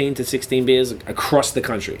 14 to 16 beers across the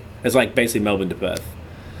country. It's like basically Melbourne to Perth.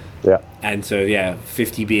 Yeah. And so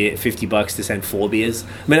 $50 to send 4 beers.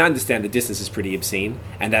 I mean, I understand the distance is pretty obscene,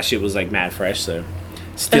 and that shit was like mad fresh. So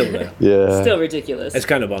still, though, Yeah. Still ridiculous. it's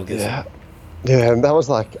kind of bonkers. Yeah. Yeah, and that was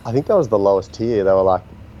like, I think that was the lowest tier. They were like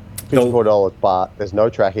 $54, but there's no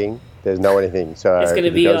tracking, there's no anything. So It's gonna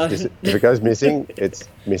if be if it goes missing, it's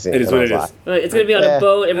missing. It is And I what it was is. like, Like, it's gonna be on a Yeah.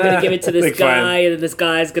 boat, and we're gonna give it to this Like, guy, fine. and then this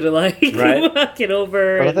guy's gonna like Right. walk it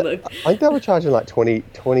over. But And look. I think they were charging like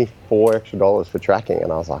 $24 extra for tracking,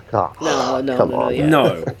 and I was like, oh, No, come no, on. yeah.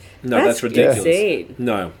 No, that's ridiculous. insane.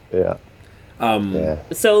 No, Yeah. Yeah.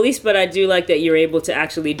 So at least, but I do like that you're able to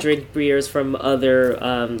actually drink beers from other,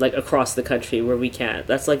 like across the country where we can't.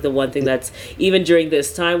 That's like the one thing that's even during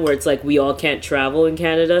this time where it's like we all can't travel in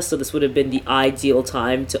Canada. So this would have been the ideal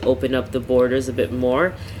time to open up the borders a bit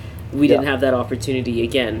more. We didn't have that opportunity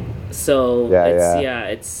again. So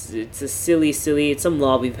it's a silly. It's some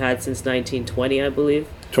law we've had since 1920, I believe.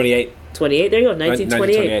 28. 28. There you go.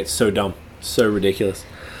 1928. So dumb, so ridiculous.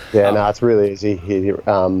 Yeah, no, it's really easy here.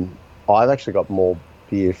 I've actually got more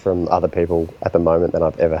beer from other people at the moment than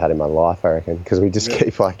I've ever had in my life, I reckon, because we just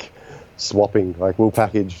keep like swapping. Like we'll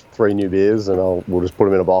package 3 new beers and we'll just put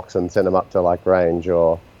them in a box and send them up to like Range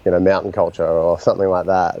or Mountain Culture or something like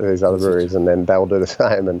that. These other breweries, and then they'll do the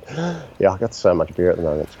same. And yeah, I've got so much beer at the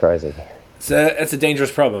moment; it's crazy. So it's a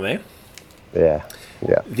dangerous problem, eh? Yeah,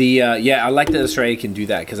 yeah. I like that Australia can do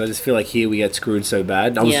that because I just feel like here we get screwed so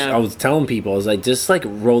bad. I was telling people, I was like, just like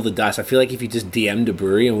roll the dice. I feel like if you just DM'd a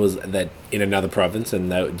brewery and was that in another province,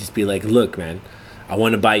 and they would just be like, look, man, I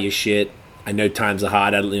want to buy your shit. I know times are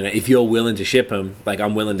hard. If you're willing to ship them, like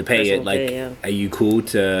I'm willing to pay it. Like, are you cool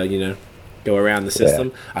to go around the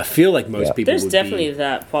system? I feel like most people. There's would definitely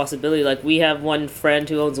that possibility. Like we have one friend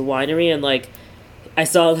who owns a winery, and like I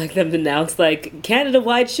saw like them announce like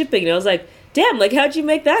Canada-wide shipping, and I was like, damn, like how'd you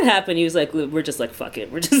make that happen? He was like, we're just like, fuck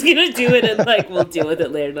it, we're just gonna do it, and like we'll deal with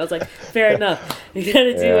it later. And I was like, fair enough, you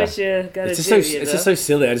gotta do what you gotta It's do. it's just so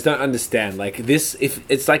silly. I just don't understand. Like this, if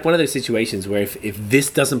it's like one of those situations where if this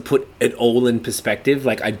doesn't put it all in perspective,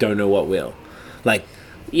 like I don't know what will. Like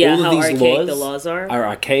Yeah, all of how these archaic the laws are.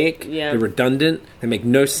 archaic. Yeah. They're redundant. They make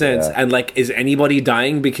no sense. Yeah. And like, is anybody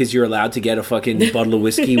dying because you're allowed to get a fucking bottle of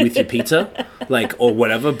whiskey with your pizza, like or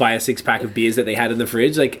whatever? Buy a 6-pack of beers that they had in the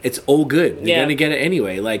fridge. Like it's all good. You're Yeah. gonna get it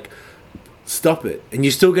anyway. Like. stop it, and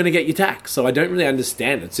you're still going to get your tax. So I don't really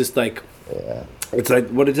understand. It's just like, it's like,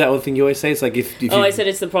 what is that other thing you always say? It's like if I said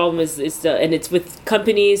it's the problem and it's with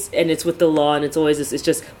companies and it's with the law, and it's always this. It's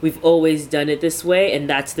just we've always done it this way, and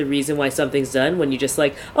that's the reason why something's done. When you just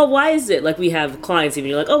like, oh, why is it? Like we have clients, even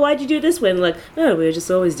you're like, oh, why'd you do it this way? And like, oh, we were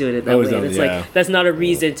just always doing it that way. And it's like that's not a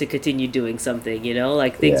reason to continue doing something. You know,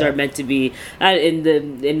 like things are meant to be.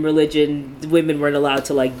 In religion, women weren't allowed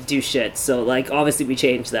to like do shit. So like obviously we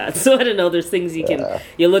changed that. So I don't know. There's things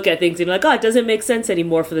you look at things and you're like, oh, it doesn't make sense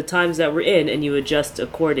anymore for the times that we're in, and you adjust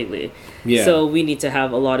accordingly. Yeah. So we need to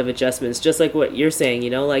have a lot of adjustments, just like what you're saying, you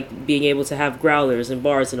know, like being able to have growlers and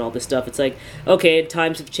bars and all this stuff. It's like, okay,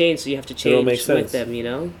 times have changed, so you have to change with them, you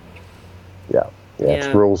know? Yeah. It's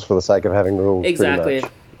rules for the sake of having rules. Exactly.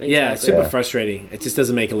 Yeah, it's super frustrating. It just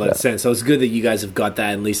doesn't make a lot of sense. So it's good that you guys have got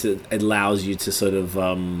that. At least it allows you to sort of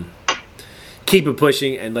keep it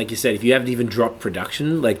pushing. And like you said, if you haven't even dropped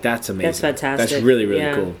production, like that's amazing. That's fantastic. That's really,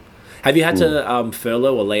 really cool. Have you had to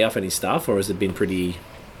furlough or lay off any staff, or has it been pretty,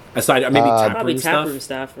 aside maybe probably taproom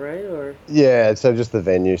staff, right? Or so just the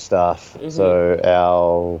venue staff. Mm-hmm. So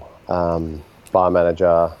our bar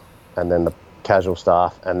manager, and then the casual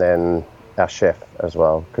staff, and then our chef as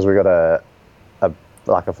well, because we got a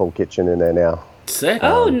full kitchen in there now. Sick.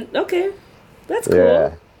 Okay, that's cool.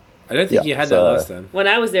 Yeah. I don't think you had that last time. When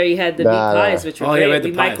I was there, you had the meat pies, which were great.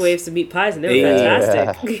 We microwaved some meat pies, and they were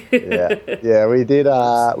fantastic. We did.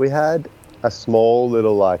 We had a small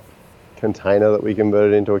little like container that we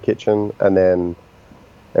converted into a kitchen, and then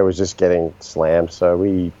it was just getting slammed. So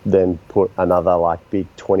we then put another like big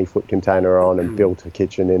 20-foot container on and built a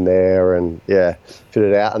kitchen in there, and fit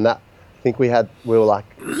it out. And that I think we were like,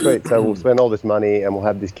 sweet. So we'll spend all this money, and we'll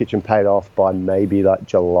have this kitchen paid off by maybe like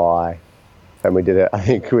July. And we did it. I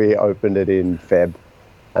think we opened it in Feb,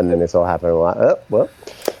 and then this all happened. We're like,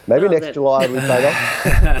 maybe next July we paid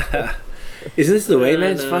off. Isn't this the way,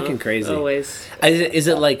 man? It's fucking crazy. Always. Is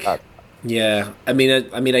it like? Yeah. I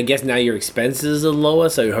mean, I guess now your expenses are lower,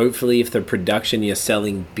 so hopefully, if the production you're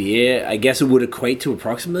selling beer, I guess it would equate to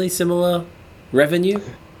approximately similar revenue.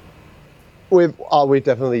 We've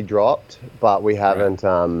definitely dropped, but we haven't.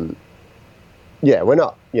 We're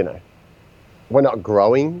not. We're not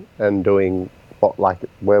growing and doing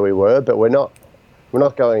where we were, but we're not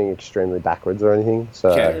going extremely backwards or anything.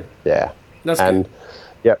 So that's good.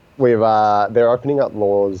 We've they're opening up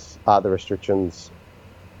laws. The restrictions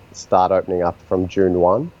start opening up from June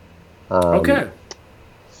 1.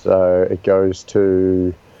 So it goes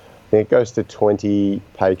to 20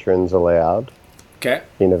 patrons allowed. Okay.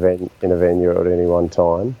 In a venue at any one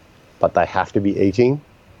time, but they have to be eating.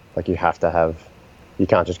 Like you can't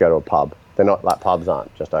just go to a pub. They're not like pubs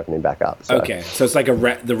aren't just opening back up. So. Okay, so it's like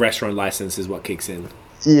the restaurant license is what kicks in.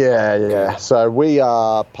 Yeah. So we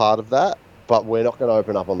are part of that, but we're not going to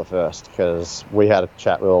open up on the 1st because we had a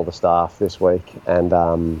chat with all the staff this week, and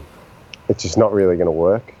it's just not really going to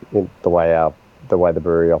work in the way the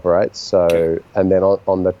brewery operates. So, and then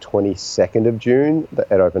on the 22nd of June,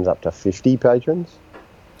 it opens up to 50 patrons,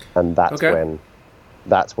 and that's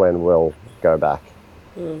when we'll go back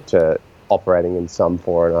to operating in some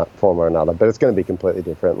form or another, but it's going to be completely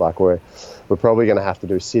different. Like we're probably going to have to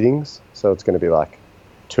do sittings, so it's going to be like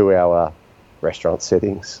 2-hour restaurant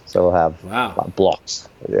sittings. So we'll have like blocks.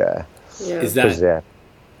 Yeah. Is that?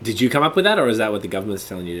 Did you come up with that, or is that what the government's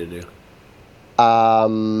telling you to do?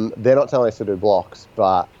 They're not telling us to do blocks,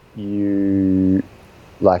 but there's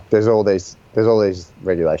all these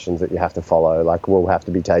regulations that you have to follow. Like we'll have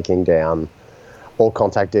to be taking down all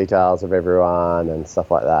contact details of everyone and stuff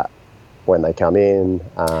like that when they come in,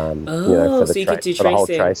 for the whole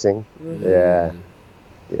tracing. Mm-hmm.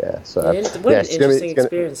 Yeah. So what an interesting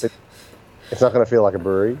experience. It's not going to feel like a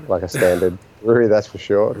brewery, like a standard brewery, that's for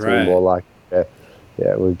sure. It's going to be more like,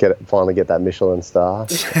 we'll finally get that Michelin star.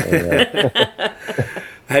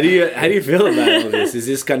 How do you feel about all this? Is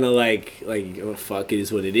this kind of like oh, fuck, it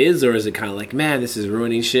is what it is, or is it kind of like, man, this is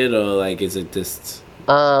ruining shit, or like, is it just?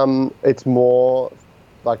 It's more.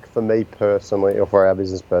 Like for me personally, or for our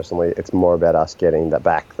business personally, it's more about us getting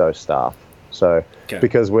back those staff. So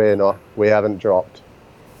because we haven't dropped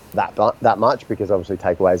that much, because obviously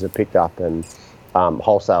takeaways have picked up and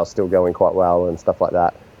wholesale's still going quite well and stuff like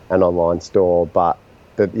that, and online store. But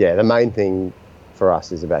the main thing for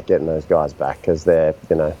us is about getting those guys back, because they're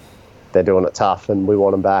doing it tough and we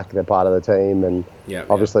want them back. They're part of the team, and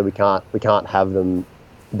obviously we can't have them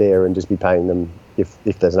there and just be paying them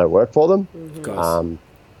if there's no work for them. Mm-hmm.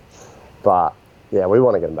 But we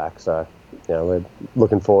want to get them back. So, we're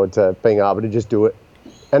looking forward to being able to just do it.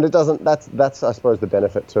 And it doesn't. That's I suppose the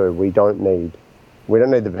benefit too. We don't need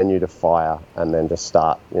the venue to fire and then just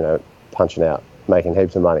start punching out, making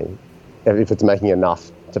heaps of money. if it's making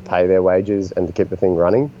enough to pay their wages and to keep the thing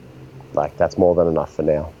running, like that's more than enough for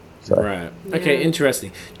now. So. Right. Okay,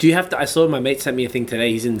 interesting. Do you have to... I saw my mate sent me a thing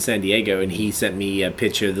today. He's in San Diego, and he sent me a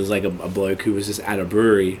picture. There's like a bloke who was just at a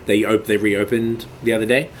brewery. They reopened the other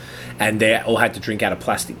day, and they all had to drink out of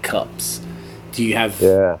plastic cups. Do you have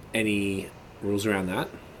any rules around that?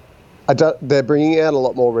 They're bringing out a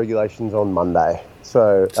lot more regulations on Monday,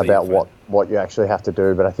 so about what you actually have to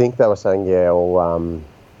do. But I think they were saying, all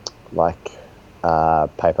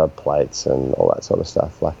paper plates and all that sort of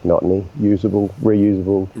stuff, like not any reusable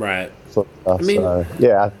right sort of stuff. I mean,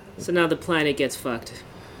 so now the planet gets fucked.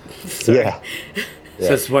 Yeah. So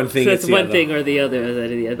that's one thing. So it's one thing or the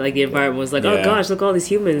other. Like the environment was like, oh gosh, look, all these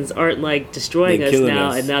humans aren't like destroying us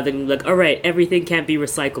now, and now they're like, all right, everything can't be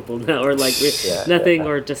recyclable now, or like nothing,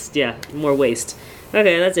 or just more waste.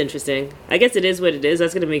 Okay, that's interesting. I guess it is what it is.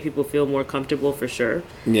 That's going to make people feel more comfortable for sure.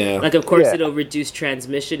 Yeah. Like, of course, it'll reduce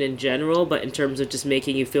transmission in general, but in terms of just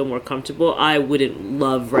making you feel more comfortable, I wouldn't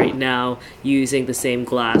love right now using the same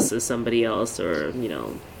glass as somebody else or, same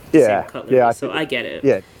cutlery. Yeah, so I get it.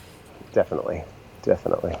 Yeah, definitely.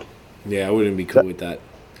 Yeah, I wouldn't be cool with that.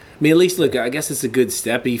 I mean, at least, look, I guess it's a good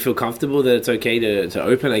step. You feel comfortable that it's okay to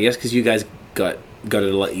open, I guess, because you guys got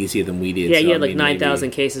it a lot easier than we did. Yeah, you had like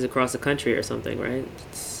 9,000 cases across the country or something, right?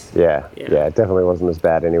 Yeah, it definitely wasn't as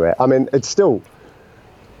bad anyway. I mean, it's still,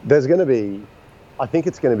 there's going to be, I think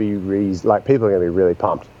it's going to be, people are going to be really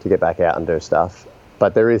pumped to get back out and do stuff,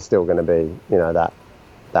 but there is still going to be,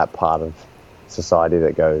 that part of society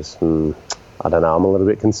that goes, I don't know, I'm a little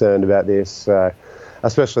bit concerned about this,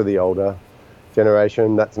 especially the older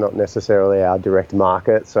generation. That's not necessarily our direct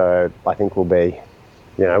market, so I think we'll be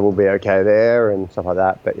okay there and stuff like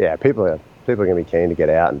that. But yeah, people are going to be keen to get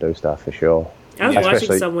out and do stuff for sure. I was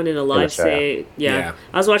watching someone in a live say, I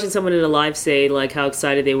was watching someone in a live say like how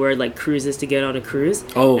excited they were like cruises to get on a cruise,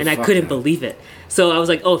 and I couldn't believe it. So I was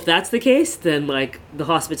like, if that's the case, then like the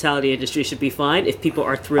hospitality industry should be fine if people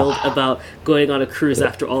are thrilled about going on a cruise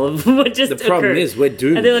after all of what just the problem is we're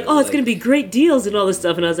doomed. And they're like, it's going to be great deals and all this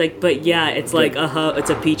stuff, and I was like, but yeah, it's like it's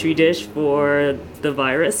a petri dish for the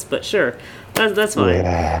virus, but sure. That's fine.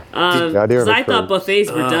 Yeah. Because I thought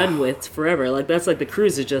buffets were done with forever. Like that's like the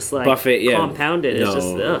cruise is just like compounded. It's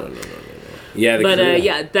No.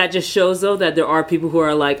 Yeah, that just shows though that there are people who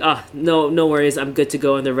are like, no worries, I'm good to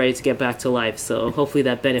go, and they're ready to get back to life. So hopefully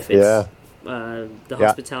that benefits the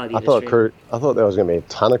hospitality industry. I thought there was going to be a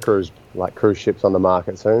ton of cruise ships on the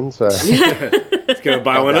market soon. So let's go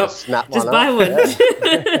buy one up. Buy one.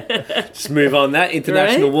 Just move on that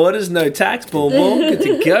international waters, no tax, boom, good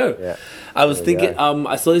to go. Yeah. I was thinking,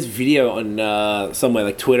 I saw this video on somewhere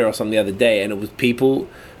like Twitter or something the other day, and it was people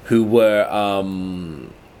who were,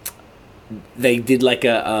 they did like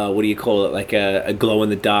a what do you call it, like a glow in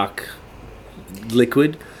the dark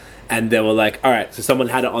liquid, and they were like, all right, so someone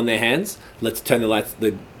had it on their hands, let's turn the lights,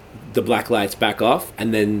 the black lights back off,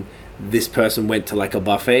 and then this person went to like a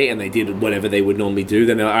buffet and they did whatever they would normally do.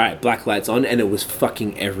 Then they're like, all right, black lights on, and it was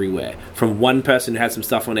fucking everywhere. From one person who had some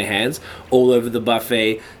stuff on their hands, all over the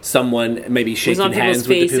buffet. Someone maybe shaking hands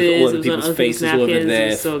with all of the people's faces all over there. It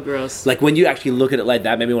was so gross. Like when you actually look at it like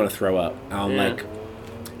that, made me want to throw up. Like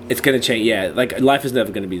it's gonna change. Yeah, like life is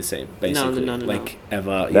never gonna be the same. Basically, no.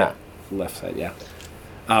 Ever. Yeah, left side. Yeah.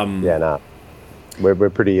 We're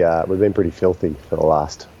pretty. We've been pretty filthy for the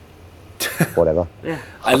last. Whatever.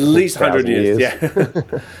 At least 100 years. Yeah.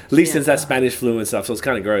 At least since that Spanish flu and stuff, so it's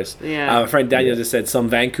kind of gross. Yeah. My friend Daniel just said some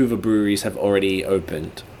Vancouver breweries have already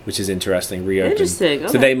opened, which is interesting, reopened. Interesting.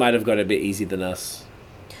 Okay. So they might have got a bit easier than us.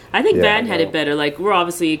 I think Van had it better. Like, we're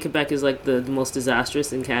obviously, Quebec is like the most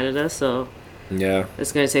disastrous in Canada, so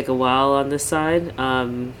it's going to take a while on this side.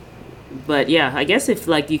 But yeah, I guess if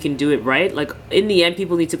like you can do it right, like in the end,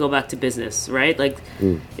 people need to go back to business, right? Like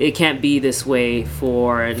it can't be this way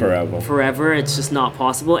for forever. It's just not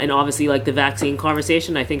possible. And obviously, like the vaccine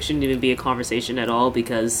conversation, I think shouldn't even be a conversation at all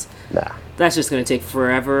because that's just going to take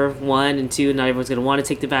forever. One and two, not everyone's going to want to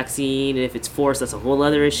take the vaccine. And if it's forced, that's a whole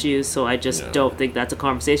other issue. So I just don't think that's a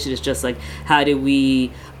conversation. It's just like how do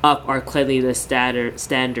we up our cleanliness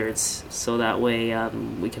standards so that way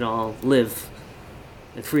we can all live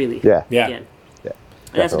freely. Again. And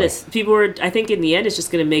that's what it is. People are. I think in the end, it's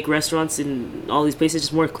just going to make restaurants in all these places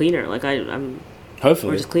just more cleaner. Like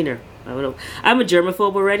hopefully, or just cleaner. I don't know. I'm a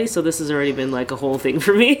germaphobe already, so this has already been like a whole thing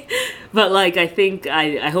for me. But like, I think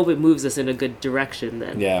I hope it moves us in a good direction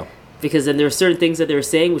then. Yeah. Because then there are certain things that they were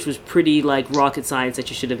saying which was pretty like rocket science that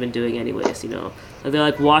you should have been doing anyways. Like they're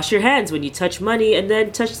like, wash your hands when you touch money and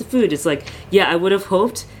then touch the food. It's like, I would have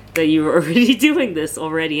hoped that you were already doing this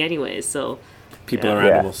already anyways. So. People are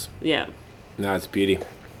animals. Yeah. No, it's beauty.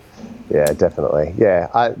 Yeah, definitely.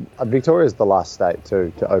 Yeah, Victoria's the last state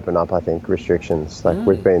to open up, I think, restrictions. Like,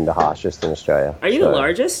 we've been the harshest in Australia. Are you the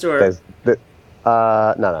largest, or?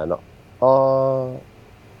 No, not.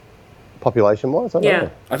 Population-wise, I don't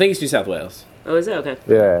know. I think it's New South Wales. Oh, is it?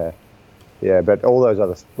 Okay. Yeah, but all those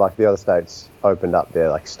the other states opened up their,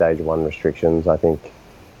 like, stage 1 restrictions, I think,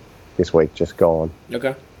 this week just gone.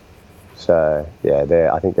 Okay. So,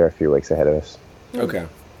 yeah, I think they're a few weeks ahead of us. Okay.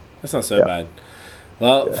 That's not so bad.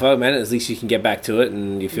 Well, fuck, man, at least you can get back to it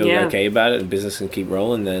and you feel okay about it and business can keep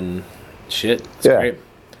rolling, then shit, it's great.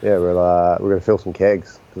 Yeah, we're going to fill some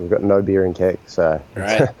kegs because we've got no beer in kegs. So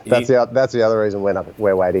right. that's the other reason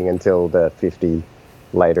we're waiting until the 50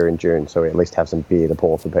 later in June, so we at least have some beer to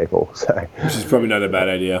pour for people. So which is probably not a bad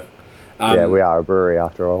idea. Yeah, we are a brewery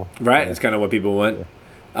after all. Right, it's kind of what people want.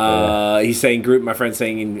 He's saying group. My friend's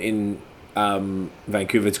saying in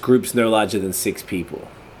Vancouver, it's groups no larger than 6 people.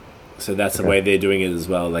 So that's the way they're doing it as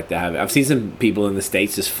well. Like they have, I've seen some people in the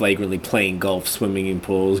States just flagrantly playing golf, swimming in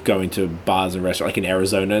pools, going to bars and restaurants, like in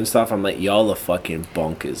Arizona and stuff. I'm like, y'all are fucking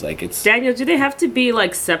bonkers. Like it's Daniel. Do they have to be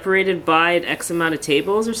like separated by an X amount of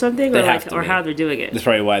tables or something, They have to or be. how they're doing it? That's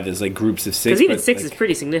probably why there's like groups of 6. Because even but, 6 like, is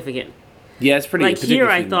pretty significant. Yeah, it's pretty. Like here,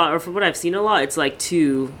 I particularly- thought, or from what I've seen a lot, it's like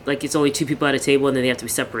 2. Like it's only 2 people at a table, and then they have to be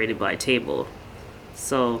separated by a table.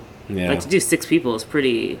 So, like to do 6 people is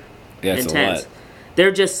pretty it's intense. a lot. They're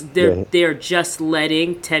just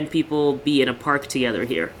letting 10 people be in a park together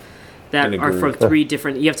here. That In a are from group. 3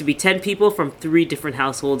 different. You have to be 10 people from 3 different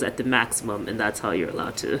households at the maximum, and that's how you're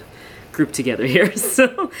allowed to group together here.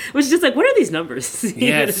 So, which is just like, what are these numbers?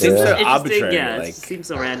 Yeah, it It's seems so interesting. arbitrary, Yeah, like, it seems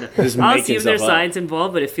so random. just I'll making assume there's stuff up. science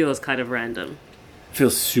involved, but it feels kind of random.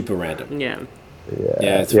 Feels super random. Yeah.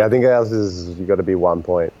 Yeah, it's I think ours is you got to be 1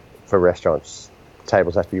 point for restaurants.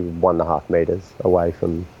 Tables have to be 1.5 meters away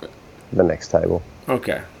from the next table.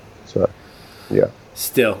 Okay. So, yeah.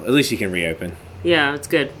 Still, at least you can reopen. Yeah, it's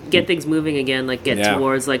good. Get things moving again, like get Yeah.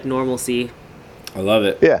 towards like normalcy. I love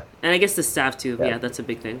it. Yeah. And I guess the staff too. Yeah. Yeah, that's a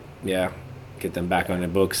big thing. Yeah. Get them back on their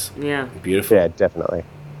books. Yeah. Beautiful. Yeah, definitely.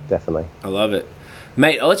 I love it.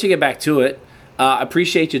 Mate, I'll let you get back to it.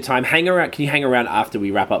 Appreciate your time. Hang around. Can you hang around after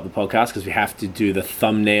we wrap up the podcast? Because we have to do the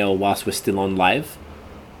thumbnail whilst we're still on live.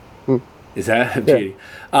 Is that a beauty?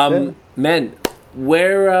 Man,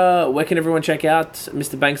 where can everyone check out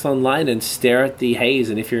Mr. Banks online and stare at the haze?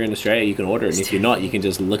 And if you're in Australia, you can order it. And if you're not, you can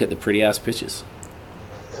just look at the pretty-ass pictures.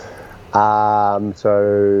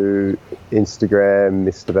 So Instagram,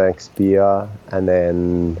 Mr. Banks Beer, and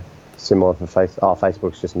then similar for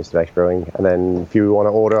Facebook's just Mr. Banks Brewing. And then if you want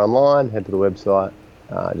to order online, head to the website,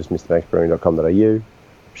 just mrbanksbrewing.com.au.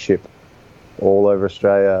 Ship all over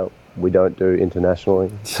Australia. We don't do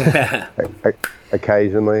internationally.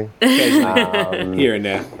 Occasionally. Here and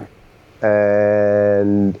there.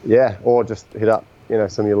 And yeah, or just hit up,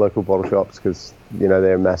 some of your local bottle shops because,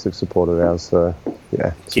 they're a massive supporter of ours. So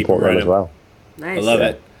yeah, Keep support them running. as well. Nice. I love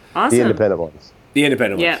it. Awesome. The independent ones. The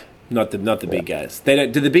independent Yeah. ones. Not the big guys. They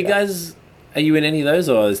don't. Do the big guys? Are you in any of those,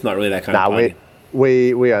 or it's not really that kind of party?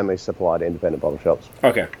 We only supply to independent bottle shops.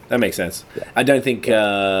 Okay, that makes sense. I don't think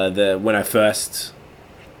when I first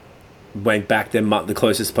went back there, the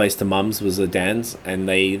closest place to Mum's was the Dan's, and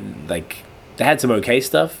they had some okay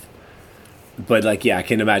stuff, but I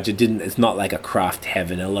can imagine it's not like a craft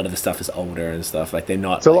heaven. A lot of the stuff is older and stuff. Like they're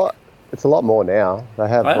not. It's a lot more now. They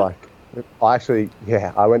have Oh,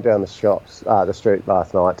 yeah? I went down the street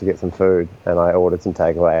last night to get some food, and I ordered some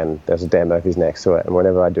takeaway, and there's a Dan Murphy's next to it. And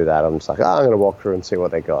whenever I do that, I'm just like, I'm going to walk through and see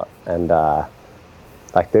what they got. And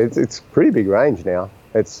it's pretty big range now.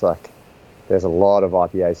 It's like there's a lot of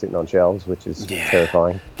IPA sitting on shelves, which is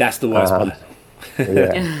terrifying. That's the worst part.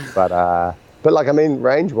 Yeah, but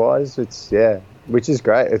range wise, which is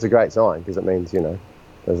great. It's a great sign because it means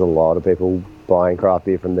there's a lot of people buying craft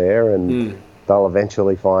beer from there, and they'll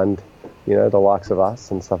eventually find the likes of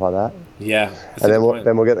us and stuff like that. Yeah, that's And a then good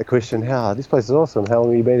point. we'll get the question, this place is awesome. How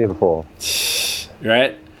long have you been here before?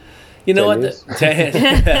 Right? You know 10 what? years?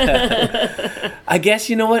 I guess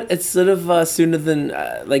you know what? It's sort of sooner than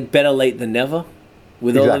better late than never.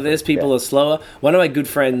 With all of Exactly, this, people are slower. One of my good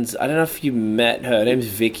friends, I don't know if you met her. Her name's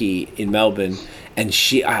Vicky in Melbourne, and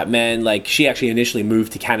she, she actually initially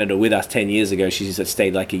moved to Canada with us 10 years ago. She just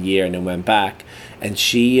stayed a year and then went back, and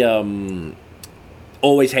she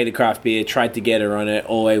always hated craft beer. Tried to get her on it.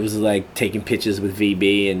 Always was taking pictures with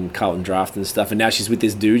VB and Carlton Draft and stuff. And now she's with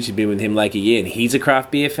this dude. She's been with him a year, and he's a craft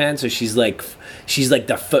beer fan. So she's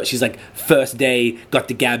first day got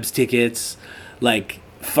the Gabs tickets,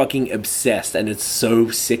 fucking obsessed. And it's so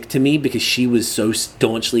sick to me because she was so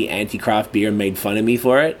staunchly anti-craft beer and made fun of me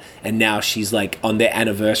for it. And now she's on their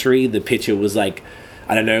anniversary, the picture was a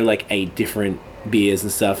different beers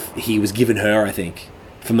and stuff, he was given her, I think,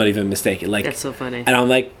 if I'm not even mistaken. Like, That's so funny. and I'm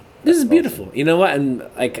like, this is beautiful. You know what? And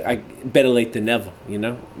like, I better late than never. You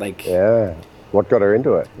know, like Yeah. What got her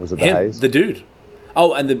into it? Was it the him, haze? the dude.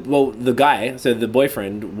 Oh, and the guy. So the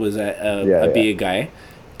boyfriend was a beer guy.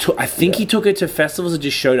 I think he took her to festivals and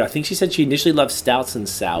just showed her. I think she said she initially loved stouts and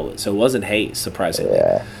sours, so it wasn't haze, surprisingly.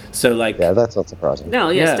 Yeah. So like, Yeah, that's not surprising. No,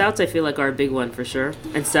 yeah, Yeah. stouts I feel like are a big one for sure,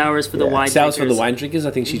 and sours for the wine. sours for drinkers. the wine drinkers.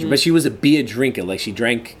 I think but she was a beer drinker. Like she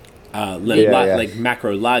drank like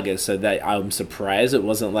macro lagers. So that I'm surprised it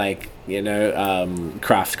wasn't like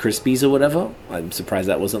craft crispies or whatever. I'm surprised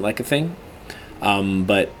that wasn't like a thing.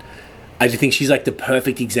 But I just think she's like the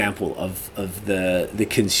perfect example of the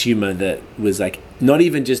consumer that was like not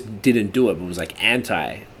even just didn't do it, but was like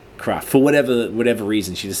anti craft for whatever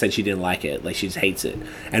reason. She just said she didn't like it, like she just hates it.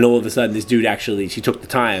 And all of a sudden, this dude she took the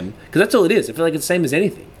time, because that's all it is. I feel like it's the same as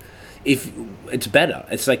anything. If it's better,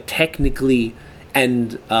 it's like technically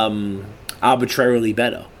and arbitrarily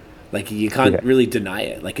better. Like you can't really deny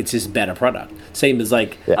it. Like it's just better product. Same as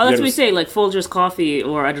like Oh, that's what we say, like Folgers coffee,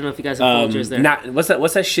 or I don't know if you guys have Folgers there.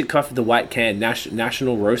 What's that shit coffee? The white can,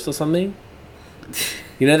 National Roast or something.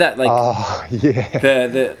 You know that like Oh, yeah.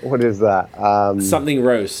 the What is that? something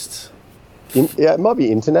roast. It might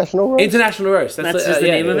be International Roast. International Roast. That's just the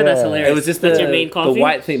name of it. That's hilarious. It was just that's the, your main coffee. the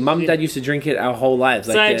white thing. Mum and Dad used to drink it our whole lives.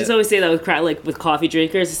 So I just always say that with coffee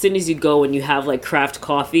drinkers, as soon as you go and you have like craft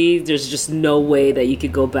coffee, there's just no way that you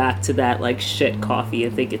could go back to that like shit coffee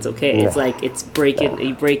and think it's okay. It's like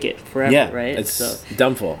you break it forever, right? It's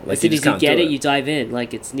done for. Like, as soon as you get it, you dive in.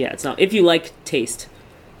 Like it's not. If you like taste,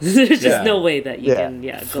 there's just no way that you can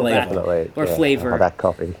go Flavor. back Definitely. or flavor. Oh, that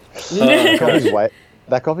coffee.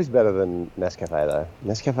 That coffee's better than Nescafe though.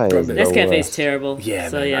 Nescafe is the Nescafe is worst. terrible. Yeah,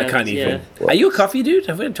 so, man, I can't even. Are you a coffee dude?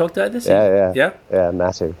 Have we talked about this? Yeah,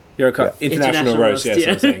 massive. You're a international roast. Yeah,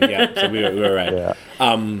 that's what I'm saying. Yeah, so we were right.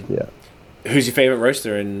 Yeah. Who's your favorite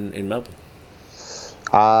roaster in Melbourne?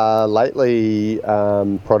 Lately,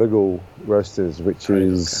 Prodigal Roasters, which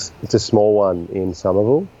is it's a small one in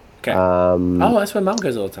Somerville. Okay. That's where Mum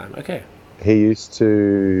goes all the time. Okay. He used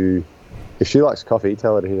to, if she likes coffee,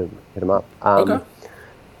 tell her to hit him up. Okay.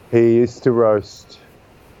 He used to roast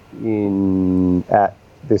at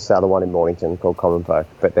this other one in Mornington called Common Folk,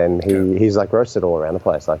 but then he's like roasted all around the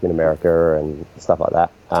place, like in America and stuff like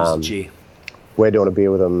that. G. We're doing a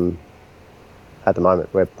beer with him at the moment.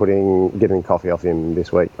 We're getting coffee off him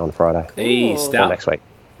this week on Friday. Hey, Or stout next week.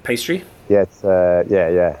 pastry. Yeah, it's So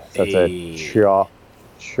it's a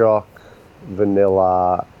choc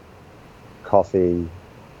vanilla coffee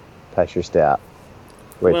pastry stout,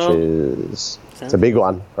 which is it's a big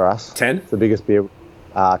one for us. 10? It's the biggest beer.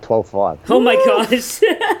 12.5. Oh my gosh.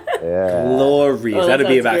 Yeah. Glorious. Oh, that That'd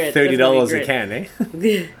be sounds about great. $30 a That's can,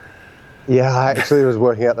 eh? Yeah, I actually was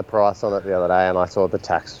working out the price on it the other day, and I saw the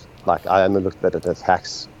tax. Like, I only looked at the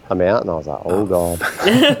tax amount, and I was like, oh god.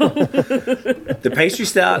 The pastry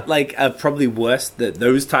stout, like, are probably worse.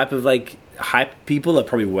 Those type of like hype people are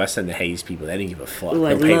probably worse than the haze people. They didn't give a fuck. Ooh,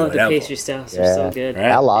 I They'll pay love the whatever. pastry stouts. They're so good.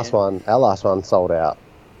 Right. Our last one sold out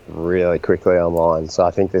really quickly online, so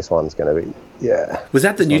I think this one's going to be Was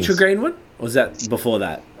that the Nutrigrain one? Or was that before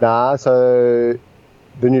that? Nah, so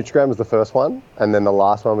the Nutrigrain was the first one, and then the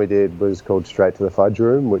last one we did was called Straight to the Fudge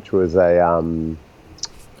Room, which was a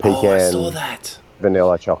pecan I saw that.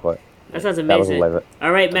 vanilla chocolate. That sounds That was amazing. 11.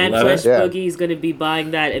 All right, Mad 11? Flesh Yeah. Boogie is going to be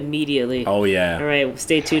buying that immediately. Oh yeah. All right,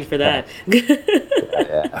 stay tuned for that.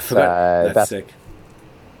 I forgot. That's sick.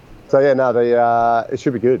 So yeah, no, it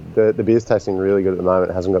should be good. The beer's tasting really good at the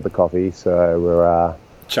moment. It hasn't got the coffee, so we're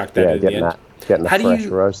Chuck that in the end. getting the How do fresh you-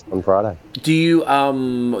 roast on Friday. Do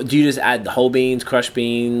you just add the whole beans, crushed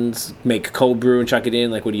beans, make cold brew and chuck it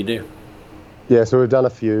in? Like, what do you do? Yeah, so we've done a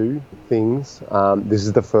few things. This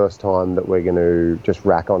is the first time that we're going to just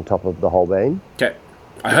rack on top of the whole bean. Okay.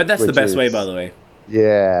 I heard that's the Which best way, is- by the way.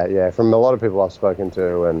 Yeah. From a lot of people I've spoken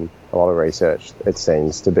to and a lot of research, it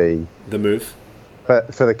seems to be, The move.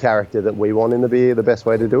 for the character that we want in the beer, the best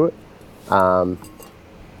way to do it.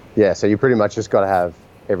 So you pretty much just got to have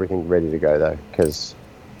everything ready to go, though, because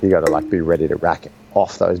you got to be ready to rack it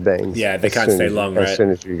off those beans. Yeah, they as can't soon stay as- long, right? As soon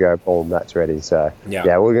as you go, boom, that's ready. So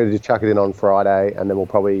Yeah. we're going to just chuck it in on Friday, and then we'll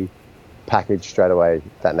probably package straight away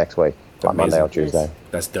that next week, like Monday or Amazing. Tuesday.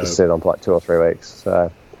 That's dope. Just sit on for 2 or 3 weeks. So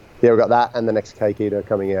yeah, we've got that, and the next Cake Eater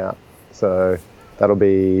coming out. So that'll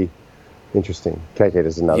be interesting. Cake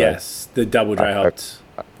Eater's another Yes, the double dry hopped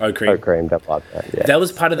oat cream. oat cream double up. Yeah. That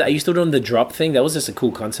was part of that. Are you still doing the drop thing? That was just a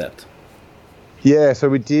cool concept. Yeah, so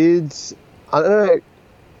we did. I don't know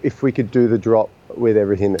if we could do the drop with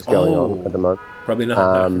everything that's going on at the moment. Probably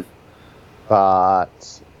not.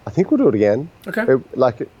 But I think we'll do it again. Okay.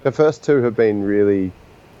 Like the first two have been really,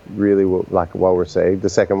 really well received. The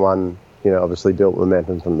second one, obviously built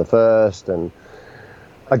momentum from the first, and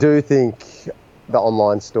I do think the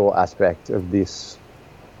online store aspect of this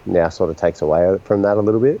now sort of takes away from that a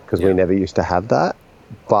little bit, because we never used to have that.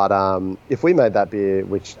 But if we made that beer,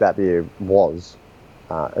 which that beer was,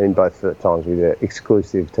 in both the times we did it,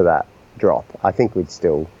 exclusive to that drop, I think we'd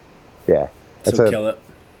still, kill it.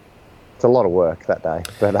 It's a lot of work that day,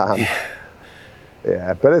 but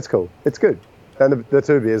but it's cool. It's good. And the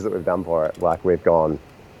two beers that we've done for it, like we've gone,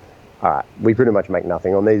 all right, we pretty much make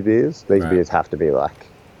nothing on these beers. These beers have to be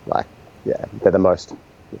they're the most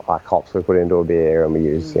like hops we put into a beer, and we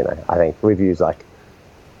use, I think we've used like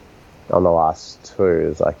on the last two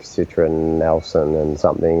is like Citra Nelson and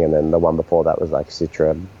something, and then the one before that was like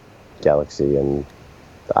Citra Galaxy, and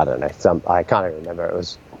I don't know, I can't even remember. It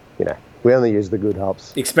was, we only use the good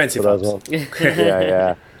hops. Expensive hops.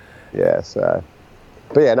 Yeah. So,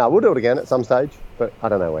 but yeah, no, we'll do it again at some stage, but I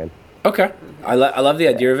don't know when. Okay. I love the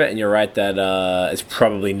idea of it, and you're right that it's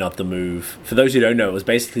probably not the move. For those who don't know, it was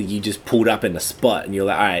basically you just pulled up in a spot, and you're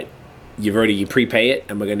like, all right, you prepay it,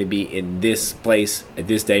 and we're going to be in this place at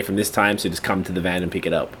this day from this time, so just come to the van and pick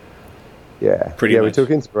it up. Yeah. Pretty much. We took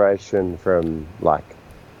inspiration from like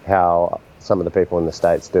how some of the people in the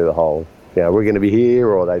States do the whole, we're going to be here,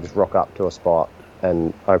 or they just rock up to a spot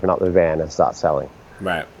and open up the van and start selling.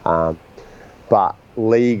 Right. But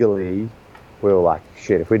legally, we were like,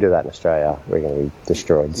 shit, if we do that in Australia, we're going to be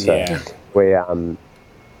destroyed. So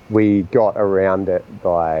we got around it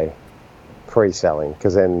by pre-selling,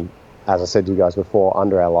 because then, as I said to you guys before,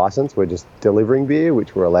 under our license, we're just delivering beer,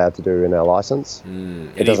 which we're allowed to do in our license.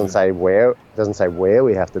 It doesn't say where. It doesn't say where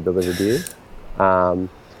we have to deliver beer.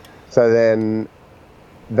 So then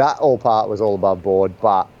that part was all above board,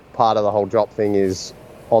 but part of the whole drop thing is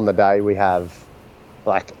on the day we have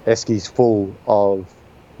like eskies full of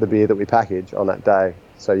the beer that we package on that day.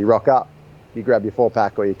 So you rock up, you grab your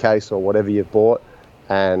 4-pack or your case or whatever you've bought,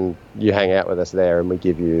 and you hang out with us there, and we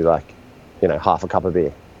give you like, half a cup of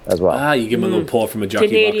beer as well. You give them a little pour from a jockey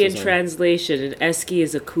Canadian box translation, an esky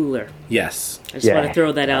is a cooler. Yes. I just want to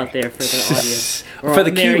throw that out there for the audience. For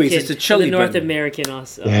the Kiwis, it's a chili for the North bun. American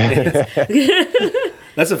also.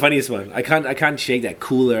 That's the funniest one. I can't shake that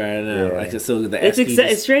cooler. I don't know. Like it's still the esky.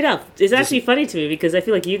 It's straight up. It's actually funny to me, because I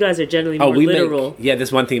feel like you guys are generally more literal.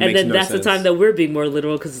 There's one thing that and makes then no that's sense. the time that we're being more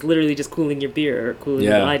literal, because it's literally just cooling your beer or cooling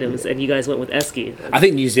your items, and you guys went with esky. I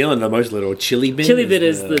think New Zealand are the most literal. Chili bin. Chili bin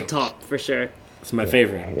is the top for sure. It's my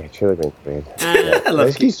favorite. Yeah, chili bin's weird. I love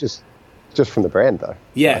Esky's just from the brand though.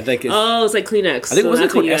 Yeah, like it's like Kleenex. I think wasn't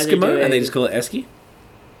it called Eskimo, and they just call it esky.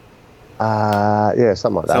 Yeah,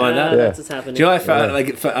 something like that. Something like that? That's what's happening. Do you know what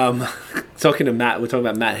I found? Talking to Matt, we're talking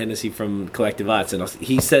about Matt Hennessy from Collective Arts, and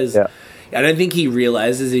he says, I don't think he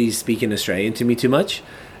realizes that he's speaking Australian to me too much.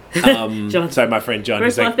 John. Sorry, my friend John.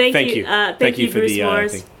 First He's of all, like, thank you. Thank you for Bruce the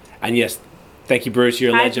Morris. thing. And yes, thank you, Bruce.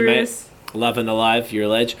 You're a Hi, legend, Bruce. mate. Love and alive. You're a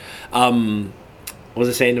ledge. What was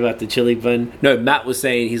I saying about the chili bun? No, Matt was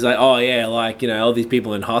saying, he's like, oh yeah, like, all these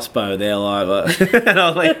people in Hospo, they're like, and I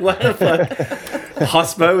was like, what the fuck?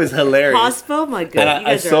 Hospo is hilarious. Hospo, my god. And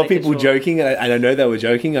I saw people joking, and I know they were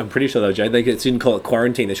joking. I'm pretty sure they were joking. They shouldn't call it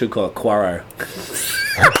quarantine. They should call it Quarro.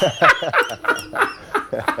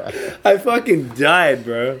 I fucking died,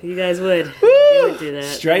 bro. You guys would. You would do that.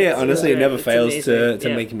 Australia, honestly, it never fails to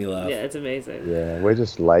amazing. make me laugh. Yeah, it's amazing. Yeah, we're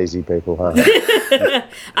just lazy people, huh?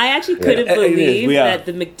 I actually couldn't It is. believe We are. that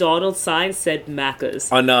the McDonald's sign said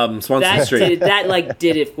Macca's. On Swansea That Street.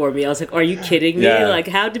 did it for me. I was like, are you kidding me? Yeah. Like,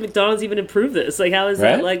 how did McDonald's even improve this? Like, how is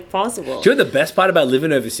Right? that, like, possible? Do you know the best part about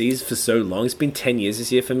living overseas for so long? It's been 10 years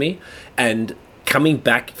this year for me, and coming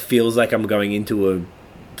back feels like I'm going into a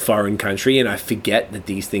foreign country, and I forget that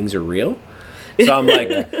these things are real. So I'm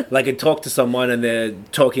like I talk to someone, and they're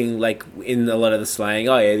talking like in a lot of the slang.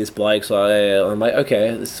 Oh yeah, this bloke's like, yeah. I'm like,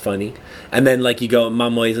 okay, this is funny. And then like you go,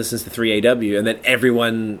 Mum always listens to 3AW, and then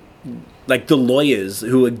everyone, like the lawyers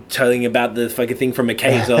who are telling about the fucking thing from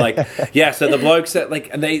McCabe's are like, yeah, so the blokes that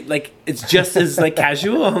like, and they like, it's just as like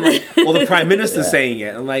casual. I'm like, or the Prime Minister's saying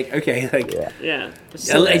it. I'm like, okay, like, Yeah. it's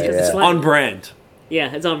It's on brand.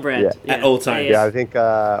 Yeah, it's on brand. Yeah. At all times. Yeah, I think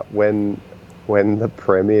when the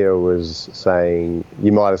Premier was saying,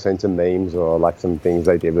 you might have seen some memes or like some things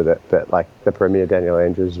they did with it, but like the Premier, Daniel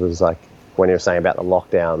Andrews, was like, when he was saying about the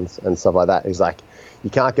lockdowns and stuff like that, he's like, you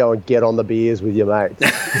can't go and get on the beers with your mates.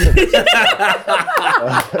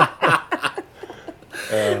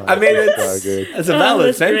 I mean, it's a valid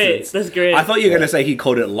that's sentence. great. That's great. I thought you were going to say he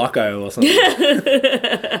called it Loco or something.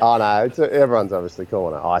 Oh no, everyone's obviously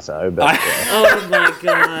calling it ISO, but yeah. Oh my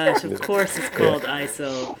gosh! Of course, it's called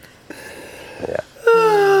ISO. Yeah.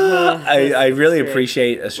 I really great.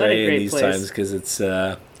 appreciate Australia in great these place. times because it's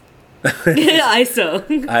ISO.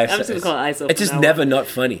 ISO. I'm just gonna call it ISO. it's just never not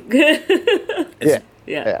funny. Yeah. Yeah.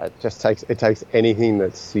 Yeah, it just takes anything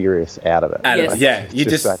that's serious out of it. Yes. Yeah, It's you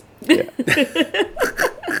just that-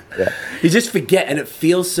 yeah. you just forget, and it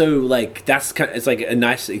feels so like it's like a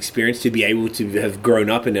nice experience to be able to have grown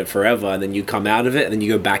up in it forever, and then you come out of it, and then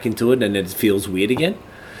you go back into it, and it feels weird again.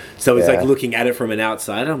 So it's like Yeah. looking at it from an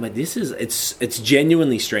outsider. I'm like, it's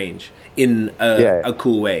genuinely strange in a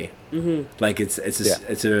cool way. Mm-hmm. Like it's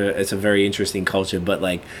a very interesting culture, but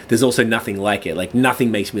like there's also nothing like it. Like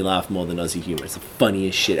nothing makes me laugh more than Aussie humor. It's the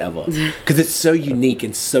funniest shit ever because it's so unique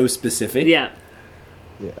and so specific. Yeah.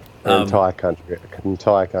 Yeah. An entire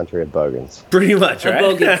country of bogans. Pretty much, right?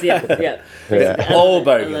 Bogans, yeah. All I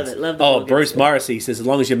bogans. love it. Love the Oh, bogans. Bruce Morrissey says as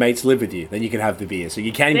long as your mates live with you, then you can have the beer. So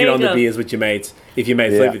you can get you on the go. beers with your mates if your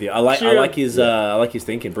mates Yeah. live with you. I like his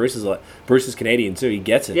thinking. Bruce is Canadian too. He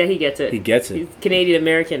gets it. Yeah, he gets it. He gets it. He's Canadian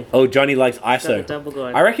American. Oh, Johnny likes ISO. Double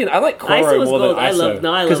going. I reckon I like ISO Coro is more than gold. I ISO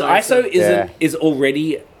love because ISO. ISO is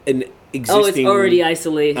already an existing. Oh, it's already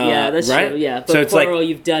isolated. Yeah, that's right? true. Yeah, but So it's like- Coro,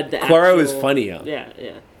 you've done the Coro actual, is funnier. Yeah.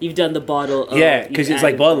 You've done the bottle. Of, Yeah, because you've it's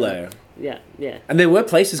like added- Bodlo. Yeah. And there were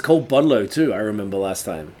places called Bodlo too. I remember last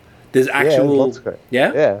time. There's Yeah, actual. lots of it.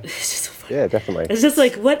 Yeah. Yeah, It's just so funny. yeah, definitely. It's just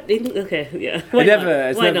like what? Okay, yeah. Why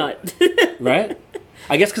it's not? Why never- not? Right?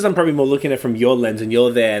 I guess because I'm probably more looking at it from your lens, and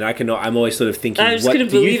you're there, and I'm always sort of thinking, I just what couldn't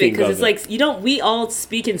do you believe it think because of it's like we all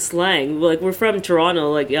speak in slang. Like we're from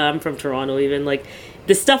Toronto. Like I'm from Toronto. Even like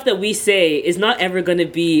the stuff that we say is not ever going to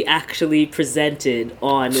be actually presented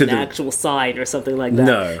on To an the- actual sign or something like that.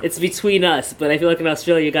 No. It's between us. But I feel like in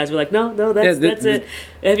Australia, you guys were like, no, that's it.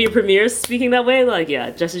 Have your premiers speaking that way? Like, yeah,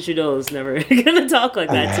 Justin Trudeau's never gonna talk like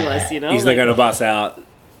that to us. You know, He's like, not going to bust out.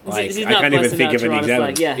 Like, he's I not can't even busting think out of an Toronto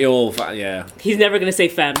example. slang, yeah. Yeah. he's never gonna say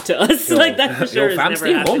fam to us. Like that for sure is Fam never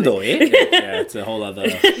Steve happening. Hondo, eh? Yeah, it's a whole other.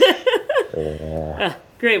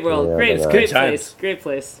 Great world, Yeah, great but, great Good place, times. great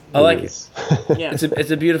place. I like it. Yes. Yeah.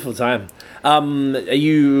 It's a beautiful time. Are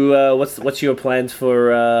you? What's your plans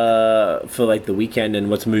for like the weekend and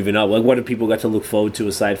what's moving up? Like, what do people got to look forward to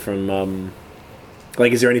aside from?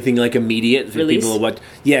 Like, is there anything like immediate for Release? people? Or what?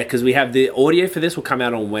 Yeah, because we have the audio for this will come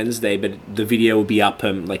out on Wednesday, but the video will be up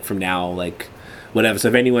like from now, like whatever. So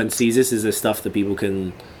if anyone sees this, is there stuff that people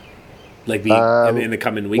can like be in the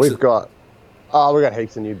coming weeks? We've got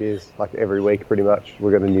heaps of new beers, like every week pretty much.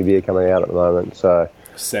 We've got a new beer coming out at the moment. So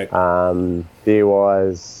Sick.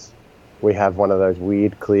 beer-wise, we have one of those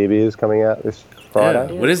weird clear beers coming out this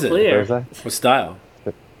Friday, What is it? Clear. Thursday. What style?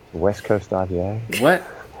 West Coast IPA. What?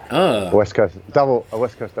 Oh, West Coast double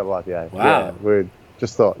IPA. Wow. Yeah, we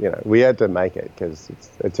just thought, we had to make it because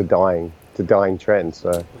it's a dying trend.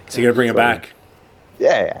 So so you're gonna bring it back?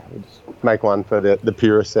 yeah, we just make one for the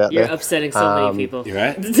purists out You're there. upsetting so many people. You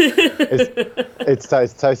right? It's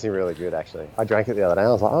tasting really good, actually. I drank it the other day.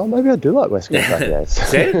 I was like, oh, maybe I do like West Coast IPAs.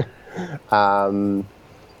 See?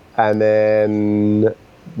 And then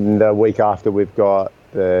the week after, we've got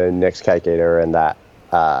the next Cake Eater and that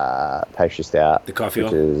pastry stout. The coffee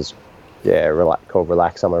which one? is, called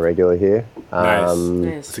Relax. I'm a regular here. Nice.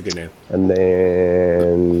 Nice. That's a good name. And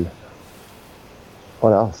then what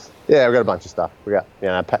else? Yeah, we've got a bunch of stuff. We got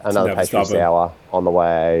another never pastry stopping. sour on the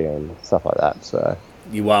way and stuff like that. So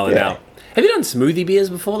You wilding Yeah. out. Have you done smoothie beers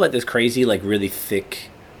before? Like those crazy, like really thick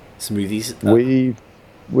smoothies?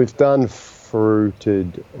 we've done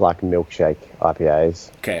fruited like milkshake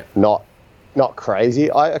IPAs. Okay. Not crazy.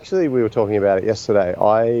 We were talking about it yesterday.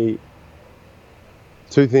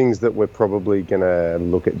 Two things that we're probably gonna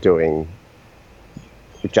look at doing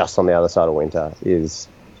just on the other side of winter is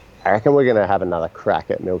I reckon we're gonna have another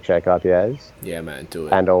crack at milkshake IPAs Yeah, man, do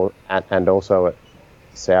it. and also at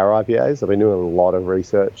sour IPAs. I've been doing a lot of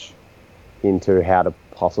research into how to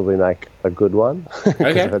possibly make a good one. 'Cause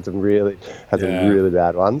Okay. I've had some really Yeah.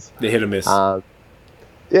 bad ones. The hit or miss.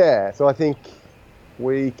 Yeah, so I think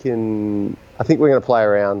we're going to play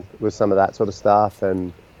around with some of that sort of stuff.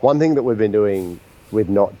 And one thing that we've been doing with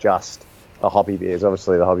not just the hoppy beers,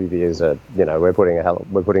 obviously the hoppy beers are, we're putting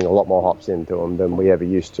a lot more hops into them than we ever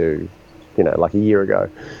used to, like a year ago.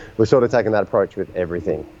 We're sort of taking that approach with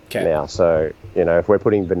everything now. So, if we're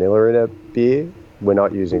putting vanilla in a beer, we're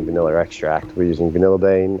not using vanilla extract. We're using vanilla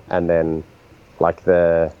bean, and then like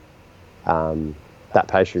that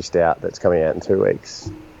pastry stout that's coming out in 2 weeks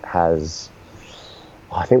has,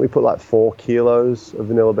 I think we put like 4 kilos of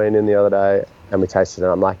vanilla bean in the other day, and we tasted it.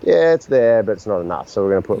 And I'm like, yeah, it's there, but it's not enough. So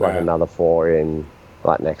we're going to put like another 4 in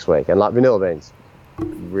like next week. And like vanilla beans,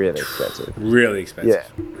 really expensive. Really expensive.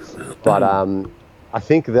 Yeah, but I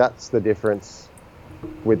think that's the difference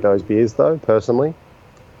with those beers, though, personally,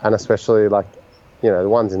 and especially like the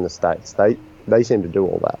ones in the States, they seem to do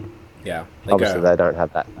all that. Yeah. Obviously, they don't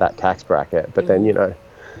have that tax bracket, but then,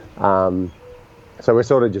 so we're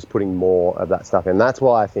sort of just putting more of that stuff in. That's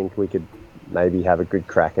why I think we could maybe have a good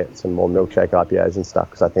crack at some more milkshake IPAs and stuff,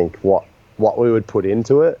 because I think what we would put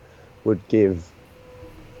into it would give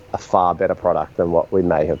a far better product than what we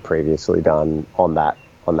may have previously done on that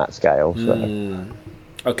scale. So,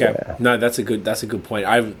 okay. Yeah. No, that's a good point.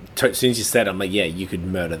 As soon as you said it, I'm like, yeah, you could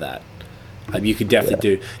murder that. You could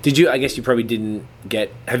definitely do. Did you? I guess you probably didn't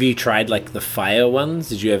get. Have you tried like the fire ones?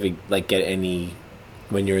 Did you ever like get any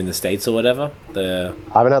when you're in the States or whatever? I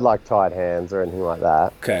haven't had like tied hands or anything like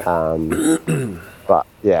that. Okay. But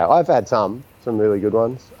yeah, I've had some really good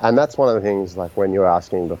ones, and that's one of the things. Like when you were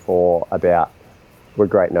asking before about were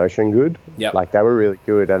Great Notion good? Yeah. Like they were really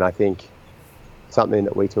good, and I think something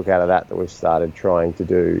that we took out of that we've started trying to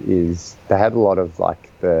do is they had a lot of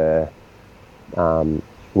like the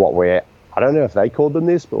I don't know if they called them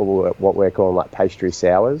this, but what we're calling like pastry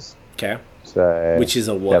sours. Okay. So which is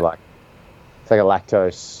a what? It's like a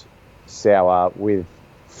lactose sour with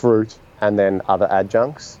fruit and then other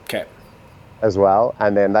adjuncts. Okay. As well,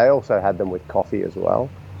 and then they also had them with coffee as well.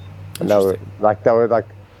 And they were like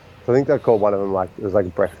I think they called one of them like it was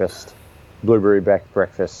like breakfast, blueberry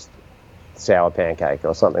breakfast sour pancake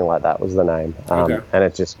or something like that was the name. Okay. And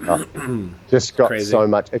it just got Crazy. so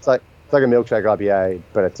much. It's like a milkshake IPA,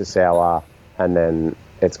 but it's a sour, and then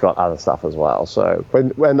it's got other stuff as well. So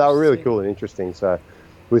when they were really cool and interesting. So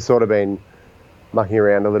we've sort of been mucking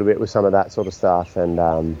around a little bit with some of that sort of stuff,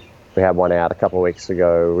 and we had one out a couple of weeks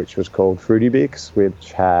ago, which was called Fruity Bix,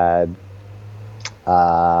 which had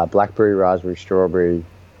blackberry, raspberry, strawberry,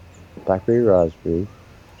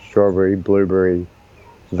 blueberry,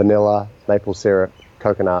 vanilla, maple syrup,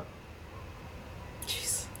 coconut.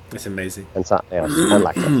 Jeez. It's amazing. And something else, and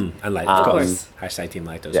lactose. And like, of course. Hashtag Team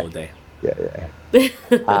Lactose all day. Yeah.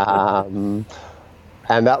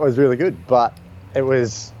 And that was really good, but it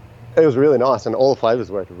was really nice, and all the flavors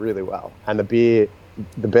worked really well. And the beer,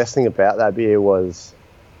 the best thing about that beer was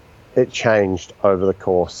it changed over the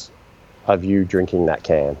course of you drinking that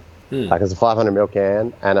can. Like it's a 500ml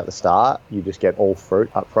can, and at the start you just get all fruit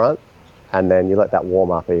up front, and then you let that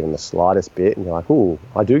warm up even the slightest bit, and you're like, ooh,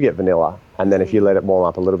 I do get vanilla. And then if you let it warm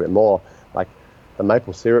up a little bit more, like the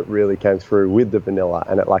maple syrup really came through with the vanilla,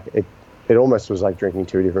 and it almost was like drinking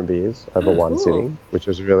two different beers over one sitting, which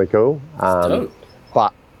was really cool.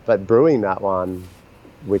 But brewing that one,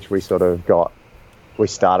 which we started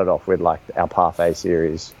off with like our Parfait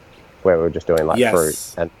series, where we were just doing like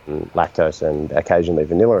fruit and lactose and occasionally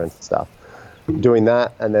vanilla and stuff. Doing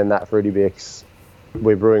that, and then that Fruity Bix,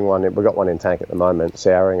 we're brewing one. We've got one in tank at the moment,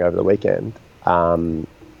 souring over the weekend.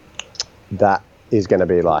 That is going to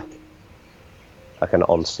be like an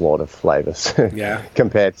onslaught of flavors. Yeah.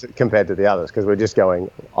 compared to the others, because we're just going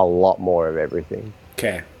a lot more of everything.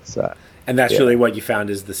 Okay. So. And that's really what you found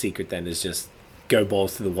is the secret. Then is just go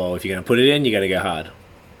balls to the wall. If you're going to put it in, you got to go hard.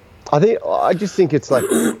 I just think it's like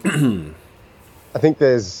I think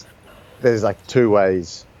there's like two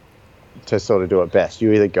ways to sort of do it best.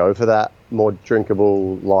 You either go for that more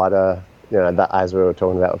drinkable, lighter, that as we were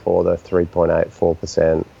talking about before, the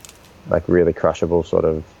 3.84%, like really crushable sort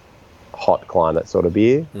of hot climate sort of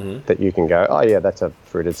beer that you can go, oh yeah, that's a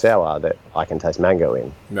fruited sour that I can taste mango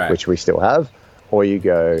in, which we still have, or you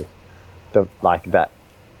go that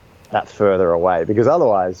further away, because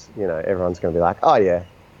otherwise, everyone's going to be like, oh yeah,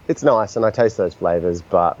 it's nice and I taste those flavors,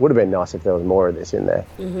 but would have been nice if there was more of this in there.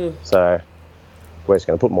 So we're just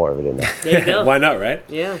going to put more of it in there. There you go. Why not, right?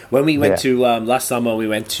 Yeah. When we went to last summer, we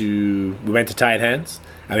went to Tired Hands,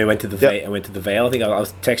 and we went to the Vale. I think I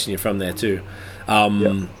was texting you from there too.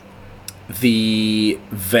 The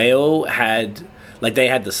Vale had they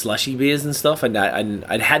had the slushy beers and stuff, and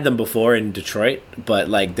I'd had them before in Detroit, but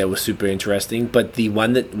they were super interesting. But the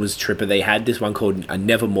one that was tripper, they had this one called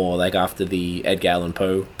Nevermore, after the Edgar Allan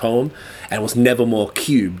Poe poem, and it was Nevermore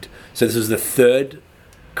cubed. So this was the third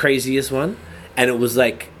craziest one, and it was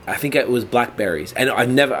I think it was blackberries, and I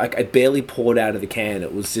barely poured out of the can.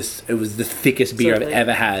 It was the thickest beer I've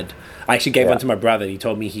ever had. I actually gave one to my brother, and he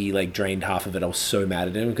told me he drained half of it. I was so mad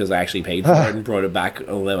at him because I actually paid for it and brought it back.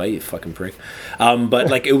 Oh, you fucking prick!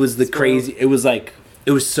 But it was the crazy. It was it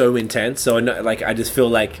was so intense. So I just feel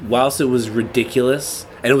whilst it was ridiculous,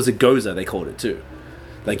 and it was a goza, they called it too.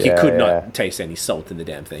 You could not taste any salt in the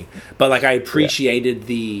damn thing. But I appreciated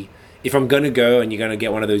the, if I'm gonna go and you're gonna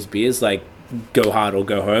get one of those beers, go hard or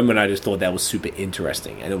go home. And I just thought that was super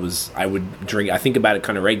interesting. And I would drink. I think about it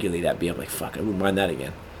kind of regularly. That beer, I'm fuck, I wouldn't mind that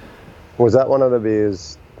again. Was that one of the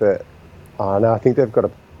beers that? No, I think they've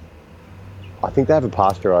got I think they have a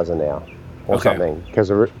pasteurizer now, or Okay. something.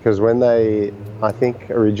 Because when I think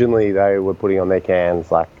originally they were putting on their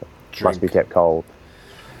cans like must be kept cold.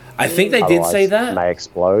 I think they did otherwise say it that. may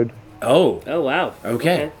explode Oh, Oh wow.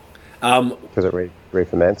 okay. because it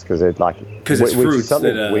re-ferments because it like 'Cause it's which is fruits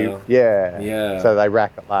something that are- we yeah Yeah. So they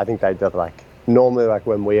rack. I think they did like normally like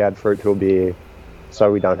when we add fruit to a beer,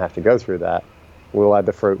 so we don't have to go through that. We'll add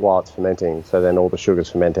the fruit while it's fermenting, so then all the sugars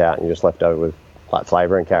ferment out, and you're just left over with like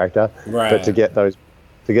flavour and character. Right. But to get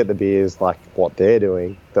the beers like what they're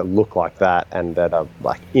doing that look like that and that are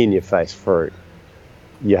like in your face fruit,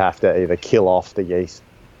 you have to either kill off the yeast,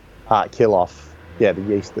 the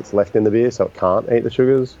yeast that's left in the beer, so it can't eat the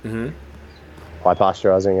sugars by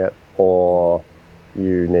pasteurising it, or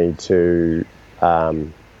you need to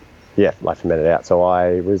like ferment it out. So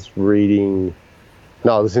I was listening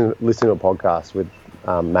to a podcast with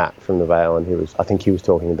Matt from the Vale, and I think he was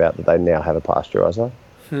talking about that they now have a pasteuriser,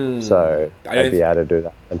 so they'd be able to do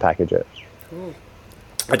that and package it.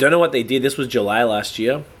 I don't know what they did. This was July last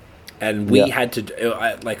year, and we Yeah. had to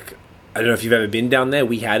I don't know if you've ever been down there.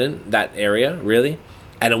 We hadn't, that area really,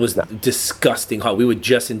 and it was disgusting hot. We were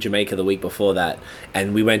just in Jamaica the week before that,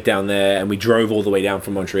 and we went down there and we drove all the way down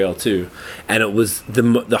from Montreal too, and it was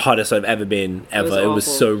the hottest I've ever been ever. It was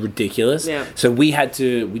awful. so ridiculous. Yeah. So we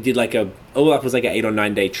did like all up was like an 8 or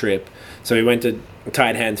 9 day trip. So we went to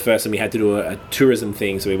Tied Hands first, and we had to do a tourism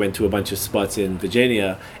thing. So we went to a bunch of spots in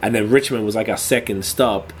Virginia, and then Richmond was like our second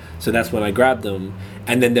stop. So that's when I grabbed them.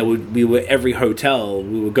 And then we were every hotel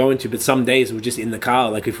we were going to, but some days we were just in the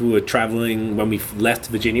car. Like if we were traveling when we left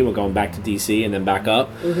Virginia, we're going back to DC and then back up.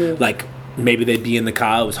 Like maybe they'd be in the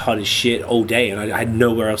car. It was hot as shit all day, and I had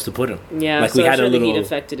nowhere else to put them. Yeah, like so we had I'm sure a little the heat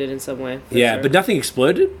affected it in some way. for yeah, sure. but nothing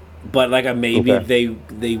exploded. But like maybe Okay.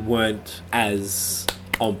 they weren't as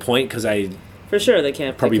on point because I for sure they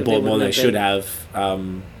can't probably pick up bought more than wouldn't they should have.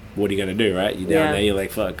 What are you gonna do, right? You're down Yeah. there, you're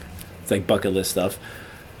like, fuck. It's like bucket list stuff,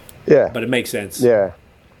 Yeah, but it makes sense. yeah.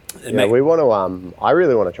 It Yeah, ma- we want to. I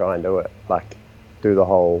really want to try and do it. Like, do the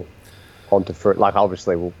whole onto fruit. Like,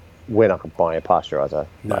 obviously, we're not buying a pasteurizer.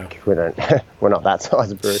 No. Like, we don't. We're not that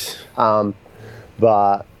size of brewery.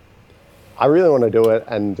 But I really want to do it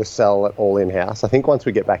and just sell it all in house. I think once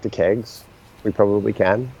we get back to kegs, we probably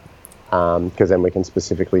can, because then we can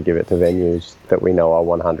specifically give it to venues that we know are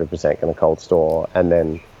 100% going to cold store, and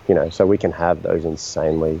then so we can have those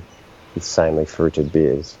insanely fruited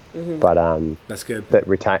beers. But That's good. that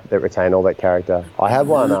retain all that character. I had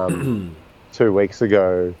one 2 weeks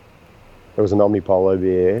ago. It was an Omnipolo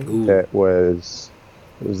beer that was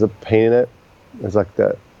the peanut. It was like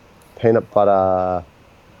the peanut butter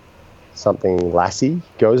something lassie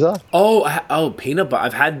goza. Oh, peanut butter.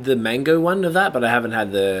 I've had the mango one of that, but I haven't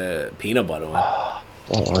had the peanut butter one.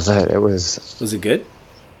 What was it? It was. Was it good?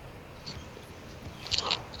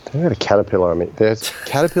 I had a caterpillar. I mean, there's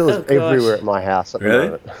caterpillars Oh, gosh. everywhere at my house at the Really?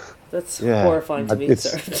 moment. That's Yeah. horrifying to me, It's-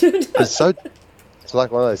 sir. It's so. It's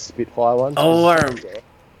like one of those Spitfire ones. Oh,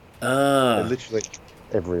 They're literally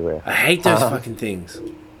everywhere. I hate those fucking things.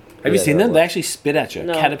 Have you Yeah, seen they're them? They like- actually spit at you.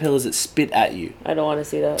 No. Caterpillars that spit at you. I don't want to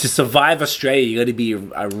see that. To survive Australia, you got to be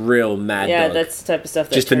a real mad Yeah, dog. that's the type of stuff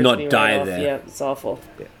that Just to turns not me right die off. there. Yeah, it's awful.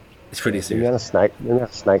 It's pretty The serious. amount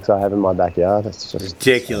of snakes I have in my backyard. It's just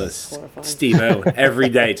Ridiculous. Horrifying. Steve Irwin, every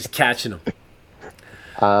day, just catching them.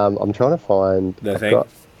 I'm trying to find The I've thing?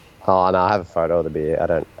 Oh no, I have a photo of the beer. I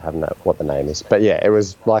don't have what the name is, but yeah, it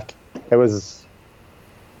was. I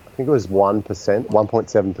think it was 1%,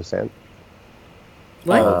 1.7%.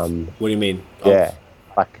 What? What do you mean? Yeah,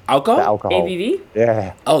 like Alcohol? the alcohol. ABV?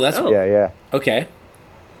 Yeah, Oh, that's Oh. yeah. okay.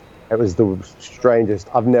 It was the strangest.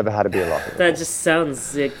 I've never had a beer like it. That just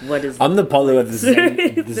sounds like what is? I'm the polo of the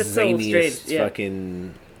That's so zaniest strange, yeah.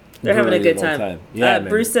 fucking. They're having a brewery good of all time. Yeah, man.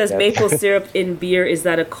 Bruce says Yeah. maple syrup in beer, is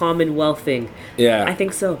that a Commonwealth thing? Yeah, I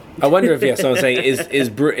think so. I wonder if someone's saying is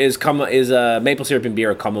maple syrup and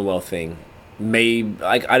beer a Commonwealth thing? Maybe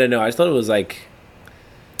like I don't know. I just thought it was like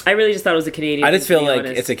I really just thought it was a Canadian. I just thing, to feel be like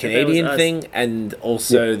honest. it's a If it was Canadian us. thing, and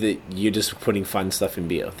also that you're just putting fun stuff in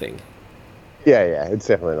beer thing. Yeah, it's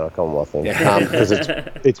definitely not a Commonwealth thing Yeah. because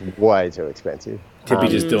it's way too expensive. To be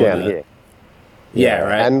just doing down that. here. Yeah,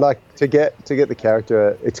 right. And like to get the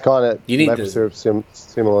character, it's kind of You need maple the- syrup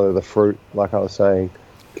similar to the fruit, like I was saying,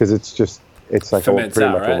 because it's like Ferments pretty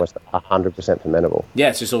out, much right? almost 100% fermentable. Yeah,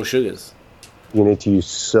 it's just all sugars. You need to use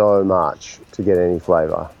so much to get any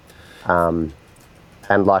flavour, and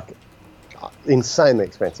like insanely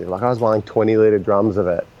expensive. Like I was buying 20-litre drums of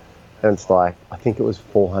it, and it's like I think it was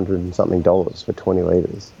 $400 and something for 20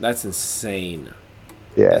 litres. That's insane.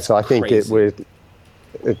 Yeah, That's so I think crazy.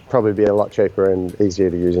 it'd probably be a lot cheaper and easier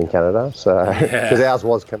to use in Canada. So because ours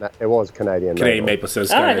was Canadian Canadian maple. maple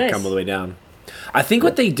syrup's Ah, going to nice. come all the way down. I think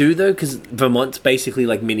what they do though, because Vermont's basically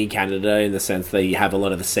like mini Canada in the sense they have a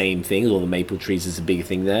lot of the same things. All the maple trees is a big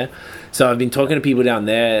thing there. So I've been talking to people down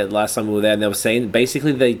there last time we were there, and they were saying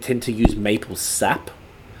basically they tend to use maple sap,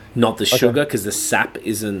 not the sugar, because the sap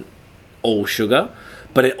isn't all sugar,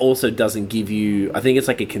 but it also doesn't give you. I think it's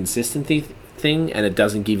like a consistency thing, and it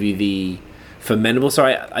doesn't give you the fermentable. So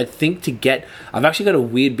I think I've actually got a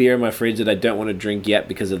weird beer in my fridge that I don't want to drink yet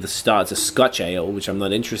because of the start. It's a Scotch ale, which I'm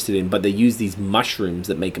not interested in, but they use these mushrooms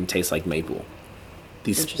that make them taste like maple.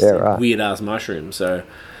 These weird ass mushrooms. So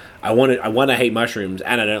I want to hate mushrooms,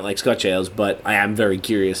 and I don't like Scotch ales, but I am very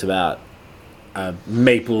curious about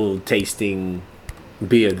maple tasting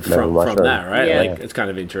beer from that, right? Yeah. Like it's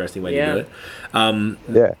kind of interesting way to do it.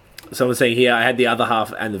 Yeah. Someone saying here, I had the other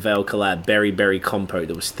half and the Vale collab, berry compote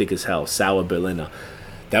that was thick as hell, sour Berliner.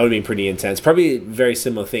 That would have been pretty intense. Probably a very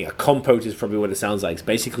similar thing. A compote is probably what it sounds like. It's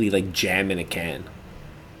basically like jam in a can.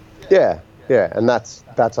 Yeah, and that's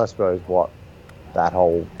I suppose what that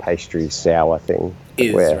whole pastry sour thing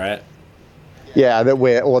Is, right? Yeah,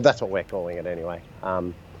 that's what we're calling it anyway.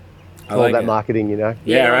 All like that it. marketing, you know.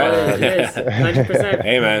 Yeah, right. It is 100%.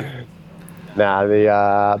 Hey, man.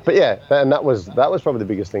 But yeah, and that was probably the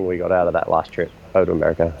biggest thing we got out of that last trip over to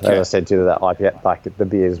America. As I said to you, that IPA, like the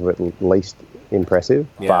beers were least impressive,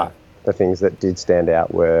 but the things that did stand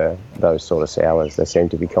out were those sort of sours. They seem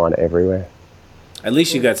to be kind of everywhere. At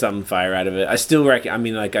least you got something fire out of it. I still reckon. I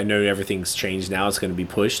mean, like I know everything's changed now; it's going to be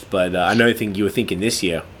pushed. But I know you were thinking this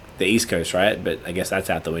year, the East Coast, right? But I guess that's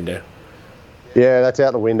out the window. Yeah, that's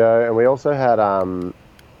out the window. And we also had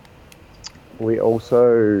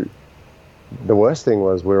the worst thing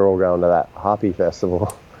was we were all going to that Harpy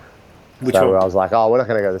Festival. Which one? I was like, we're not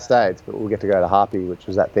going to go to the States, but we'll get to go to Harpy, which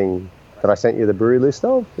was that thing that I sent you the brewery list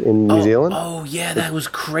of in New Zealand. Oh, yeah, that was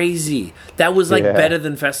crazy. That was like better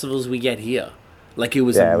than festivals we get here. Like it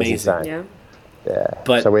was amazing. It was insane. Yeah. Yeah.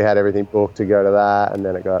 But, so we had everything booked to go to that, and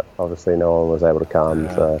then it got, obviously no one was able to come,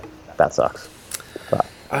 so that sucks. But,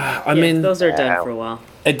 I mean, those are done for a while.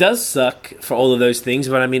 It does suck for all of those things,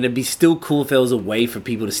 but I mean, it'd be still cool if there was a way for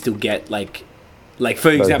people to still get like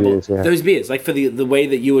for example, those beers. Like for the way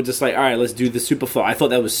that you were just like, all right, let's do the super far. I thought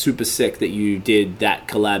that was super sick that you did that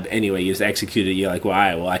collab anyway. You just executed it. You're like, well, all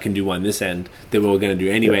right, well, I can do one this end that we were going to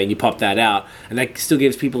do anyway, and you pop that out, and that still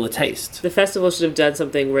gives people a taste. The festival should have done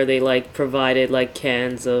something where they like provided like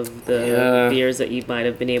cans of the beers that you might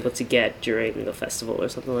have been able to get during the festival or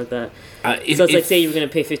something like that. So it's like, say you were going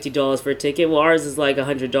to pay $50 for a ticket. Well, ours is like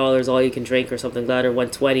 $100 all you can drink or something like that, or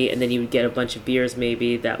 $120, and then you would get a bunch of beers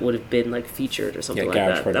maybe that would have been like featured or something like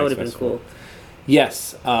that. That would have been cool.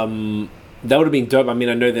 Yes, that would have been dope. I mean,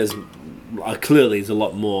 I know there's clearly there's a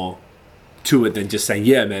lot more to it than just saying,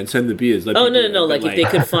 yeah, man, send the beers. No. Like if they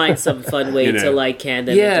could find some fun way to like can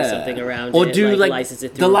them and do something around or it, do like license it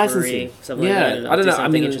through the a licensing, brewery, something like that. I don't know. I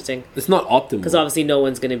mean, interesting. It's not optimal because obviously no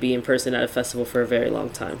one's going to be in person at a festival for a very long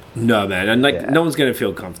time. No, man, and no one's going to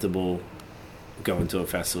feel comfortable going to a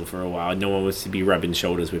festival for a while. No one wants to be rubbing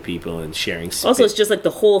shoulders with people and sharing spit. Also, it's just like the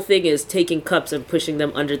whole thing is taking cups and pushing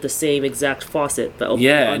them under the same exact faucet.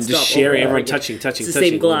 And just sharing, everyone touching. It's the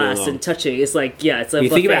same glass and touching. It's like, it's like. You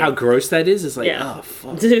think about how gross that is. It's like, oh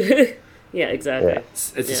fuck. Yeah, exactly. Yeah.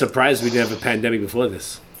 It's a surprise we didn't have a pandemic before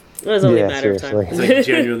this. It was only a matter of time. It's like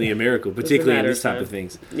genuinely a miracle, particularly in this type of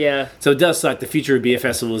things. Yeah. So it does suck. The future of beer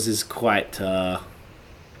festivals is quite.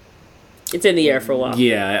 It's in the air for a while.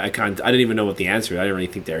 Yeah, I don't even know what the answer is. I don't really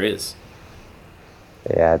think there is.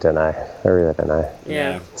 Yeah, I don't know. I really don't know.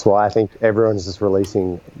 Yeah. That's why I think everyone's just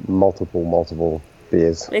releasing multiple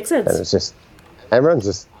beers. Makes sense. And it's just, everyone's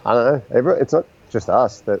just, I don't know. It's not just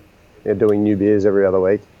us that are doing new beers every other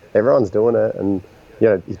week. Everyone's doing it, and,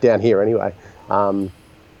 down here anyway. And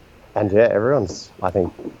everyone's, I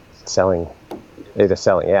think, either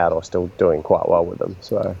selling out or still doing quite well with them.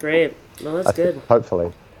 So great. Well, that's good.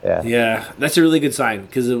 Hopefully. Yeah, that's a really good sign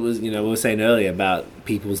because it was, we were saying earlier about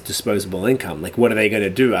people's disposable income. Like, what are they going to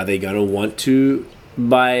do? Are they going to want to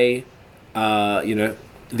buy,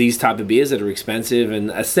 these type of beers that are expensive and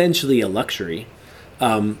essentially a luxury?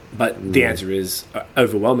 But the answer is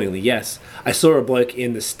overwhelmingly yes. I saw a bloke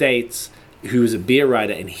in the States who was a beer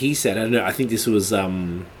writer, and he said, I don't know, I think this was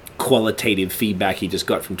qualitative feedback he just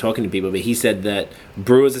got from talking to people, but he said that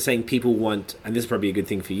brewers are saying people want, and this is probably a good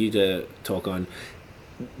thing for you to talk on,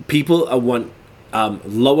 people want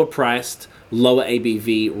lower priced, lower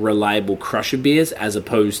ABV, reliable crusher beers as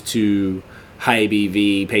opposed to high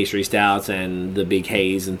ABV pastry stouts and the big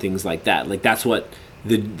haze and things like that. Like that's what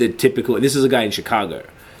the typical. This is a guy in Chicago.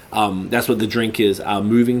 That's what the drinkers are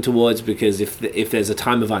moving towards because if there's a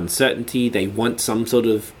time of uncertainty, they want some sort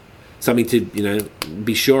of something to, you know,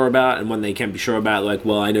 be sure about, and one they can be sure about, like,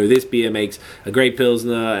 well, I know this beer makes a great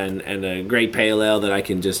Pilsner and a great Pale Ale that I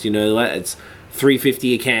can just, you know, it's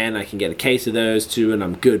 $3.50 a can, I can get a case of those too, and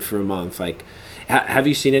I'm good for a month. Like, have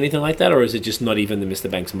you seen anything like that, or is it just not even the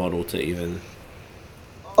Mr. Banks model to even...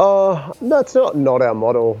 No, it's not our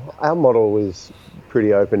model. Our model is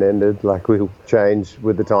pretty open-ended. Like, we'll change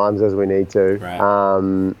with the times as we need to.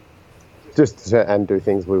 Right. And do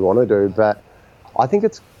things we want to do. But I think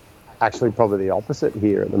it's actually probably the opposite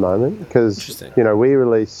here at the moment, because, you know, we've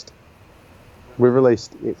released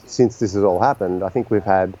since this has all happened, I think we've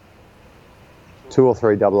had 2 or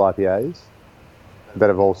 3 double IPAs that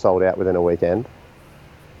have all sold out within a weekend.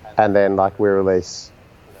 And then, like, we release,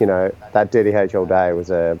 you know, that DDH All Day was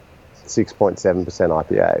a 6.7%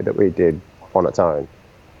 IPA that we did on its own.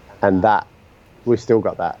 And that, we still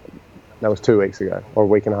got that. That was 2 weeks ago, or a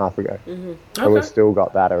week and a half ago. Mm-hmm. Okay. And we've still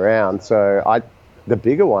got that around. So the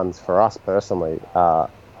bigger ones for us personally are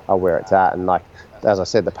where it's at. And, like, as I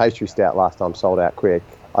said, the pastry stout last time sold out quick.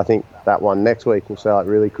 I think that one next week will sell out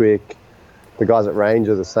really quick. The guys at Range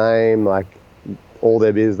are the same. Like, all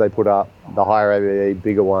their beers they put up, the higher ABV,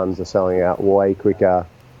 bigger ones are selling out way quicker.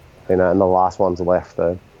 You know, and the last ones left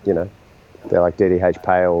are, you know, they're like DDH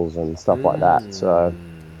Pales and stuff like that. So,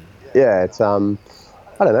 yeah, it's, I don't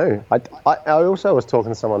know. I also was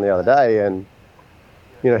talking to someone the other day, and,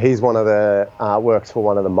 you know, he's one of the, works for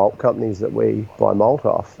one of the malt companies that we buy malt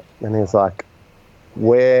off. And he's like,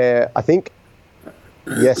 I think,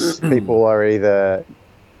 yes, people are either,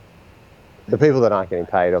 the people that aren't getting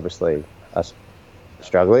paid obviously are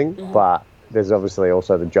struggling, but there's obviously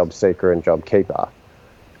also the job seeker and job keeper.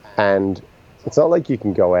 And it's not like you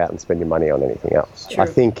can go out and spend your money on anything else. True. I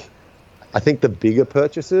think the bigger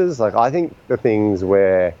purchases, like, I think the things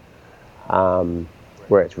where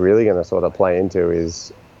it's really going to sort of play into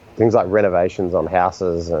is things like renovations on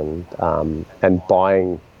houses and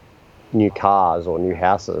buying new cars or new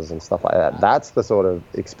houses and stuff like that. That's the sort of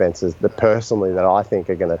expenses that personally that I think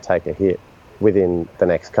are going to take a hit within the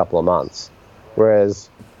next couple of months. Whereas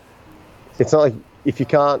it's not like, if you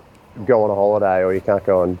can't go on a holiday or you can't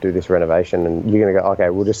go and do this renovation, and you're going to go, okay,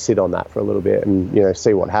 we'll just sit on that for a little bit and, you know,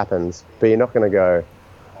 see what happens. But you're not going to go,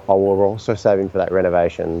 oh, well, we're also saving for that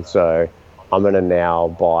renovation, so I'm going to now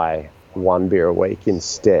buy 1 beer a week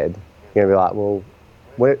instead. You're going to be like, well,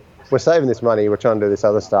 we're saving this money, we're trying to do this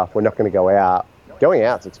other stuff, we're not going to go out. Going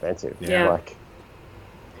out's expensive. Yeah. Like,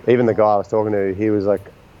 even the guy I was talking to, he was like,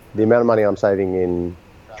 the amount of money I'm saving in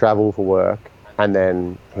travel for work, and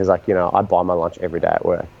then he's like, you know, I buy my lunch every day at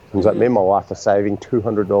work. He's like, me and my wife are saving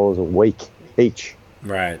 $200 a week each.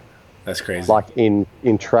 Right. That's crazy. Like, in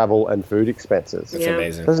travel and food expenses. That's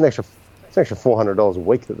amazing. There's an extra $400 a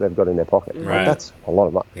week that they've got in their pocket. Right. Like, that's a lot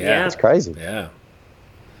of money. Yeah. It's crazy. Yeah.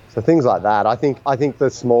 So things like that. I think the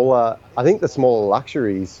smaller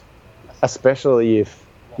luxuries, especially if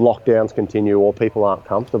lockdowns continue or people aren't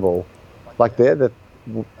comfortable, like,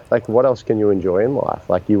 like, what else can you enjoy in life?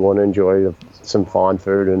 Like, you want to enjoy some fine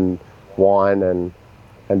food and wine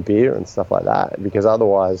and beer and stuff like that, because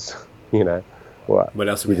otherwise, you know, what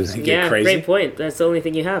else would we just get crazy? Great point. That's the only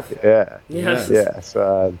thing you have. Yeah.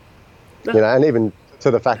 So, you know, and even to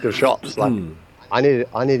the fact of shops, like, I need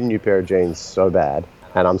a new pair of jeans so bad,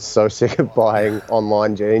 and I'm so sick of buying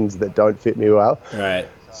online jeans that don't fit me well. Right.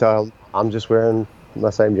 So I'm just wearing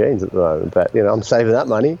my same jeans at the moment, but, you know, I'm saving that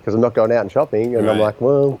money because I'm not going out and shopping, and I'm like,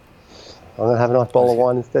 well, I'm going to have a nice bowl of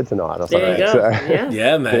wine instead tonight or something. There you go. So,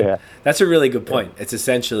 yeah, man. Yeah. That's a really good point. It's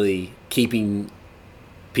essentially keeping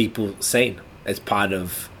people sane as part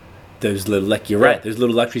of those little, like, you're right, those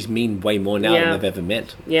little luxuries mean way more now than they've ever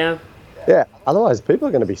meant. Yeah. Yeah. Otherwise, people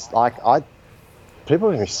are going to be like, people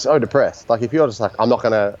are going to be so depressed. Like, if you're just like, I'm not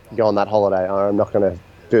going to go on that holiday, or I'm not going to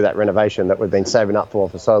do that renovation that we've been saving up for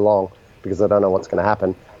so long because I don't know what's going to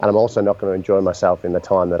happen, and I'm also not going to enjoy myself in the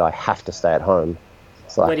time that I have to stay at home.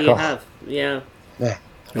 It's like, what do you have? Yeah.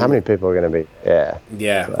 How many people are going to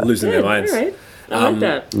be? Losing their minds. All right. I like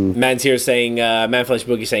that. Man's here saying, Manflash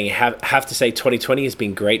Boogie saying, have to say 2020 has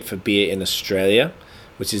been great for beer in Australia,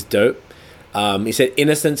 which is dope. He said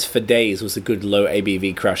Innocence for Days was a good low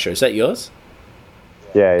ABV crusher. Is that yours?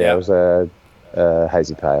 Yeah. It was a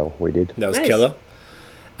hazy pale we did. That was Nice. killer.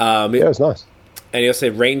 It was nice. And he also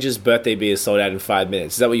said Ranger's birthday beer sold out in 5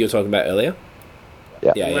 minutes. Is that what you were talking about earlier?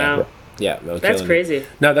 Yeah. Wow. Yeah. That was That's killing crazy. it.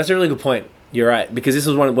 No, that's a really good point. You're right, because this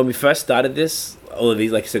was when we first started this. All of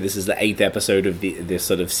these, like I said, this is the 8th episode of this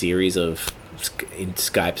sort of series of in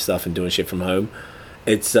Skype stuff and doing shit from home.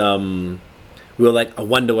 It's we we were like, I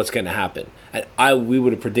wonder what's going to happen. And we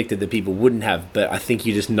would have predicted that people wouldn't have, but I think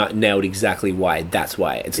you just not nailed exactly why. That's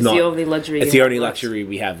why it's not the only luxury. It's the only luxury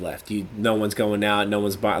we have left. No one's going out. No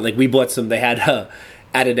one's buying. Like we bought some. They had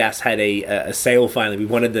Adidas had a sale finally. We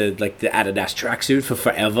wanted the Adidas tracksuit for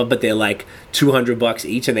forever, but they're like $200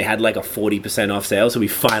 each, and they had like a 40% off sale. So we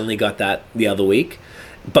finally got that the other week.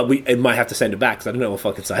 But we might have to send it back because I don't know what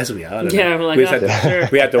fucking size we are. I don't know. We're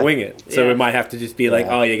like, we had to wing it. So Yeah. we might have to just be like,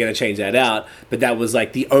 oh, you're going to change that out. But that was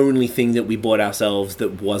like the only thing that we bought ourselves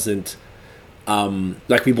that wasn't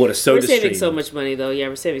like we bought a soda We're saving stream. so much money though. Yeah,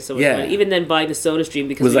 we're saving so much Yeah. money. Even then, buying the Soda Stream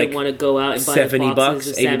because Was we like didn't want to go out and buy the $70, boxes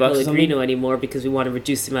of San $80 or something? Pellegrino anymore because we want to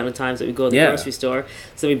reduce the amount of times that we go to the Yeah. grocery store.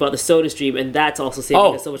 So we bought the Soda Stream, and that's also saving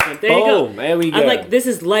Oh, us so much money. There you boom, go. there we go. I'm like, this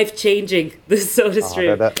is life changing. This Soda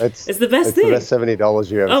Stream. It's the best it's thing. the best $70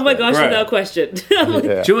 you ever Oh my spent. gosh, Right. without question. I'm like,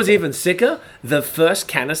 Yeah. Do you know what's even sicker? The first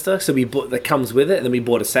canister, so we bought that comes with it, and then we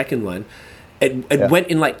bought a second one. It went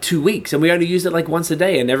in like 2 weeks, and we only used it like once a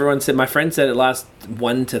day. And everyone said, my friend said it lasts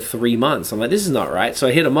 1 to 3 months. I'm like, this is not right. So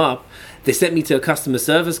I hit him up. They sent me to a customer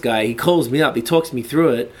service guy. He calls me up. He talks me through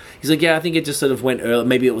it. He's like, yeah, I think it just sort of went early.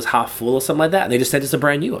 Maybe it was half full or something like that. And they just sent us a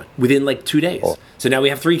brand new one within like 2 days. Oh. So now we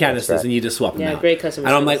have 3 canisters, right. and you just swap them Yeah, out. great customer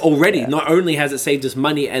And I'm like, service. already, not only has it saved us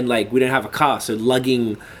money, and like we don't have a car, so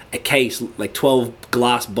lugging a case like 12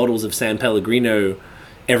 glass bottles of San Pellegrino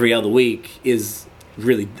every other week is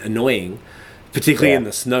really annoying, particularly Yeah. in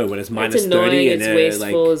the snow when it's minus it's annoying, 30 and it's they're,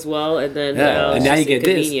 wasteful like, as well, and then Yeah, and it's now you just get this.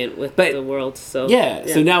 inconvenient with But- the world. So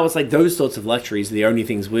so now it's like those sorts of luxuries are the only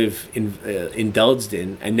things we've indulged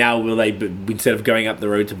in, and now we're like, instead of going up the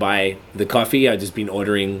road to buy the coffee, I've just been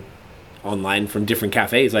ordering online from different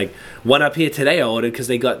cafes. Like one up here today I ordered because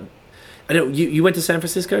they got, I know you went to San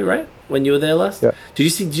Francisco, right, when you were there last? Yeah.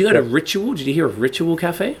 Did you go to Ritual? Did you hear of Ritual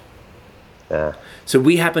Cafe? Yeah. So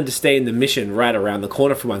we happened to stay in the Mission right around the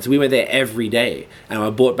corner from one. So we went there every day, and I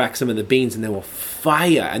bought back some of the beans, and they were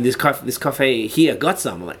fire. And this cafe here got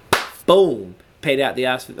some. I'm like, boom, paid out the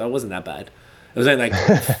ass. It wasn't that bad. It was only like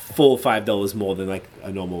 $4 or $5 more than like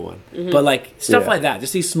a normal one. But like stuff Yeah. like that,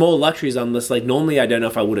 just these small luxuries. I'm just like, normally I don't know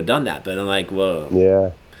if I would have done that, but I'm like, whoa,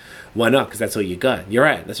 Yeah. why not? Because that's all you got. You're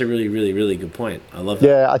right. That's a really, really, really good point. I love that.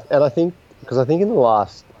 Yeah, and I think in the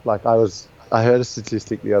last, like I heard a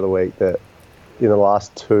statistic the other week that in the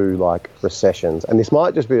last 2 like recessions, and this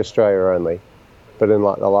might just be Australia only, but in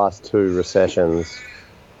like the last 2 recessions,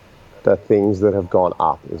 the things that have gone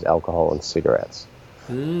up is alcohol and cigarettes,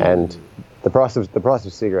 and the price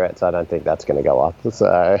of cigarettes, I don't think that's going to go up.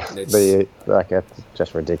 So it's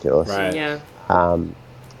just ridiculous. Right. yeah.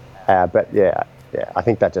 But yeah, I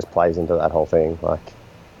think that just plays into that whole thing. Like,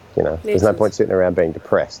 there's no sense. point sitting around being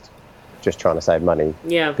depressed, just trying to save money.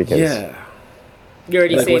 Yeah. Because Yeah. You're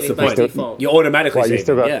already Like, what's the saving by point? default. You automatically Well, you say,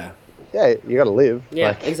 still got- yeah. yeah, you got to live.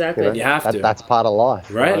 Yeah, exactly. You have to. That's part of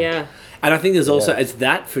life, Right. Yeah. And I think there's also, Yeah. it's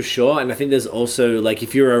that for sure. And I think there's also, like,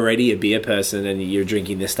 if you're already a beer person and you're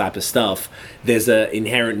drinking this type of stuff, there's an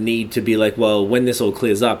inherent need to be like, well, when this all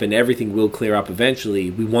clears up, and everything will clear up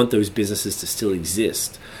eventually, we want those businesses to still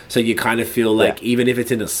exist. So you kind of feel like, Yeah. even if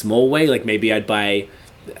it's in a small way, like maybe I'd buy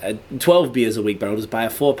 12 beers a week, but I'll just buy a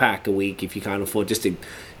 4-pack a week if you can't afford, just to,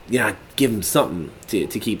 give them something to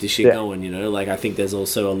keep the shit Yeah. going, Like, I think there's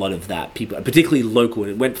also a lot of that. People, particularly local,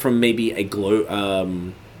 and it went from maybe a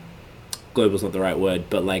global's not the right word,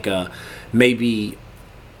 but like maybe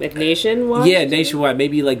Like nationwide? yeah, nationwide.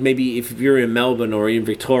 Maybe if you're in Melbourne or in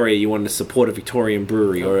Victoria, you want to support a Victorian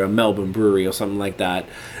brewery or a Melbourne brewery or something like that.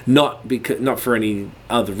 Not for any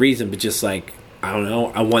other reason, but just like, I don't know,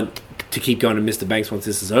 I want to keep going to Mr. Banks once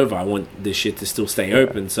this is over. I want this shit to still stay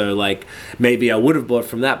open. So like, maybe I would have bought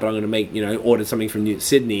from that, but I'm going to make, order something from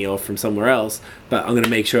Sydney or from somewhere else, but I'm going to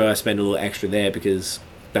make sure I spend a little extra there because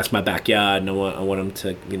that's my backyard, and I want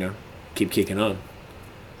them to, keep kicking on.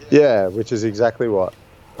 Yeah, which is exactly what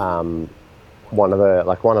one of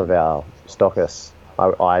our stockists.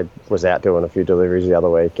 I was out doing a few deliveries the other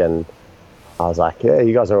week, and I was like, "Yeah,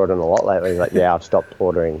 you guys are ordering a lot lately." He's like, "Yeah, I've stopped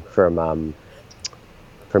ordering from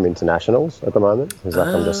internationals at the moment." He's like,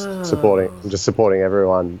 I'm just supporting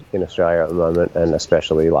everyone in Australia at the moment, and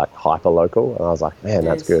especially like hyper local. And I was like, "Man,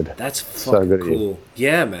 that's good." That's So fucking good of you. cool.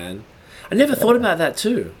 Yeah, man. I never thought about that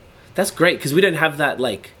too. That's great because we don't have that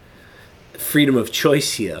like freedom of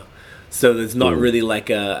choice here. So there's not really like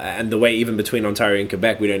and the way even between Ontario and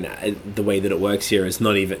Quebec, we don't. The way that it works here is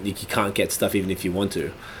not even, you can't get stuff even if you want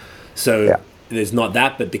to. So Yeah. there's not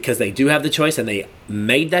that, but because they do have the choice and they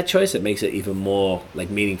made that choice, it makes it even more like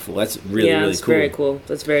meaningful. That's really Yeah, really it's cool. very cool.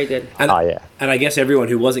 That's very good. And, Oh, yeah. and I guess everyone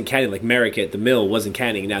who wasn't canning, like Merrick at the mill, wasn't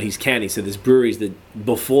canning. Now he's canning. So there's breweries that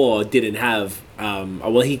before didn't have.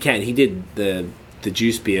 He did the the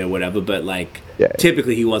juice beer or whatever, but like Yeah.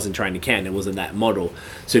 typically he wasn't trying to can. It wasn't that model.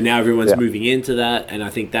 So now everyone's Yeah. moving into that, and I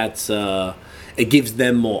think that's it gives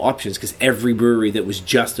them more options because every brewery that was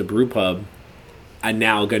just a brew pub are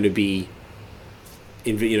now going to be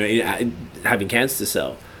having cans to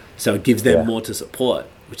sell. So it gives them Yeah. more to support,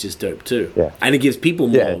 which is dope too. Yeah. And it gives people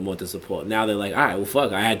Yeah. more to support. Now they're like, all right, well,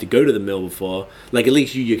 fuck, I had to go to the mill before. Like, at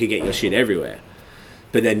least you could get your shit everywhere.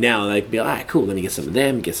 But then now, like, be like, all right, cool, let me get some of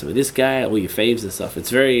them, get some of this guy, all your faves and stuff. It's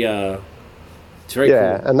very yeah, cool.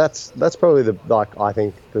 and that's probably I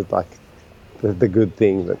think the good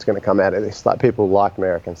thing that's going to come out of this. Like, people like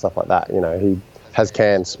Merrick and stuff like that. You know, he has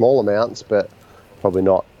canned small amounts, but probably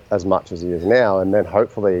not as much as he is now. And then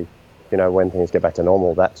hopefully, you know, when things get back to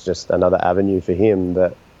normal, that's just another avenue for him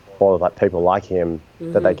that, or like people like him,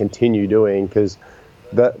 that they continue doing, because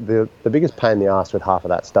the biggest pain in the ass with half of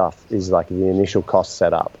that stuff is like the initial cost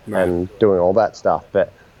setup and doing all that stuff.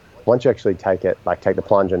 But once you actually take the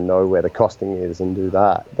plunge and know where the costing is and do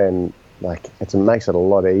that, then like it makes it a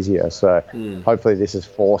lot easier. So hopefully this has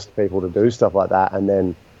forced people to do stuff like that, and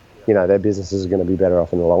then, you know, their businesses are going to be better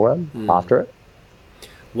off in the long run after it.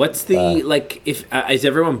 What's the, if is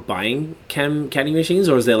everyone buying canning machines,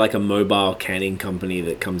 or is there like a mobile canning company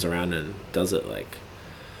that comes around and does it like?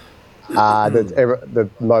 The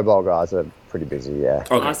mobile guys are pretty busy, yeah.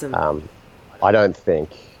 Okay. Awesome. I don't think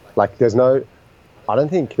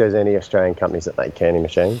there's any Australian companies that make canning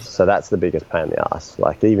machines, so that's the biggest pain in the ass.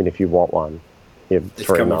 Like, even if you want one, you have It's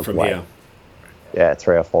 3 coming month from wait. here. Yeah,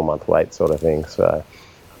 3 or 4 month wait sort of thing. So,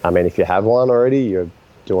 I mean, if you have one already, you're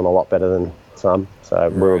doing a lot better than some. So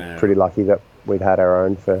we were Right. pretty lucky that we'd had our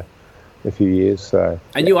own for a few years. So,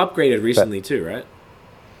 And you upgraded recently too, right?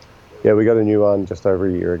 yeah, we got a new one just over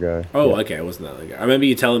a year ago. Oh, Yeah. okay. It wasn't that like I remember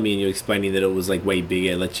you telling me and you explaining that it was like way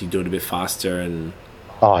bigger, lets you do it a bit faster, and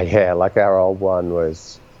Oh, yeah, like our old one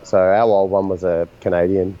was... So our old one was a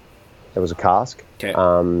Canadian. It was a cask. okay.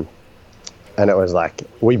 And it was like...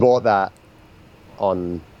 We bought that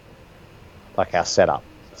on, like, our setup.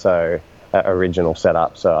 So, our original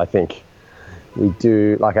setup. So, I think we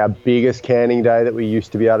do... Like, our biggest canning day that we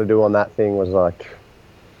used to be able to do on that thing was, like,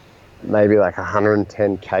 maybe, like,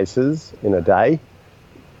 110 cases in a day.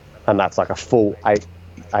 And that's, like, a full 8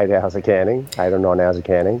 hours of canning. 8 or 9 hours of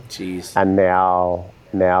canning. Jeez. And now,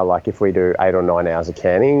 like, if we do 8 or 9 hours of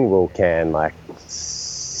canning, we'll can like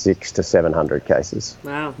 600 to 700 cases.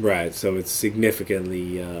 Wow. Right. So it's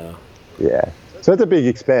significantly. Yeah. So it's a big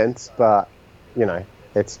expense, but, you know,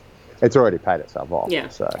 it's already paid itself off. Yeah.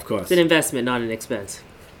 So, Of course. It's an investment, not an expense.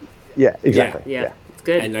 yeah, exactly. Yeah. It's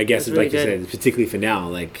good. And I guess, It's like really you good. said, particularly for now,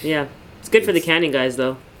 like Yeah. It's good for the canning guys,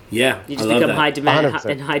 though. yeah, You I just love become that. high demand 100%.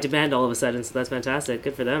 in high demand all of a sudden, so that's fantastic.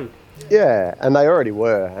 Good for them. Yeah, and they already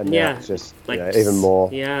were, and now Yeah. it's just, Like, you know, even more.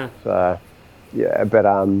 Yeah. So, yeah, but,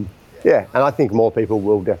 yeah, and I think more people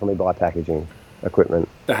will definitely buy packaging equipment.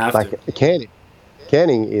 They have Like, to.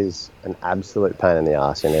 canning is an absolute pain in the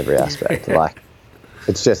ass in every aspect. Like,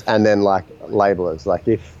 it's just, and then like labelers, like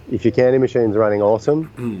if your canning machine's running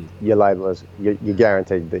awesome, your labelers, you're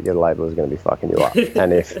guaranteed that your labeler is going to be fucking you up.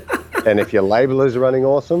 and if your labeler's running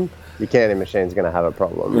awesome, your canning machine's going to have a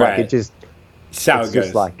problem. Right. Like, It's how it's it goes.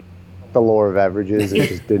 just like the law of averages.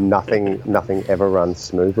 It's just nothing ever runs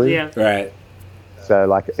smoothly. Yeah. right. So,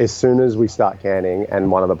 like, as soon as we start canning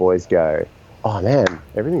and one of the boys go, oh man,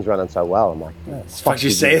 everything's running so well, I'm like, oh, Fuck you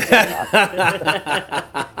say that.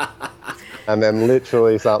 and then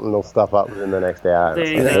literally something will stuff up within the next hour. There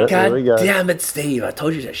It's you like, go. "There we go." Damn it, Steve! I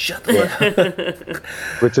told you to shut the fuck up.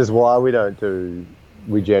 Which is why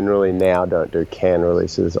we generally now don't do can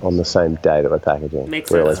releases on the same day that we're packaging.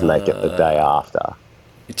 Makes we sense. always make it the day after.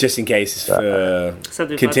 Just in case for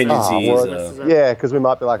Something contingencies. Oh, well, Yeah, because we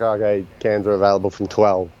might be like, okay, cans are available from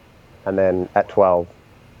 12, and then at 12,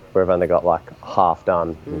 we've only got like half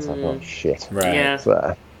done. And it's like, oh shit. right. Yeah.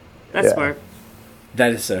 So, That's yeah. smart.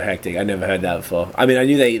 That is so hectic. I never heard that before. I mean, I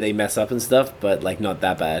knew they mess up and stuff, but like not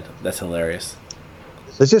that bad. That's hilarious.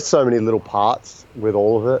 there's just so many little parts with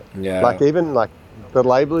all of it. Yeah. Like, even like the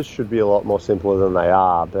labelers should be a lot more simpler than they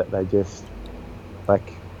are, but they just,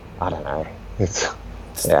 like, I don't know. It's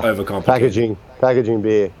Overcomplicated. Packaging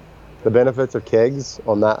beer. The benefits of kegs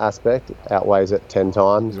on that aspect outweighs it 10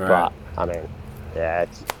 times. Right. But I mean,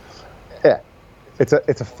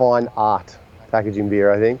 it's a fine art, packaging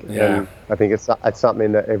beer, I think. Yeah. And I think it's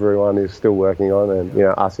something that everyone is still working on, and, you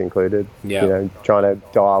know, us included. Yeah. You know, trying to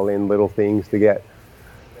dial in little things to get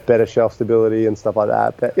better shelf stability and stuff like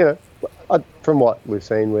that. But, you know, from what we've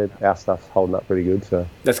seen, with our stuff's holding up pretty good. So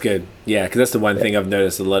That's good. Yeah, because that's the one thing I've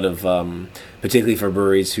noticed a lot of, particularly for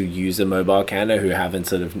breweries who use a mobile canner who haven't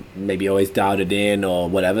sort of maybe always dialed it in or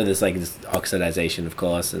whatever. There's like this oxidization, of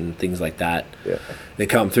course, and things like that that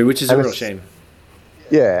come through, which is a real shame.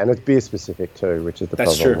 Yeah, and it's beer specific too, which is the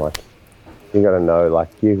That's problem. true. Like, you got to know, like,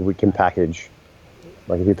 we can package,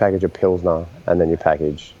 like, if you package a Pilsner and then you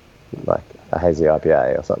package, like, a hazy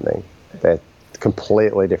IPA or something, they're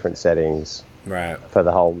completely different settings Right. for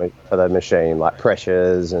the machine, like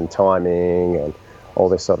pressures and timing and all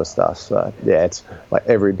this sort of stuff. So, yeah, it's like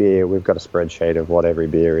every beer, we've got a spreadsheet of what every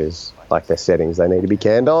beer is, like, their settings they need to be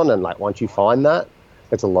canned on. And, like, once you find that,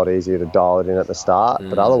 it's a lot easier to dial it in at the start.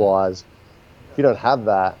 But otherwise, if you don't have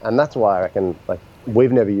that, and that's why I reckon, like,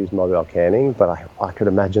 we've never used mobile canning, but I could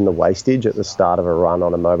imagine the wastage at the start of a run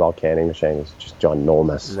on a mobile canning machine is just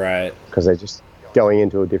ginormous. Right. Because they're just going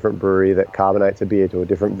into a different brewery that carbonates a beer to a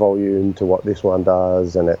different volume to what this one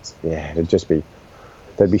does. And it'd just be,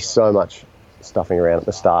 there'd be so much stuffing around at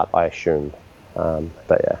the start, I assumed.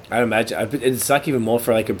 But yeah. I'd imagine it's like even more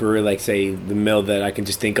for like a brewery like, say, the Mill that I can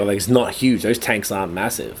just think of. Like, it's not huge. Those tanks aren't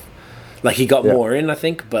massive. Like, he got more in, I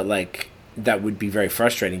think, but like, that would be very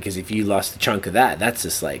frustrating because if you lost a chunk of that, that's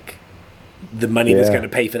just like the money that's going to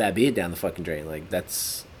pay for that beer down the fucking drain. Like,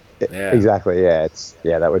 that's Exactly. Yeah,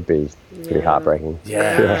 that would be pretty heartbreaking.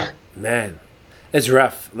 Yeah, man, it's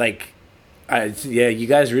rough. Like, you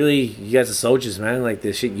guys are soldiers, man. Like,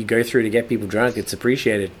 the shit you go through to get people drunk, it's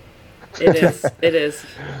appreciated. It is. It is.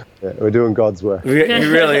 Yeah, we're doing God's work. You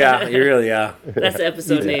really are. You really are. That's the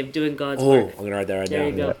episode name, Doing God's Oh, Work. I'm gonna write that right There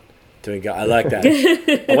down. you go. Doing God. I like that.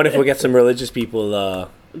 I wonder if we'll get some religious people. The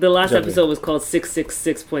last Jumping. episode was called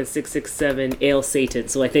 666.667 Ale Satan,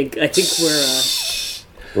 so I think we're...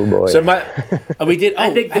 Oh boy. So we did.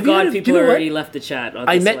 I think the have you heard God of- people do you know already what? left the chat. On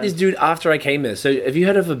I this met one. this dude after I came here. So have you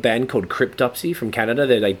heard of a band called Cryptopsy from Canada?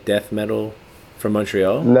 They're like death metal from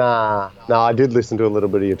Montreal. Nah, I did listen to a little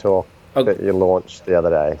bit of your talk that you launched the other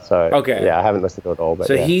day. So Okay. yeah, I haven't listened to it all. But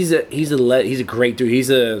So yeah. he's a great dude. He's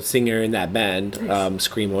a singer in that band,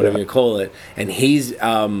 Scream, whatever you call it, and he has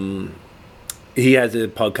a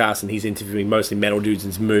podcast and he's interviewing mostly metal dudes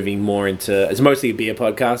and is moving more into. It's mostly a beer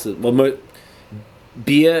podcast. Well,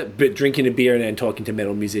 beer, but drinking a beer and then talking to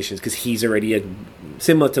metal musicians because he's already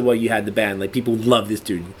similar to what you had the band. Like, people love this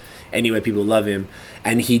dude. Anyway, people love him,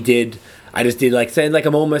 and he did. I just did like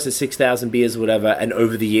I'm almost at 6,000 beers or whatever, and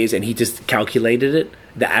over the years, and he just calculated it.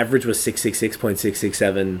 The average was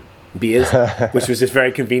 666.667 beers, which was just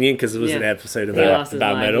very convenient because it was an episode He lost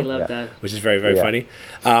about his mind. metal, He loved that. which is very, very funny.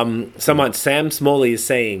 Sam Smalley is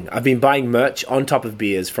saying, I've been buying merch on top of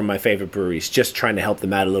beers from my favorite breweries, just trying to help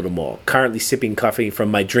them out a little more. Currently sipping coffee from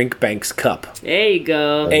my Drink Banks cup. There you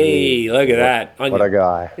go. Hey, look at that. What a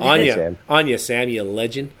guy. On you, Sam, you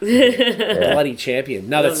legend. Bloody champion.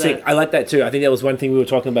 No, that's Love sick. that. I like that too. I think that was one thing we were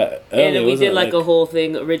talking about earlier. And then we wasn't did it? like a whole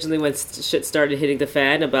thing originally when shit started hitting the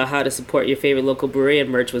fan about how to support your favorite local brewery, and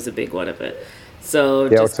merch was a big one of it. So Yeah,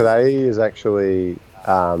 well, just, today is actually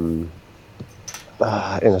in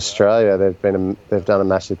Australia. They've done a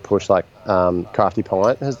massive push. Like Crafty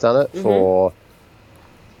Pint has done it for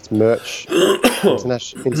it's merch,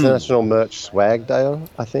 International Merch Swag Day,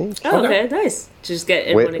 I think. oh, okay, nice. Just get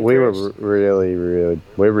everyone We were encouraged.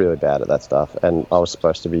 we're really bad at that stuff, and I was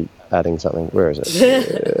supposed to be adding something. Where is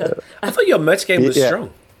it? I thought your merch game was Yeah.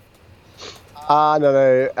 strong.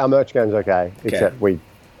 No, our merch game's okay, except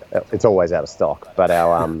it's always out of stock. But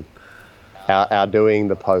our doing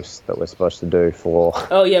the posts that we're supposed to do for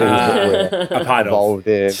Oh yeah, things that we're A part of. involved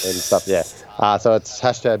in and stuff. Yeah. So it's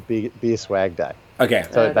hashtag Beer Swag Day. Okay.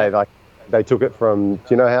 So they took it from. Do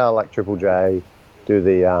you know how like Triple J do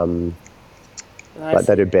the like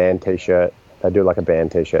they do band T-shirt? They do like a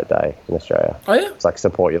band T-shirt day in Australia. Oh yeah. It's like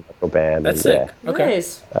support your local band. That's and, sick. Okay.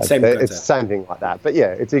 nice. Same it's concept. the same thing like that. But yeah,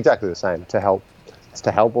 it's exactly the same to help. It's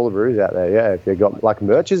to help all the breweries out there. Yeah, if you got like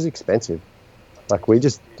merch is expensive. Like we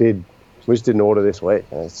just did an order this week,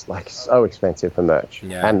 and it's like so expensive for merch.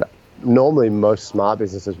 Yeah. And normally most smart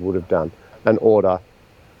businesses would have done an order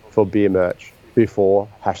for beer merch before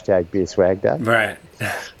hashtag Beer Swag Day. Right.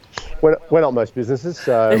 We're not most businesses,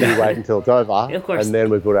 so we wait until it's over, Of course. and then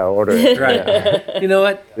we put our order in. Right. You know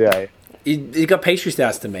what? Yeah, You got pastry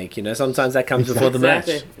stouts to make, you know. Sometimes that comes before the match.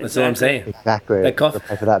 Exactly. That's all I'm saying. exactly. That cough- Gotta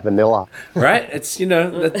pay for that vanilla. Right? It's, you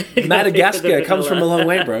know, Madagascar comes from a long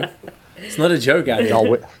way, bro. It's not a joke out here.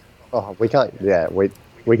 We can't. Yeah,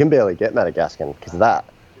 we can barely get Madagascar because of that.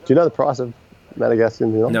 Do you know the price of Madagascar?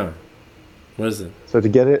 No. What is it? So to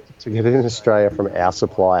get it in Australia from our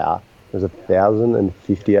supplier was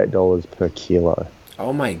 $1,058 per kilo.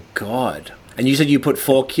 Oh my god. And you said you put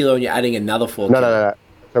 4 kilo and you're adding another 4 No, kilo. no.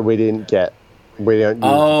 So we don't use. You're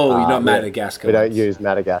not Madagascar. We don't use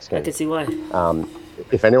Madagascar. I can see why.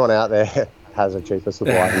 If anyone out there has a cheaper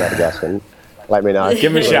supply of Madagascar, let me know.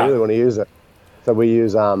 Give me a shout. I really want to use it. So we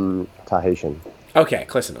use Tahitian. Okay,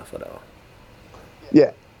 close enough. Whatever.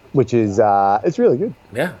 Yeah, which is it's really good.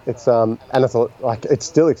 Yeah, it's and it's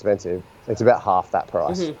still expensive. It's about half that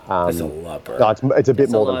price. That's a lot, bro. No, it's a bit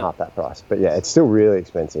more than half that price, but yeah, it's still really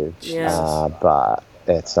expensive. Yeah. But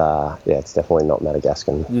it's it's definitely not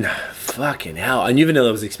Madagascar. No, fucking hell! I knew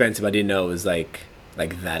vanilla was expensive. I didn't know it was like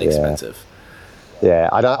that expensive. Yeah,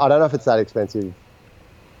 I don't know if it's that expensive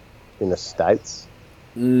in the States.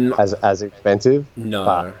 As expensive.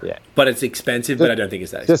 No. But it's expensive, but I don't think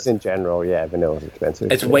it's that expensive. Just in general, yeah, vanilla's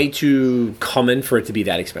expensive. It's way too common for it to be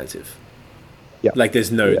that expensive. Yeah. Like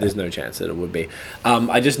there's no chance that it would be.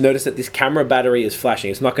 I just noticed that this camera battery is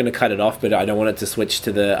flashing. It's not going to cut it off, but I don't want it to switch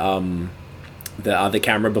to the other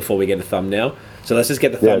camera before we get a thumbnail. So let's just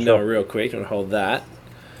get the thumbnail real quick and hold that.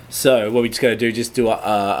 So what we just got to do, just do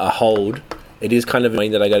a hold. It is kind of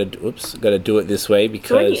annoying that I got to do it this way because.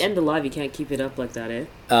 So when you end the live, you can't keep it up like that, eh?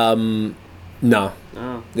 No.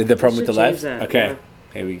 Oh. The problem with the live? That, okay. Yeah.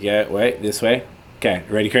 Here we go. Wait, this way. Okay,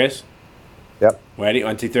 ready, Chris? Yep. Ready?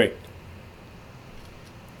 1, 2, 3.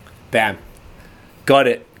 Bam. Got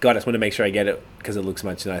it. I just want to make sure I get it because it looks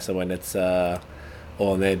much nicer when it's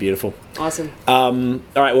all in there. Beautiful. Awesome. All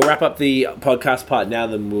right, we'll wrap up the podcast part now,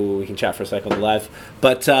 then we can chat for a sec on the live.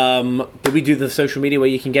 But did we do the social media where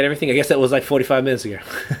you can get everything? I guess that was like 45 minutes ago.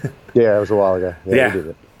 Yeah, it was a while ago. Yeah. We did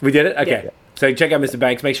it. We did it? Okay. Yeah. So check out Mr.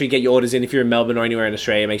 Banks. Make sure you get your orders in. If you're in Melbourne or anywhere in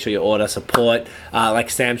Australia, make sure you order, support. Like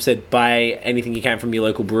Sam said, buy anything you can from your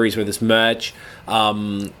local breweries, whether it's merch,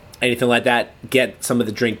 anything like that. Get some of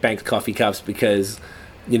the Drink Banks coffee cups because,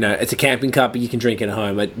 it's a camping cup, but you can drink it at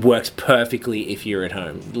home. It works perfectly if you're at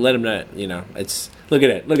home. Let them know, it's... Look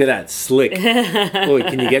at it. Look at that. Slick. Oh, you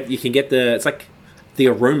can get it's like the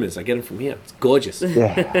aromas. I get them from here. It's gorgeous.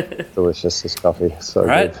 Yeah. Delicious, this coffee. So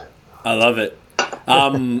right? good. I love it.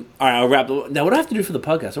 All right, I'll wrap. Now, what do I have to do for the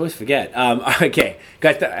podcast? I always forget. Okay,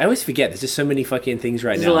 guys, I always forget. There's just so many fucking things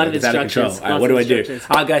right now. There's a lot of it's out of control. instructions. All right, what do I do?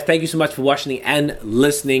 Guys, thank you so much for watching and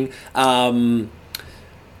listening.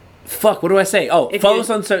 Fuck, what do I say? Oh, follow us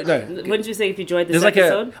on... What did you say if you enjoyed this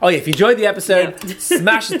episode? If you enjoyed the episode,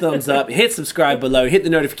 smash the thumbs up, hit subscribe below, hit the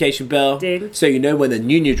notification bell Ding. so you know when the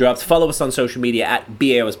new drops. Follow us on social media at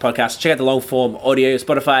BAOS Podcast. Check out the long form audio,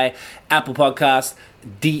 Spotify, Apple Podcasts,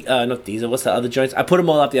 not Deezer, what's the other joints? I put them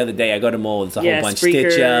all up the other day. I got them all. It's a whole bunch.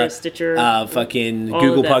 Spreaker, Stitcher, fucking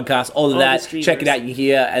Google Podcasts, all of that. Check it out. You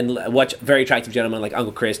hear and watch very attractive gentlemen like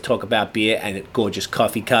Uncle Chris talk about beer and gorgeous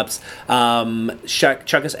coffee cups.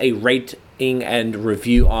 Chuck us a rating and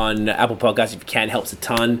review on Apple Podcasts if you can. Helps a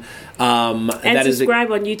ton. And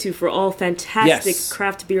subscribe on YouTube for all fantastic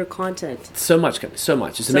craft beer content. So much. It's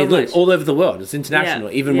amazing. Look, all over the world. It's international.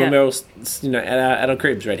 Even when we're all, at our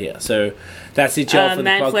cribs right here. So that's it, y'all, for the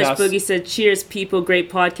Man podcast. Flesh Boogie said, cheers, people.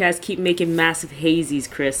 Great podcast. Keep making massive hazies,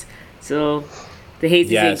 Chris. So the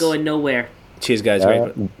hazies ain't going nowhere. Cheers, guys.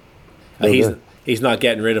 He's not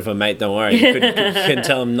getting rid of them, mate. Don't worry. You couldn't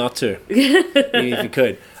tell him not to. Even if you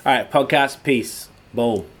could. All right, podcast. Peace.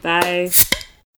 Boom. Bye.